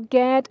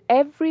 forget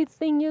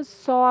everything you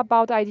saw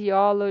about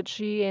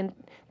ideology and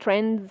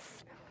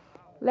trends.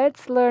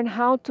 Let's learn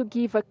how to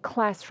give a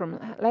classroom.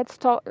 Let's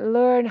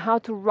learn how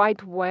to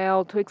write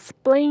well, to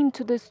explain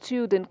to the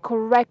student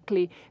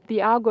correctly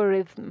the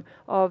algorithm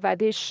of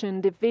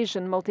addition,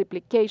 division,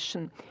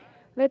 multiplication.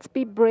 Let's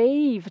be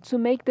brave to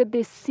make the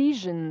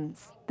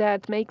decisions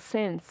that make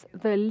sense.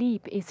 The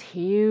leap is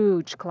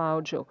huge,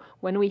 Claudio.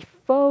 When we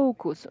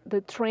focus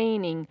the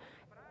training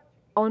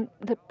on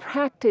the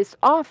practice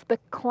of the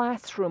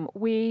classroom,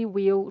 we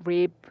will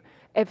reap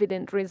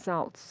evident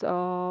results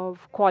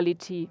of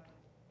quality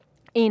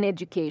in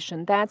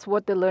education. That's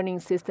what the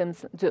learning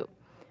systems do.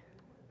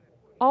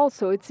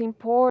 Also, it's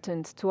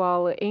important to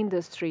our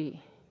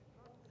industry.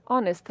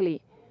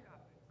 Honestly,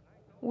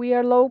 we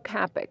are low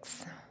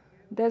capex.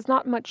 There's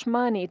not much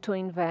money to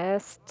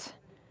invest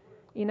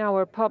in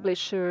our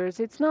publishers,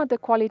 it's not the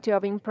quality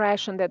of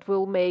impression that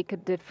will make a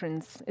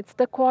difference. It's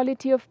the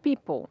quality of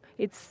people.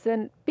 It's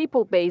a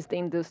people-based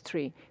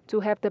industry. To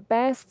have the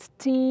best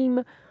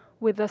team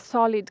with a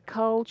solid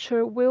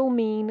culture will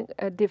mean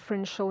a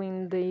differential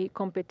in the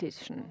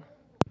competition.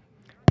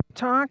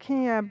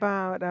 Talking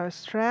about our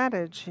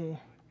strategy,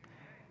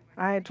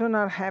 I do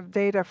not have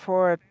data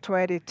for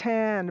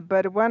 2010,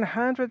 but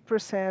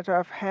 100%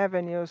 of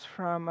revenues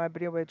from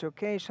Abril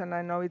Education,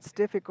 I know it's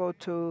difficult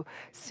to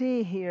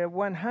see here,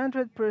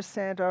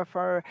 100% of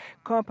our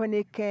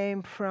company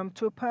came from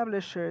two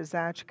publishers,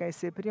 Attica and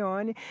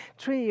Cipriani.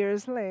 3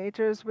 years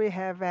later, we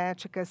have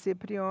Attica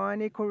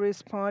Cipriani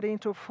corresponding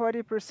to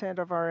 40%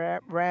 of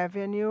our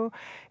revenue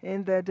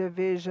in the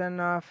division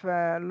of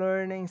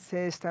learning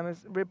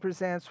systems,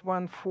 represents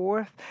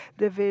 1/4,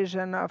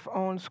 division of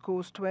own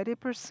schools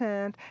 20%,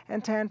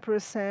 and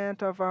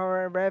 10% of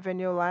our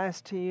revenue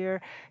last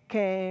year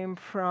came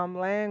from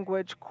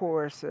language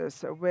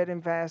courses with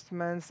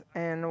investments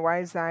in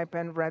WiseUp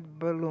and Red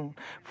Balloon.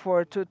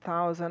 For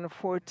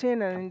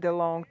 2014 and in the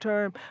long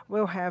term,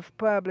 we'll have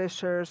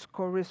publishers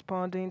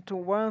corresponding to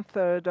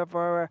 1/3 of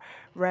our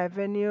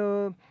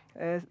revenue,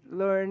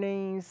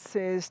 learning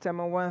system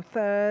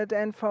 1/3,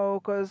 and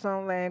focus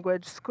on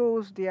language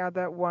schools the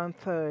other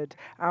 1/3.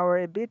 Our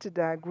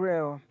EBITDA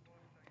grew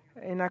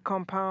in a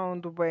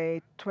compound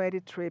way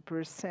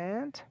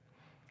 23%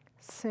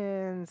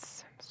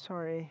 since,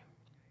 sorry,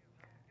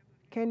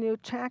 can you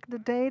check the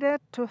data?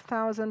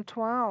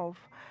 2012.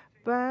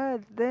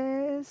 But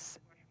this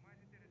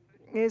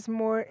is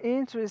more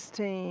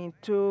interesting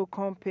to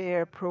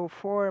compare pro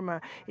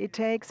forma. It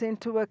takes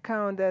into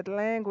account that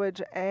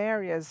language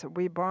areas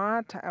we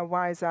bought a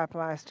WiseUp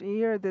last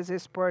year. This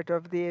is part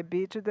of the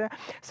EBITDA.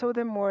 So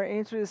the more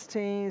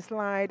interesting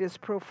slide is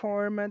pro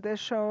forma that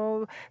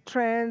show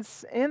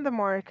trends in the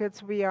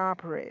markets we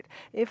operate.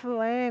 If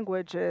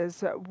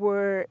languages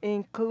were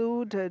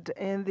included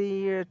in the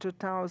year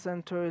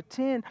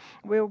 2013,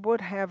 we would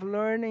have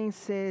learning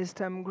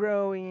system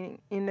growing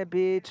in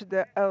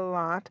EBITDA a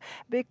lot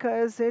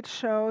because it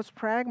shows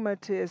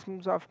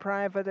pragmatisms of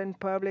private and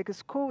public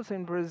schools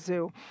in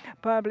Brazil.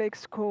 Public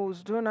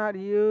schools do not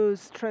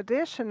use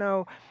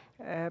traditional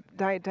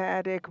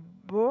didactic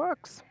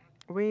books.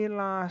 We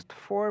lost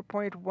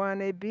 4.1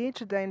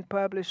 EBITDA in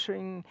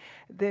publishing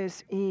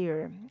this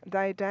year.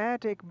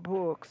 Didactic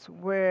books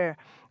where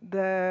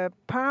the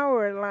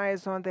power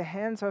lies on the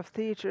hands of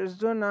teachers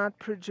do not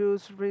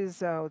produce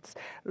results.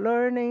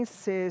 Learning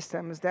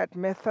systems, that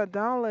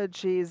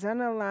methodology is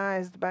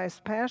analyzed by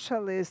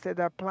specialists and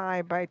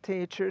applied by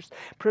teachers,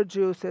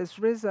 produces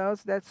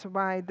results. That's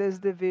why this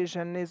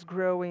division is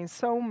growing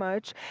so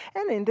much.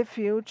 And in the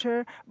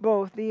future,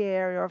 both the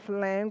area of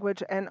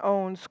language and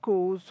own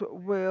schools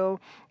will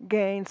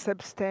gain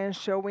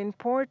substantial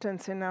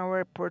importance in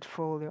our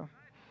portfolio.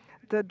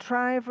 The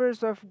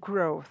drivers of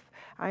growth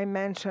I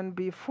mentioned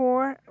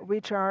before,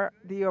 which are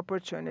the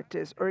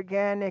opportunities.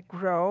 Organic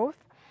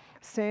growth,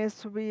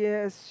 since we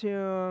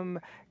assume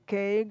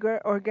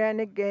CAGR,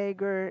 organic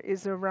CAGR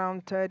is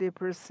around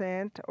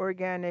 30%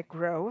 organic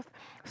growth.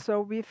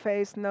 So we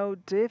face no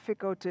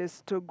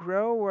difficulties to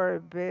grow our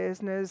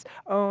business,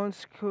 own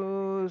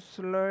schools,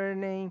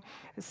 learning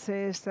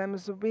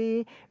systems.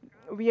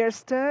 We are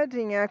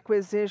studying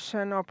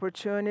acquisition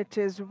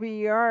opportunities.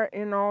 We are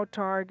in all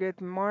target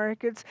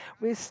markets.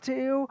 We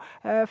still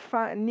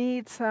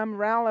need some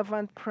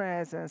relevant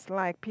presence,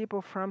 like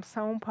people from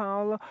São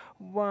Paulo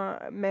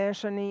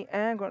mentioning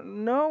Anglo,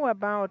 know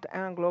about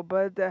Anglo,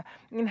 but the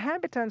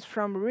inhabitants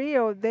from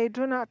Rio, they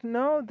do not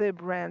know the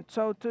brand.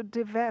 So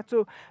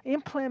to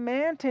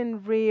implement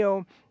in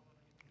Rio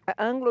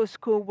Anglo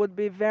school would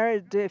be very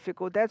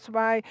difficult. That's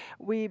why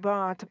we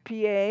bought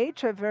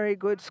PH, a very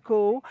good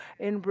school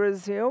in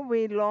Brazil.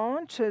 We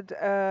launched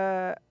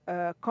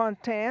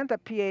content, a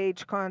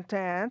PH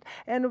content,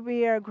 and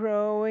we are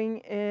growing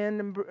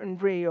in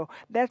Rio.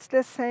 That's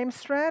the same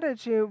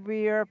strategy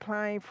we are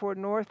applying for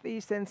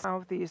Northeast and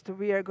Southeast.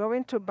 We are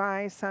going to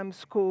buy some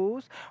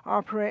schools.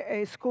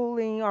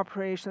 Schooling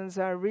operations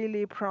are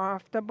really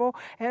profitable,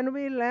 and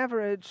we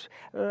leverage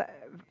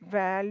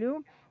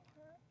value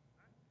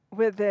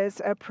with this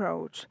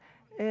approach.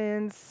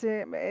 In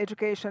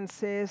education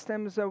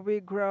systems,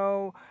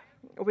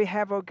 we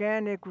have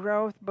organic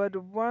growth, but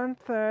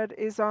 1/3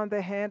 is on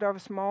the hand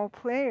of small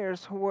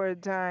players who are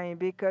dying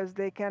because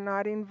they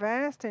cannot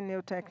invest in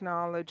new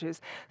technologies.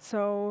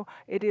 So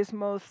it is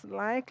most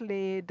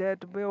likely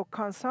that we'll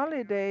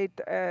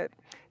consolidate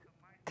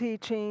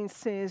teaching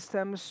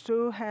systems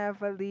to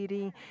have a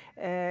leading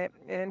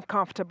and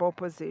comfortable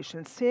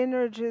position.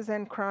 Synergies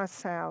and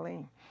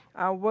cross-selling.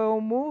 I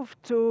will move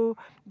to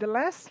the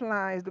last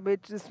slide,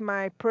 which is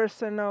my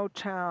personal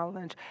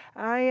challenge.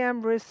 I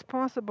am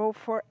responsible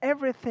for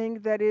everything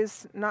that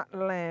is not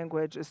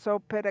language. So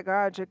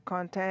pedagogic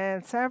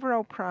content,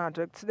 several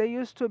projects. They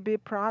used to be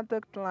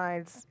product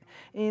lines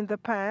in the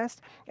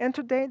past, and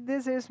today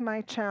this is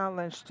my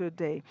challenge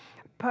today.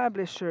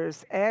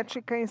 Publishers,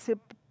 Attica and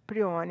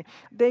Cipriani,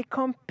 they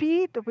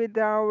compete with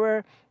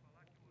our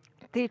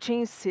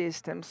teaching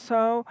system.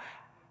 So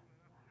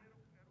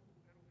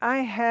I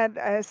had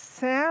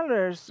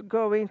sellers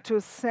going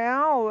to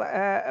sell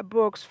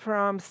books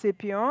from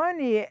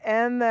Scipione,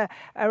 and a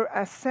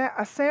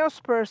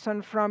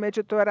salesperson from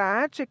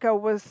Editora Attica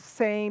was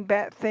saying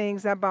bad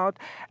things about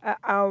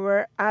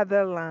our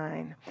other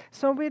line.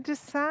 So we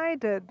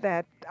decided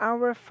that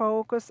our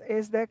focus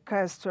is the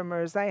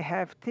customers. I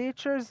have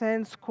teachers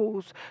and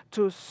schools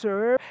to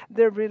serve.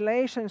 The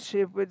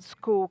relationship with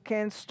school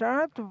can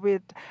start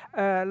with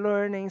a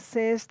learning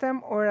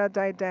system or a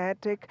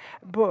didactic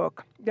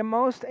book. The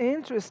most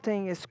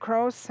interesting is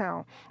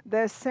cross-sell.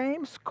 The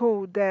same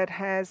school that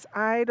has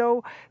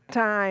idle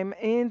time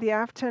in the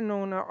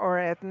afternoon or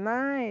at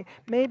night,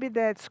 maybe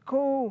that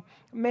school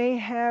may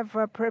have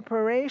a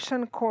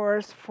preparation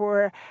course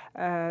for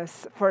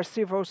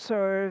civil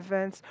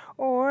servants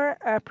or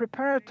a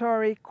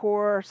preparatory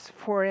course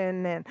for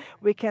NN.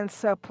 We can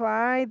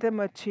supply the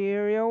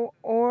material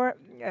or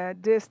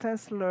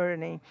distance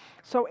learning.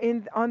 So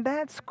on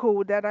that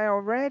school that I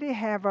already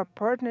have a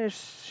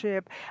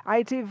partnership,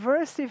 I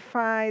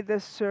diversify the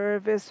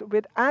service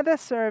with other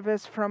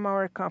service from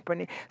our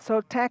company. So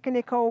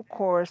technical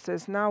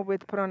courses now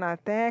with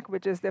Pronatec,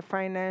 which is the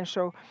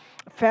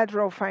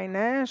federal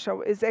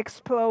financial, is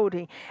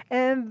exploding.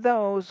 And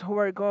those who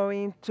are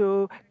going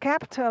to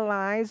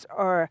capitalize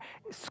are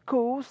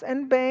schools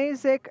and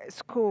basic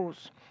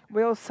schools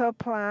will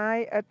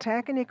supply a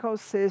technical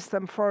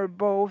system for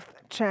both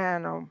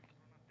channels.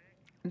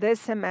 This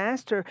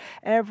semester,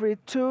 every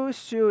 2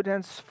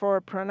 students for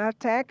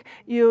Pronatec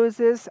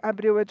uses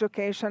Abril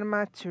education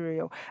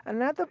material.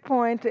 Another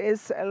point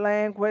is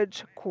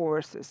language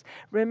courses.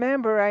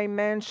 Remember, I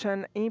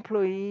mentioned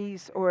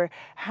employees or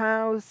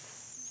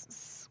housemaids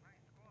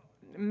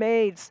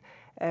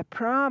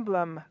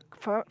problem.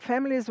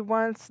 Families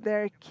want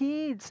their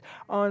kids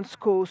on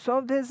school,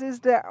 so this is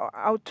the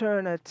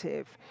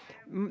alternative.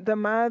 The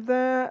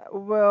mother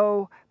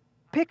will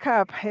pick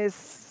up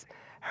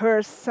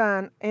her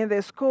son in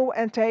the school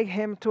and take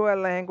him to a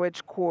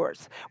language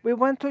course. We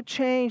want to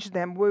change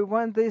them. We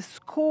want the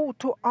school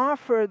to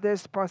offer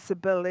this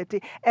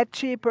possibility at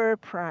cheaper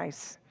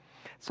price.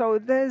 So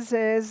this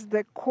is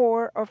the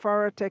core of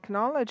our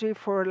technology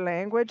for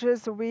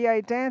languages. We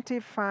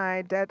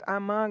identified that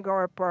among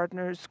our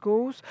partner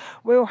schools,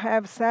 we'll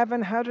have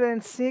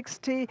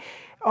 760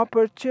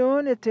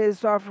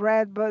 opportunities of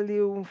Red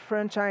Balloon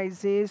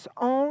franchisees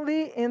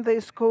only in the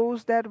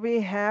schools that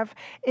we have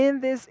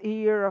in this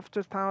year of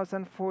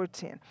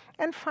 2014.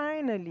 And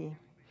finally,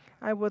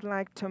 I would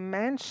like to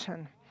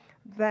mention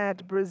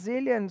that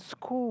Brazilian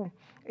school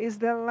is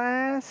the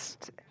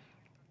last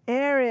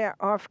area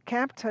of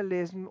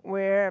capitalism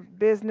where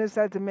business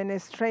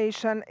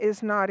administration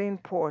is not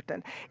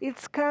important.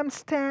 It's come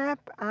step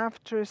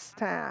after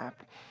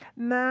step.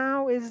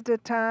 Now is the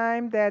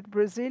time that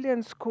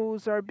Brazilian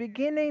schools are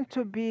beginning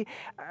to be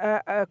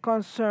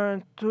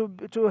concerned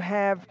to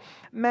have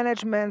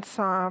management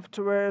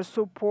software,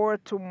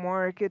 support to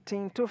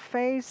marketing, to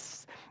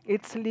face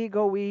its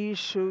legal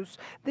issues.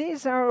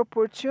 These are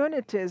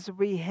opportunities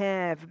we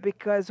have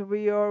because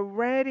we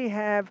already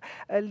have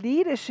a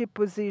leadership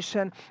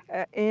position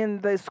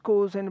in the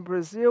schools in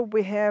Brazil.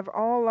 We have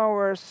all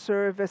our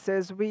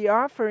services we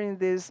offer in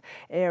this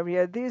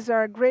area. These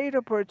are great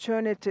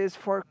opportunities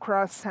for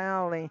cross-selling.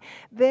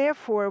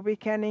 Therefore, we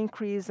can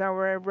increase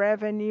our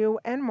revenue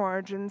and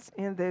margins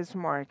in this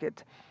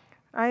market.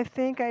 I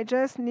think I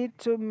just need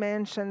to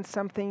mention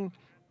something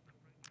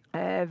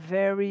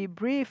very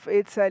brief.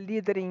 It's a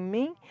Leader in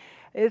Me.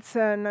 It's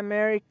an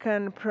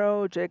American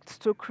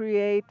project to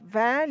create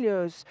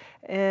values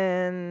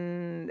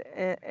in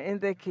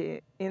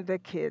the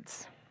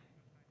kids.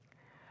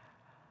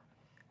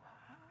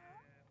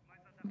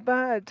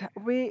 But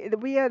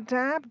we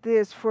adapt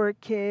this for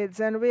kids,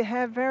 and we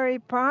have very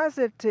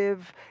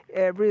positive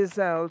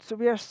results.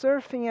 We are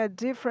surfing a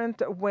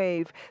different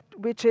wave,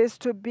 which is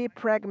to be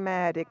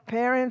pragmatic.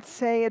 Parents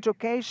say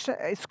education,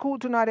 school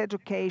do not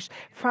educate,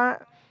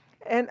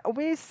 and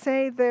we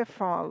say the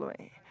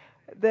following.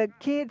 The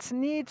kids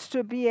needs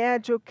to be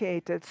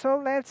educated. So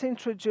let's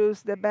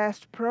introduce the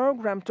best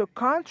program to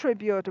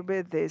contribute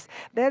with this.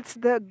 That's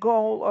the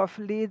goal of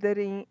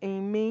Leading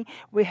in Me.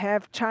 We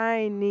have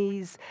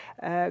Chinese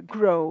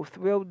growth.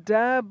 We'll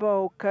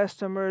double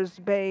customers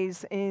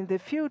base in the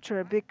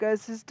future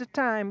because it's the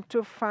time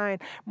to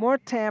find more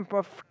temp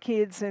of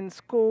kids in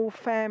school,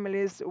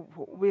 families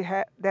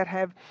that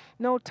have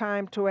no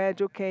time to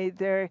educate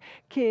their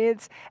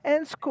kids,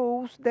 and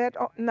schools that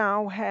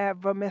now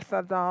have a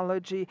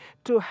methodology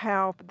to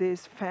help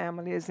these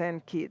families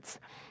and kids.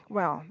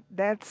 Well,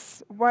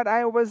 that's what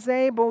I was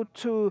able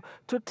to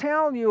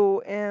tell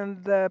you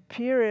in the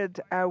period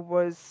I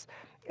was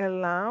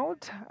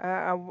allowed.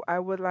 I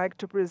would like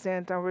to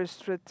present our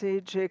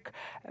strategic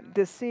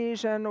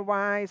decision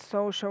why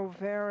social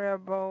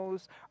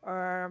variables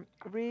are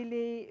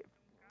really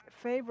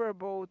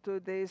favorable to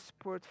this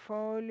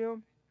portfolio.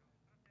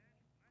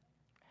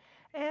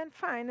 And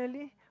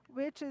finally,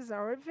 which is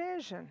our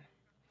vision?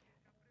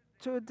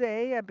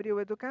 Today,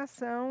 Abril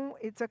Educação,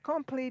 it's a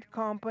complete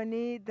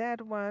company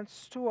that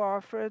wants to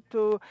offer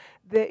to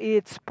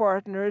its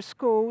partner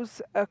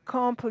schools a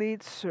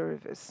complete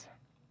service.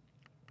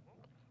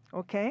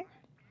 Okay?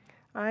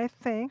 I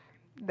think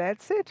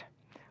that's it.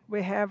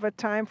 We have a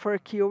time for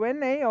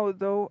Q&A,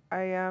 although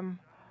I am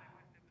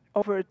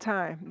over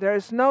time.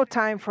 There's no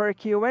time for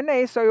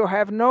Q&A, so you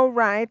have no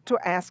right to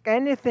ask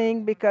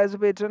anything because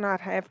we do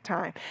not have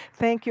time.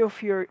 Thank you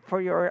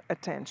for your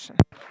attention.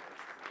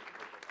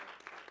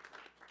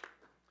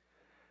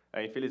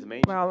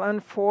 Well,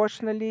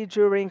 unfortunately,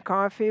 during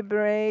coffee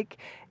break,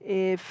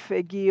 if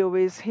Gil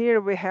is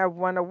here, we have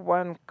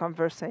one-on-one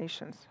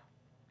conversations.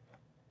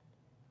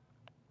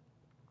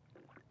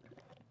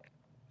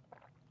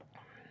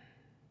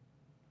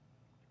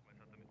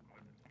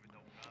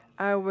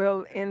 I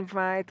will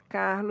invite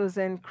Carlos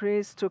and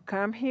Chris to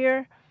come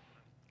here.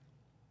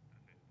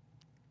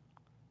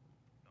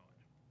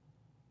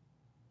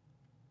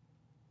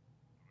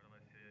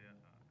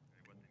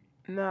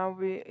 Now,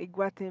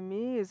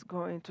 Iguatemi is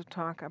going to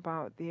talk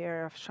about the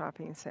area of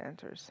shopping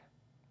centers.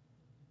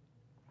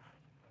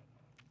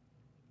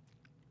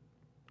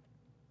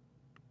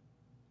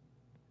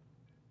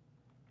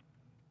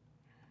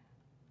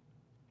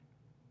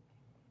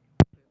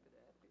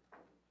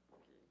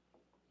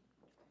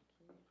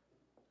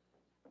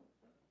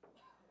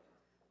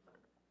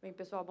 Bem,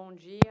 pessoal, bom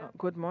dia.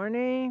 Good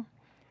morning.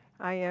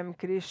 I am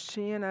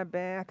Cristina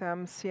Beth.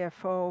 I'm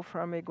CFO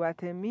from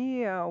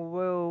Iguatemi. I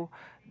will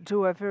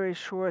do a very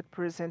short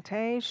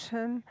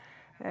presentation.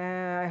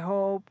 I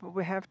hope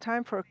we have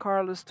time for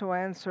Carlos to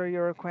answer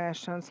your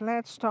questions.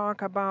 Let's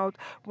talk about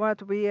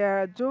what we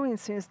are doing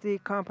since the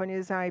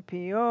company's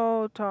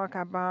IPO, talk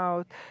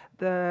about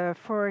the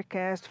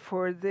forecast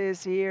for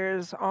this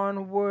year's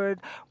onward,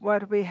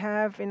 what we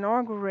have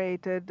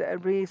inaugurated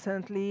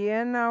recently,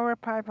 and our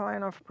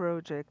pipeline of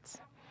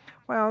projects.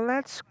 Well,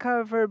 let's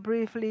cover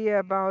briefly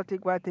about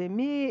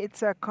Iguatemi.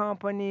 It's a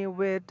company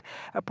with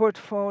a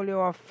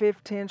portfolio of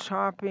 15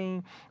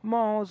 shopping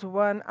malls,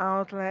 1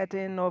 outlet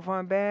in Novo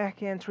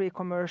Hamburgo, and 3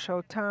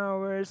 commercial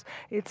towers.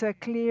 It's a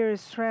clear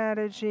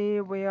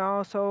strategy. We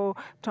also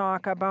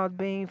talk about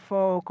being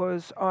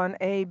focused on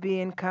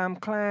AB income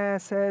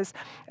classes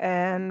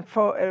and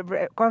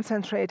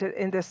concentrated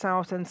in the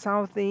south and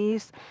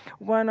southeast.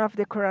 One of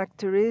the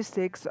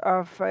characteristics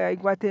of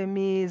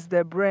Iguatemi is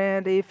the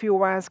brand. If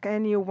you ask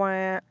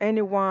anyone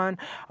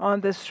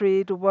on the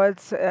street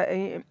what's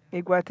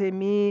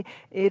Iguatemi,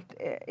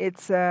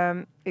 it's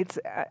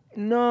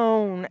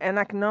known and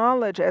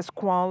acknowledged as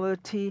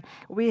quality.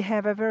 We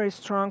have a very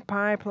strong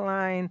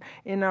pipeline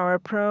in our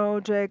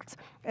projects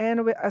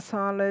and with a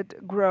solid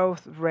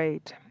growth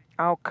rate.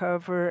 I'll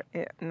cover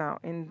it now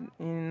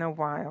in a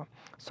while.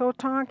 So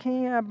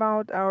talking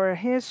about our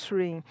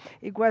history,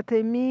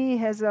 Iguatemi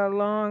has a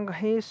long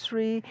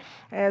history.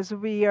 As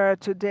we are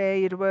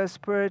today, it was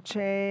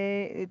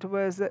purchased in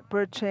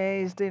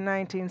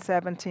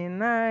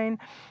 1979.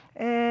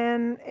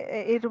 And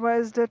it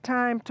was the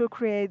time to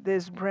create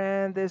this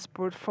brand, this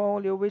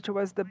portfolio, which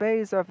was the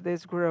base of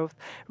this growth.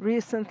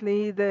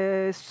 Recently,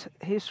 the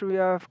history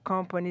of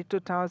company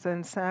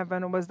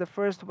 2007 was the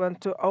first one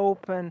to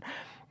open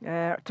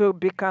to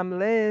become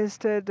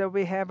listed.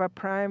 We have a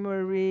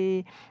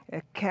primary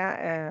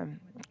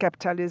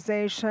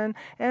capitalization,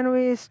 and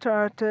we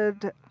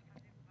started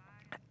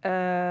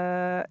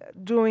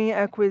doing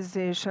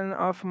acquisition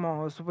of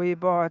malls. We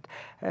bought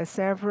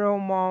several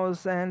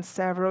malls and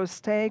several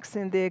stakes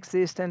in the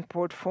existing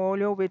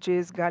portfolio, which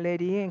is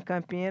Galeria in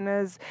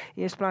Campinas,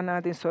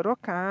 Esplanada in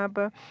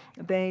Sorocaba.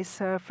 They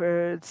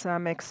suffered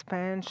some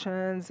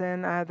expansions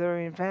and other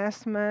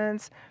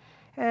investments.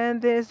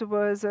 And this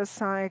was a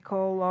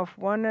cycle of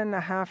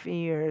 1.5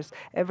 years.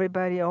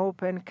 Everybody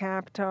opened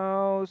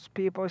capitals,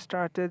 people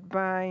started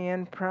buying,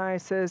 and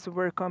prices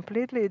were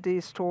completely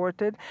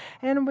distorted.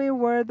 And we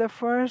were the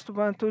first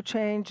one to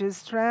change the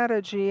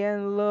strategy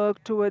and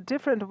look to a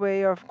different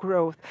way of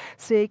growth,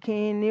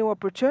 seeking new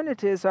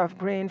opportunities of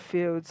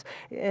greenfields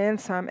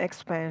and some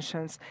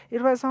expansions.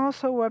 It was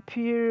also a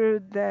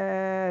period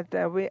that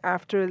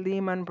after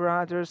Lehman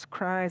Brothers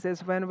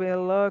crisis, when we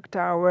looked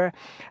our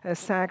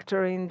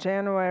sector in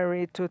January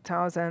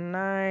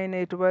 2009.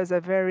 It was a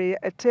very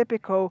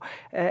atypical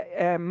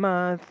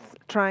month,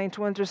 trying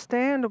to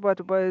understand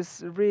what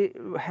was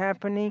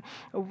happening.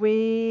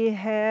 We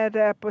had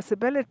a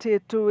possibility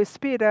to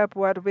speed up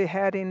what we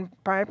had in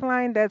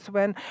pipeline. That's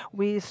when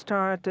we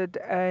started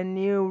a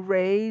new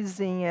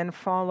raising and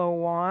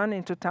follow on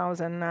in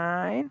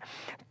 2009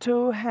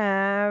 to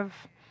have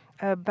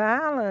a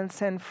balance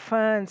and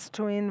funds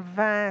to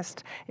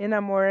invest in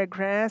a more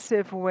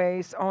aggressive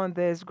ways on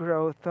this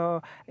growth,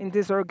 in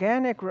this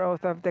organic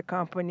growth of the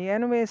company.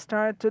 And we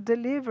start to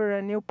deliver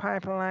a new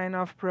pipeline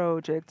of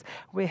projects.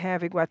 We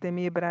have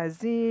Iguatemi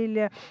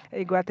Brasília,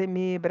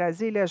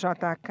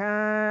 JK,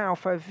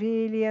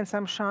 Alphaville, and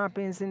some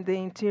shoppings in the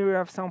interior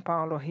of São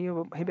Paulo,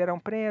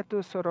 Ribeirão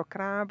Preto,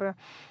 Sorocaba,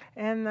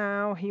 and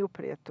now Rio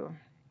Preto.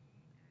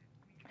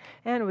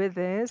 And with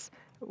this,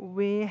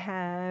 we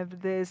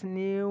have this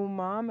new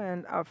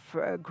moment of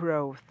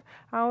growth.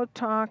 I'll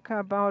talk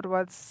about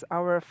what's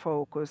our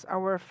focus.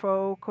 Our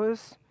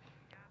focus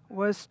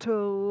was to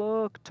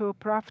look to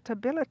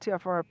profitability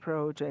of our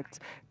projects,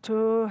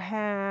 to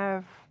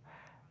have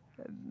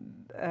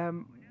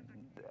um,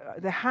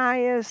 the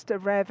highest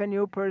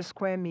revenue per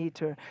square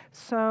meter.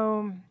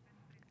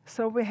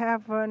 So we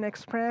have an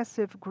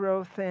expressive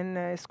growth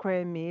in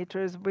square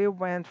meters. We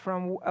went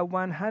from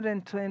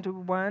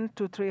 121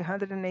 to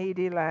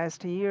 380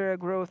 last year, a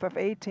growth of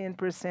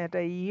 18%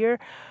 a year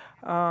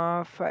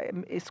of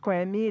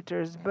square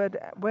meters.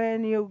 But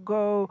when you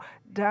go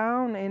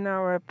down in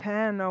our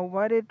panel,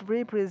 what it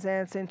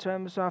represents in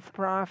terms of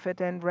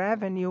profit and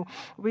revenue,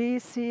 we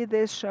see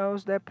this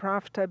shows the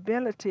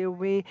profitability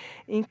we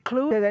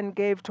included and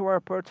gave to our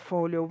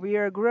portfolio. We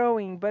are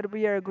growing, but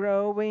we are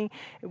growing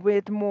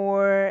with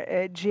more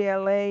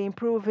GLA,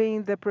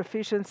 improving the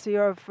proficiency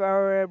of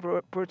our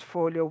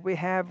portfolio. We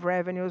have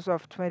revenues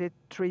of 23%,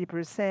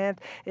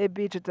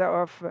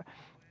 EBITDA of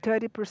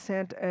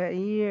 30% a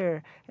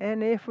year.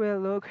 And if we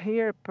look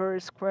here per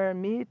square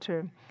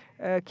meter,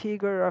 a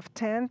CAGR of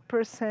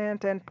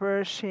 10% and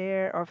per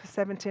share of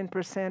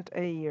 17%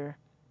 a year.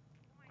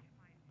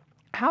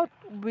 How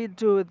we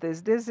do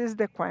this? This is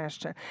the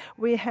question.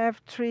 We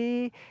have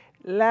three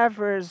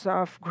levers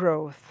of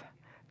growth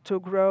to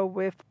grow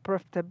with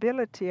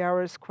profitability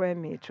our square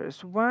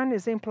meters. One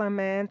is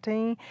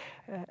implementing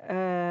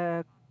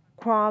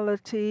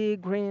quality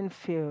green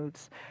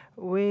fields.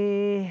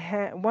 We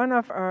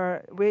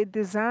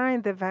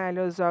designed the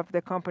values of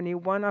the company.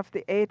 One of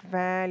the 8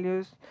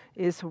 values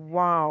is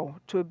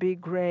wow, to be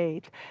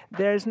great.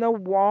 There's no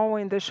wow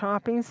in the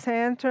shopping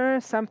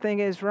center. Something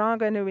is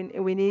wrong and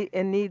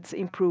it needs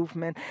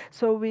improvement.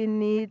 So we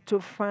need to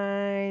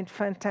find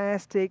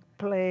fantastic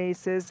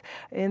places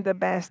in the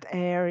best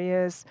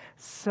areas.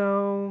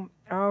 So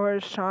our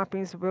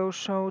shoppings will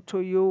show to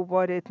you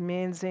what it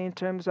means in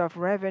terms of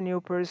revenue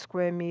per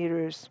square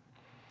meters.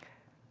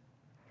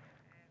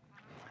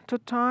 To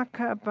talk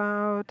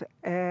about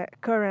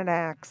current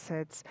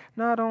assets,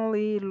 not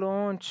only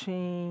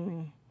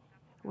launching,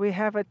 we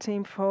have a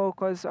team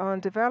focused on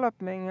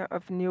development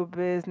of new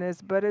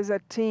business, but as a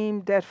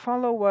team that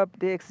follow up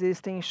the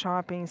existing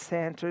shopping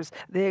centers,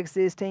 the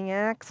existing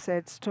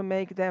assets to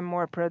make them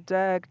more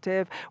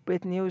productive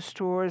with new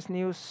stores,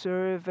 new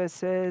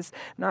services,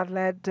 not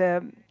let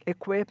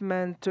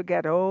equipment to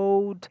get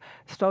old,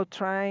 so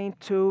trying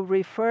to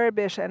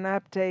refurbish and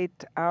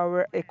update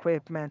our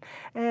equipment.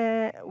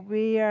 And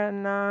we are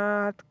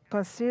not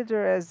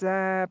considered as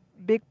a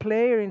big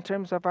player in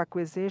terms of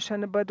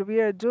acquisition, but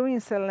we are doing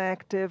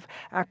selective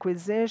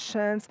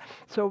acquisitions,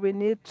 so we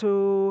need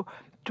to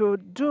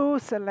do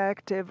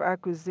selective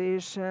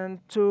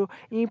acquisition to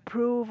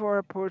improve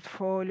our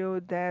portfolio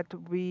that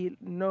we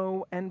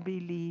know and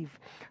believe.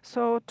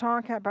 So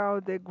talk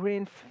about the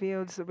green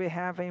fields we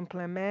have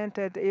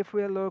implemented. If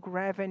we look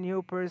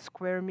revenue per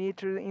square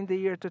meter in the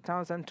year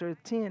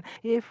 2013,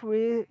 if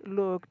we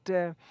looked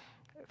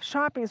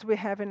shoppings we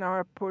have in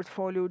our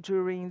portfolio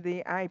during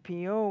the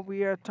IPO,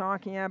 we are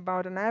talking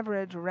about an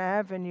average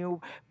revenue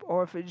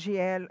of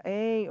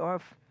GLA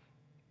of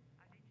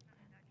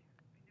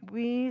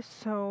we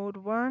sold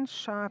one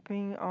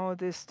shopping all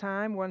this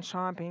time, one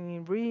shopping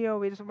in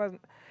Rio.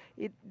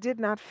 It did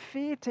not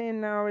fit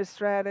in our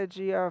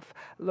strategy of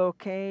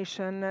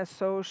location,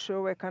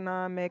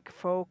 socio-economic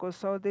focus.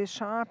 So this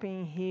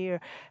shopping here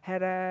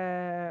had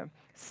a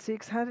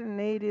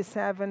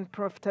 687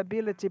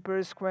 profitability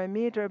per square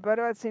meter. But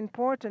what's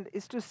important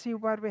is to see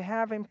what we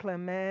have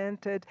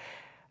implemented,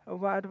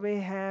 what we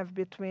have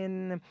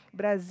between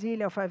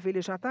Brasília,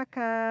 Alphaville,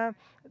 JK.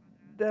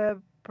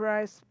 The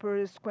price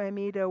per square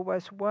meter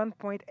was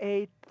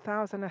 1.8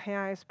 thousand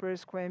reais per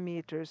square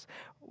meters.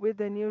 With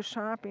the new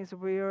shoppings,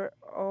 we are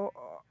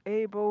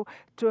able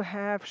to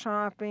have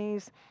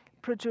shoppings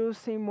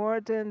producing more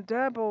than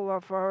double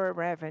of our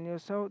revenue.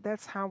 So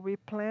that's how we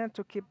plan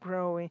to keep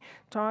growing.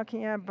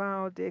 Talking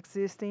about the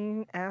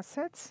existing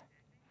assets,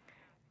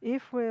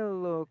 if we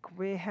look,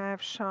 we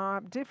have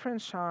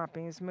different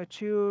shoppings,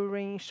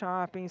 maturing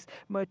shoppings,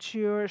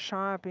 mature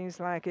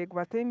shoppings like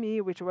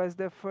Iguatemi, which was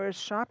the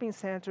first shopping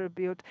center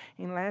built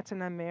in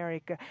Latin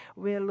America.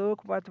 We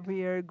look what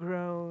we are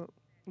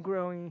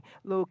growing,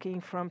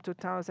 looking from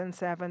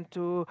 2007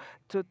 to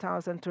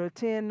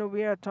 2013.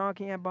 We are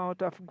talking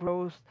about of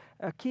growth,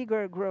 a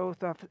CAGR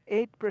growth of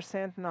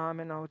 8%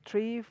 nominal,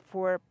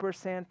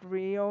 3-4%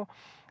 real,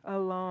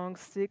 along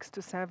 6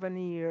 to 7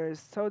 years.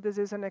 So this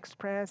is an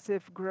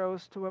expressive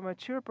growth to a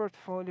mature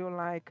portfolio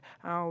like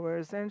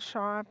ours, and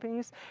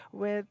shoppings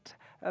with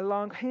a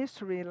long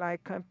history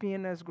like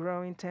Campinas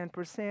growing 10%,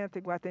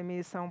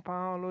 Iguatemi, São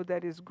Paulo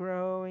that is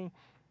growing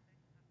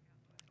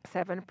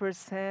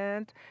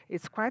 7%.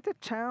 It's quite a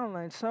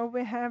challenge. So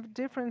we have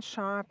different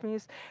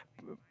shoppings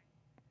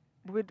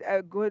with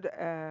a good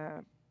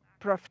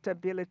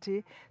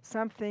profitability,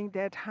 something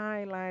that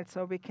highlights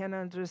so we can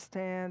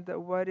understand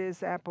what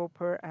is apple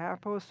per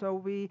apple. So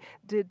we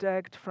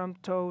deduct from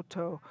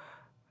total.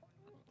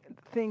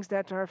 things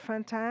that are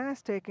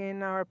fantastic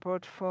in our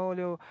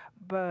portfolio,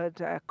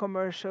 but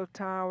commercial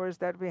towers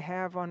that we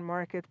have on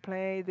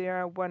Marketplace, they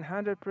are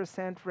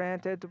 100%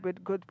 rented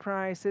with good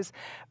prices,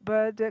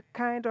 but the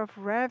kind of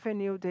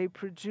revenue they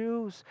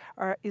produce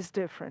is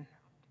different.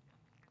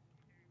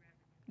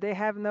 They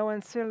have no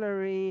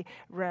ancillary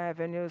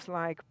revenues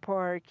like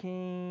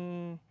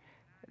parking,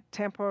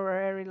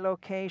 temporary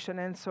location,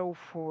 and so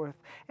forth.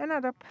 And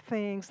other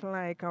things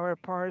like our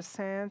power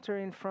center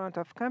in front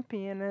of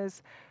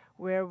Campinas,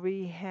 where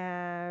we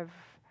have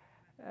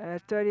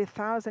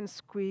 30,000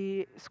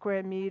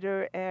 square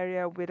meter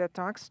area with a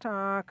talk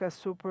stock, a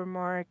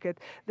supermarket.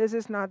 This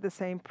is not the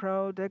same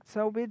product,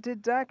 so we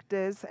deduct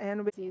this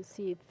and we You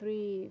see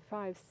 3,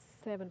 5,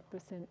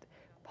 7%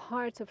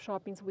 parts of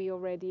shoppings we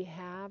already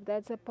have.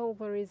 That's a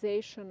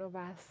pulverization of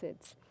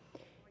assets.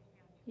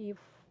 If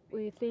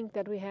we think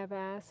that we have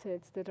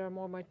assets that are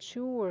more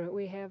mature,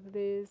 we have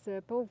this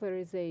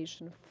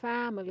pulverization,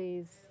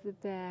 families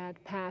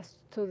that pass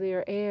to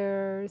their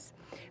heirs,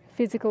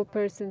 physical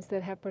persons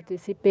that have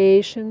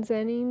participations,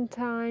 and in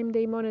time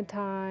they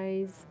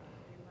monetize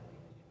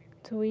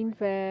to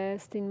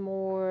invest in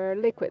more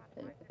liquid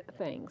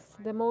things.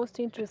 The most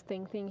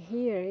interesting thing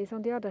here is,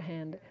 on the other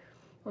hand,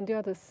 on the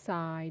other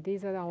side,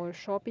 these are our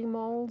shopping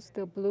malls.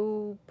 The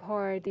blue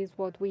part is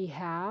what we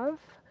have,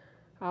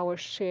 our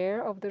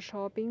share of the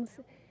shoppings,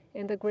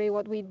 and the gray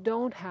what we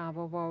don't have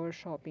of our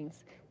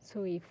shoppings.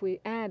 So if we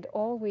add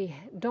all we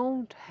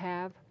don't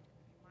have,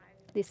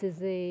 this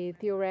is a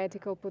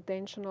theoretical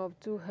potential of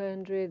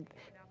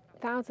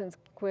 200,000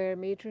 square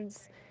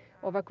meters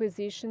of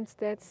acquisitions.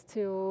 That's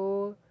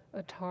still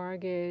a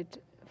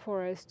target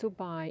for us to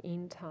buy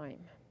in time.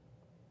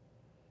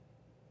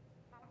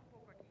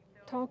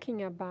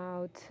 Talking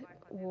about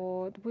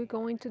what we're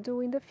going to do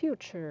in the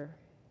future.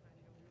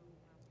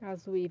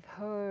 As we've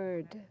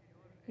heard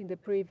in the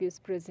previous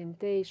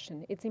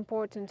presentation, it's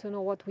important to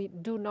know what we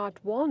do not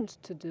want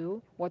to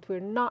do, what we're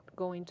not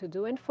going to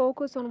do, and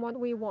focus on what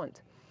we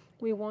want.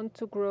 We want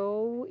to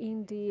grow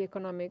in the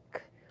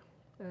economic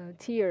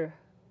tier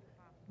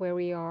where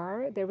we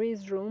are. There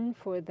is room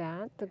for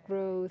that. The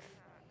growth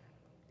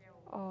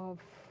of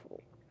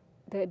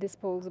the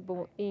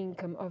disposable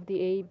income of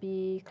the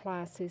AB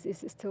classes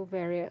is still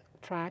very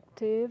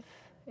attractive,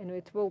 and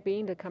it will be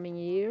in the coming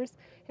years.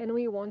 And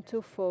we want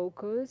to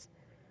focus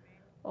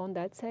on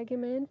that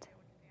segment.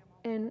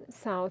 And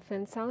South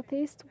and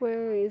Southeast,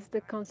 where is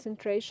the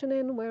concentration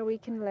and where we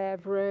can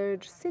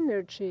leverage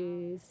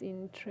synergies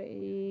in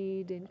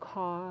trade, in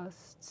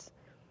costs,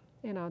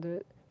 and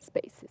other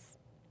spaces.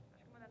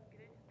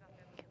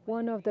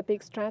 One of the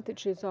big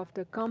strategies of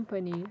the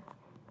company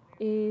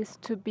is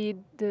to be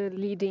the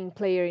leading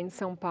player in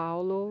São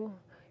Paulo.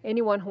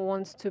 Anyone who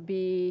wants to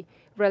be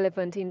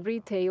relevant in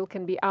retail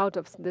can be out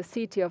of the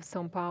city of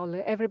São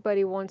Paulo.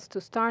 Everybody wants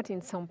to start in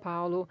São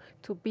Paulo,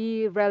 to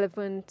be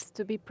relevant,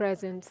 to be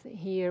present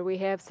here. We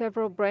have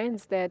several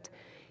brands that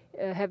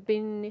have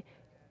been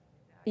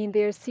in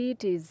their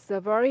cities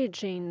of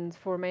origin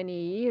for many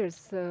years,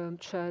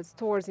 such as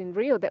stores in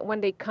Rio, that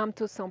when they come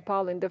to São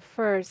Paulo in the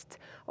first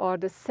or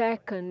the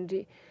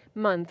second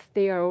month,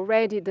 they are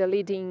already the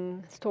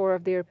leading store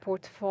of their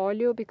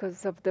portfolio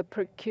because of the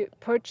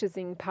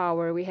purchasing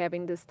power we have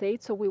in the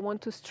state. So we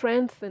want to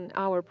strengthen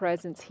our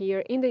presence here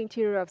in the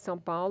interior of São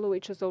Paulo,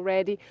 which is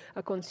already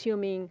a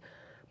consuming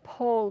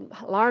pole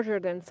larger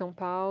than São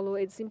Paulo.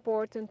 It's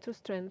important to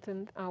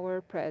strengthen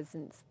our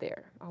presence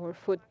there, our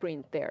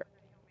footprint there.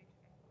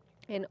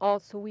 And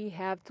also we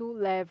have to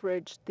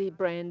leverage the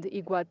brand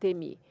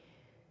Iguatemi.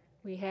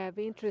 We have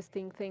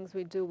interesting things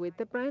we do with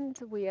the brand.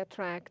 We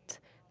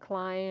attract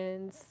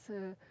clients,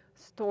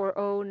 store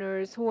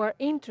owners who are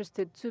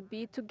interested to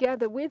be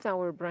together with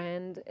our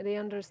brand. They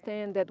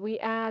understand that we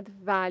add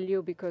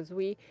value because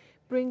we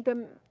bring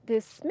them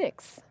this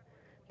mix,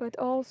 but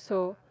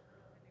also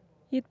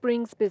it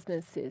brings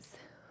businesses.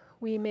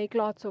 We make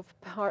lots of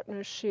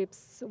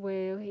partnerships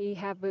where we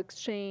have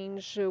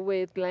exchange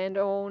with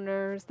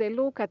landowners. They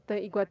look at the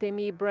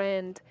Iguatemi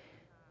brand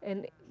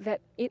and that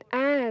it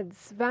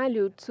adds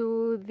value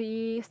to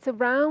the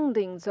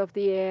surroundings of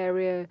the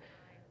area,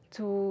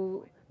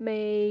 to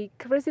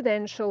make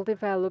residential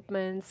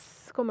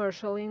developments,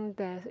 commercial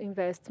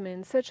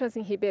investments, such as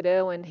in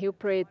Ribeirão and Rio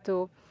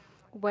Preto.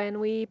 When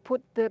we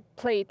put the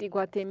plate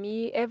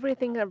Iguatemi,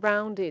 everything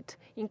around it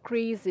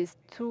increases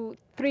to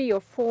 3 or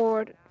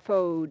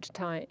 4-fold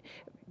time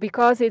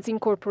because it's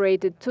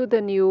incorporated to the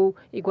new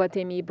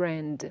Iguatemi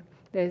brand.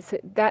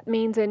 That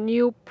means a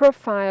new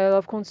profile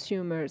of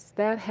consumers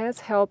that has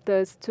helped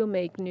us to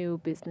make new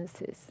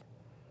businesses.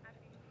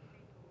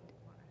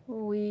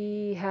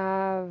 We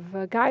have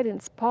a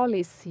guidance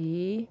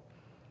policy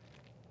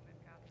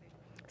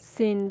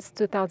since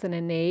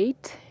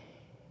 2008.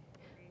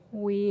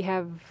 We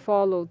have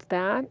followed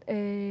that,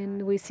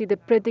 and we see the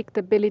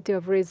predictability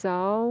of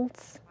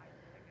results,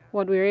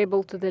 what we're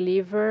able to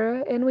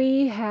deliver, and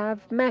we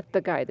have met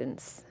the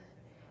guidance.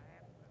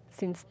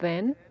 Since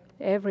then,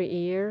 every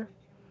year,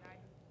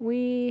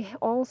 we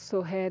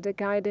also had a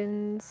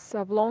guidance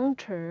of long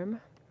term.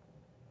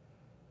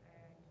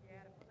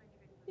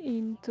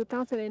 In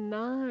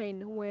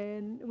 2009,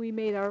 when we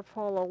made our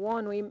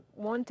follow-on, we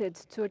wanted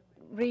to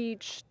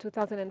reach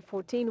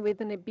 2014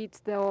 with an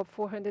EBITDA of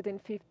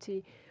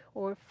 450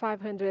 or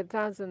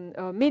 500,000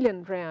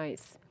 million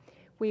reais.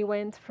 We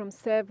went from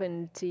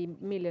 70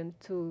 million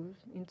to,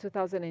 in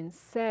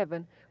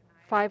 2007,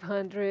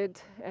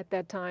 500 at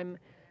that time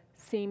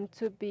seemed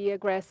to be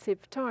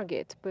aggressive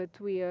target, but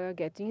we are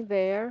getting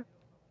there.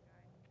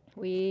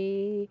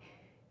 We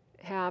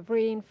have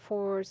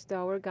reinforced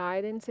our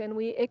guidance and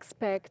we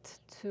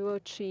expect to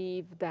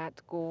achieve that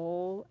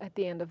goal at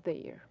the end of the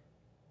year.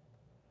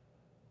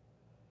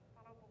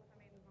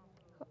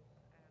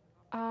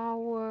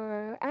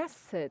 Our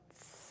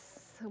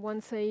assets,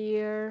 once a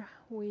year,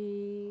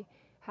 we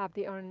have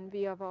the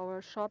R&V of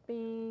our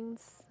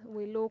shoppings.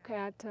 We look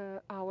at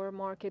our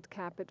market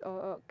cap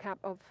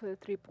of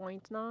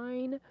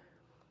 3.9.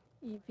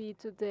 EV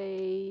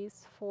today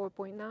is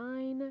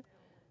 4.9.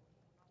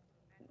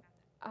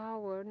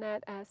 Our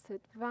net asset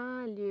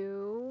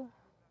value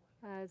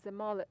as a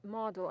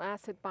model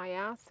asset by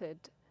asset,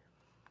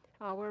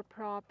 our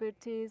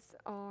properties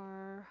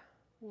are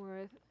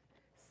worth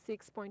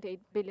 6.8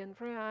 billion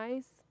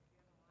reais,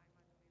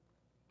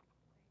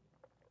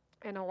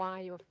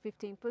 NOI of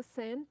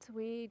 15%.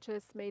 We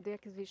just made the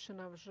acquisition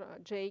of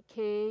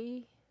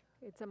JK.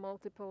 It's a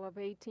multiple of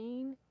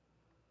 18.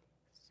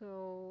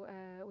 So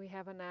we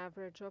have an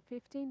average of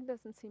 15.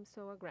 Doesn't seem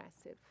so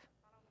aggressive.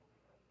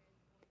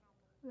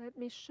 Let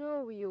me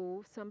show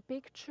you some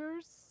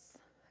pictures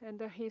and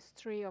the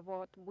history of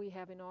what we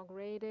have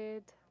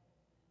inaugurated.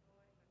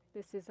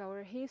 This is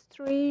our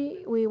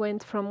history. We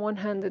went from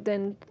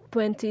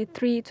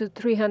 123 to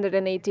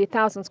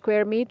 380,000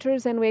 square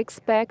meters, and we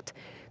expect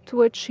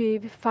to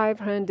achieve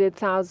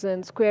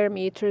 500,000 square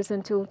meters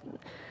until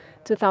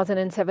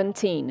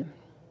 2017.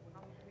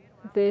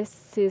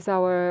 This is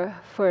our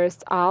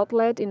first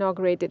outlet,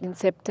 inaugurated in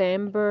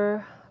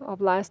September of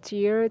last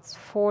year. It's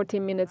 40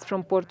 minutes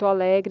from Porto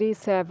Alegre,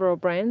 several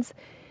brands.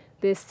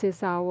 This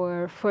is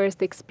our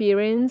first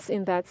experience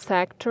in that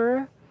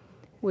sector,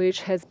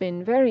 which has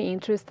been very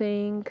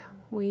interesting.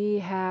 We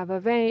have a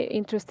very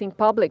interesting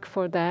public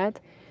for that.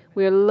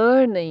 We're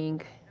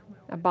learning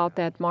about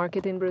that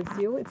market in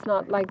Brazil. It's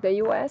not like the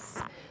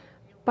US,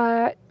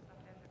 but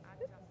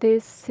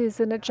this is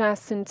an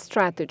adjacent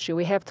strategy.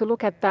 We have to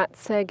look at that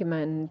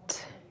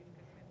segment.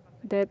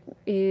 That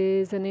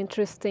is an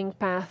interesting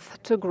path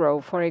to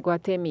grow for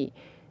Iguatemi.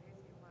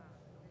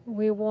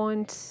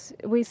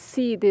 We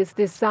see this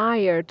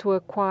desire to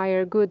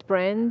acquire good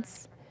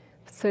brands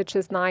such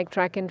as Nike,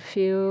 Track and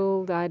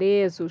Field,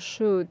 Arezzo,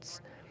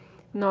 Schutz,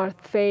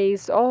 North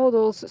Face. All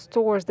those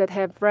stores that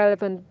have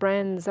relevant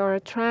brands are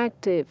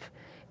attractive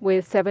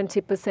with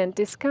 70%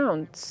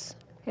 discounts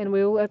and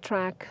will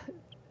attract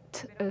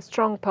a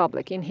strong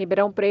public. In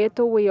Ribeirão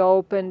Preto, we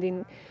opened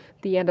in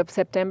the end of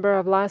September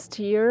of last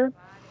year.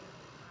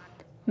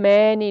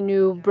 Many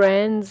new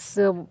brands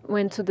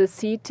went to the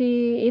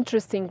city.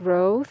 Interesting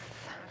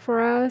growth for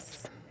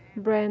us.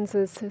 Brands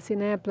as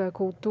Cinepla,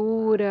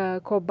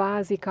 Cultura,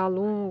 Cobasi,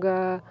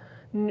 Calunga,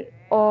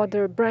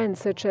 other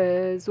brands such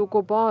as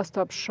Hugo Boss,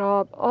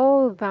 Topshop.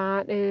 All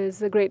that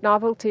is a great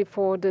novelty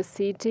for the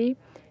city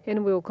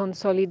and will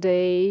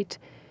consolidate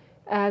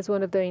as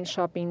one of the main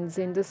shoppings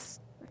in the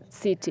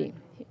city.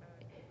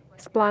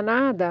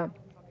 Esplanada,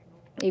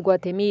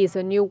 Iguatemi is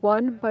a new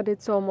one, but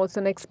it's almost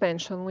an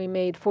expansion. We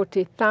made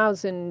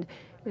 40,000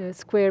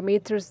 square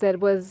meters that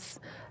was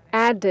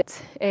added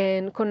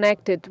and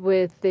connected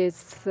with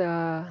this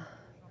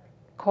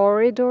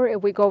corridor.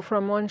 We go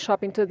from one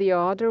shopping to the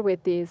other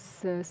with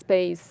this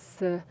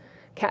space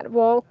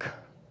catwalk.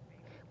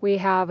 We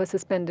have a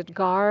suspended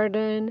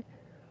garden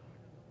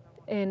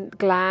and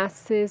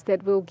glasses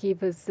that will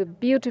give us a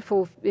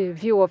beautiful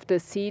view of the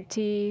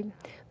city.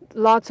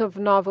 Lots of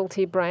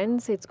novelty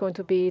brands. It's going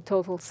to be a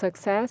total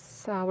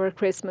success. Our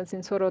Christmas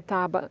in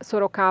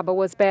Sorocaba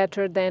was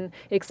better than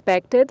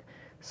expected.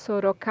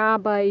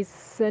 Sorocaba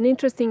is an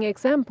interesting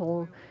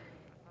example.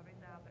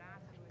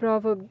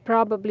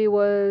 Probably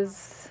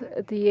was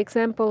the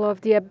example of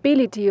the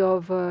ability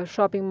of a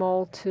shopping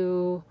mall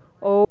to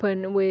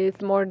open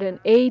with more than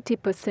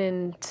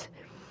 80%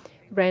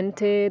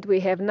 rented. We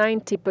have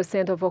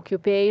 90% of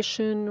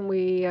occupation.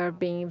 We are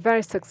being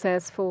very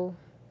successful.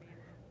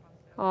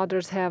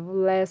 Others have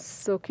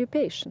less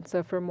occupation,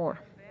 suffer more.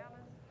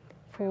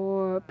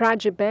 For Praia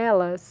de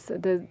Belas,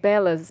 the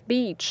Belas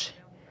Beach,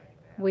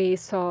 we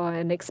saw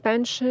an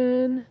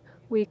expansion.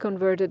 We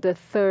converted the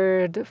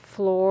third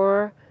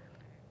floor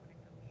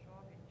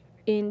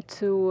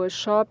into a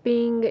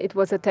shopping. It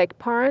was a tech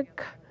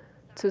park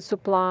to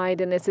supply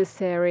the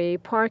necessary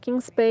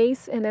parking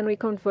space. And then we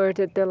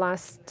converted the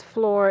last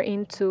floor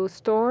into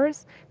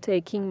stores,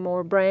 taking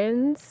more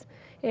brands.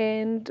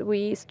 And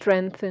we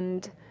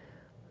strengthened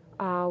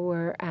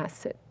our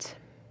asset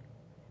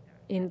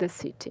in the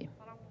city.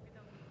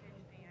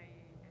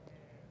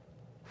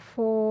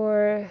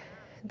 For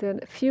the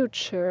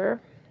future,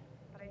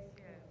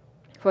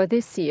 for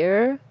this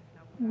year,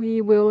 we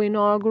will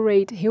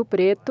inaugurate Rio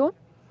Preto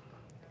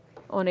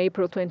on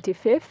April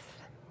 25th.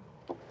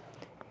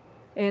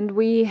 And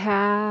we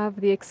have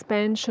the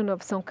expansion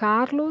of São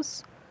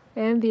Carlos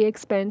and the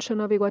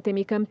expansion of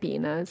Iguatemi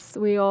Campinas.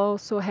 We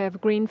also have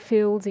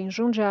greenfields in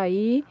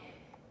Jundiaí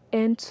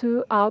and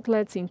 2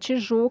 outlets in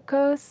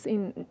Tijucas,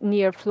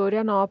 near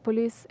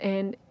Florianópolis,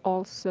 and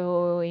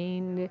also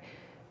in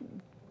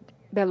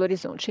Belo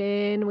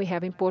Horizonte. And we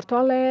have in Porto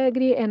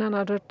Alegre and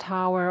another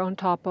tower on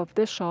top of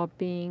the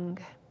shopping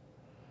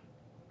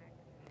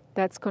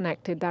that's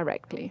connected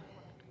directly.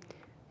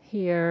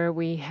 Here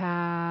we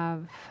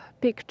have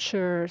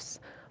pictures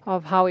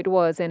of how it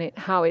was and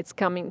how it's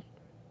coming,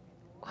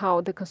 how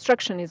the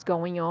construction is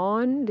going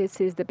on. This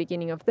is the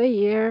beginning of the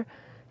year,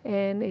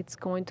 and it's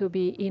going to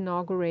be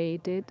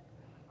inaugurated.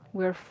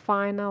 We're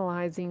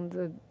finalizing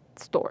the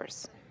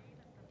stores.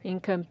 In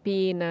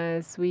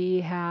Campinas, we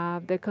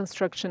have the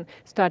construction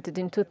started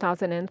in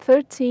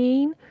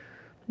 2013.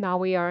 Now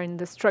we are in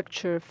the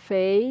structure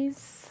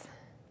phase,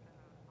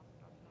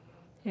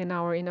 and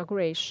our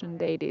inauguration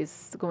date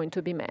is going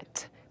to be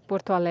met.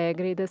 Porto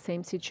Alegre, the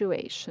same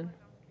situation.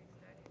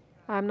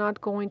 I'm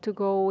not going to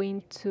go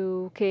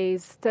into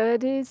case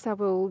studies. I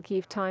will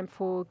give time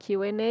for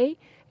Q&A,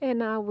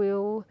 and I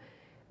will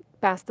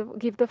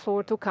give the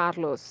floor to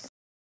Carlos.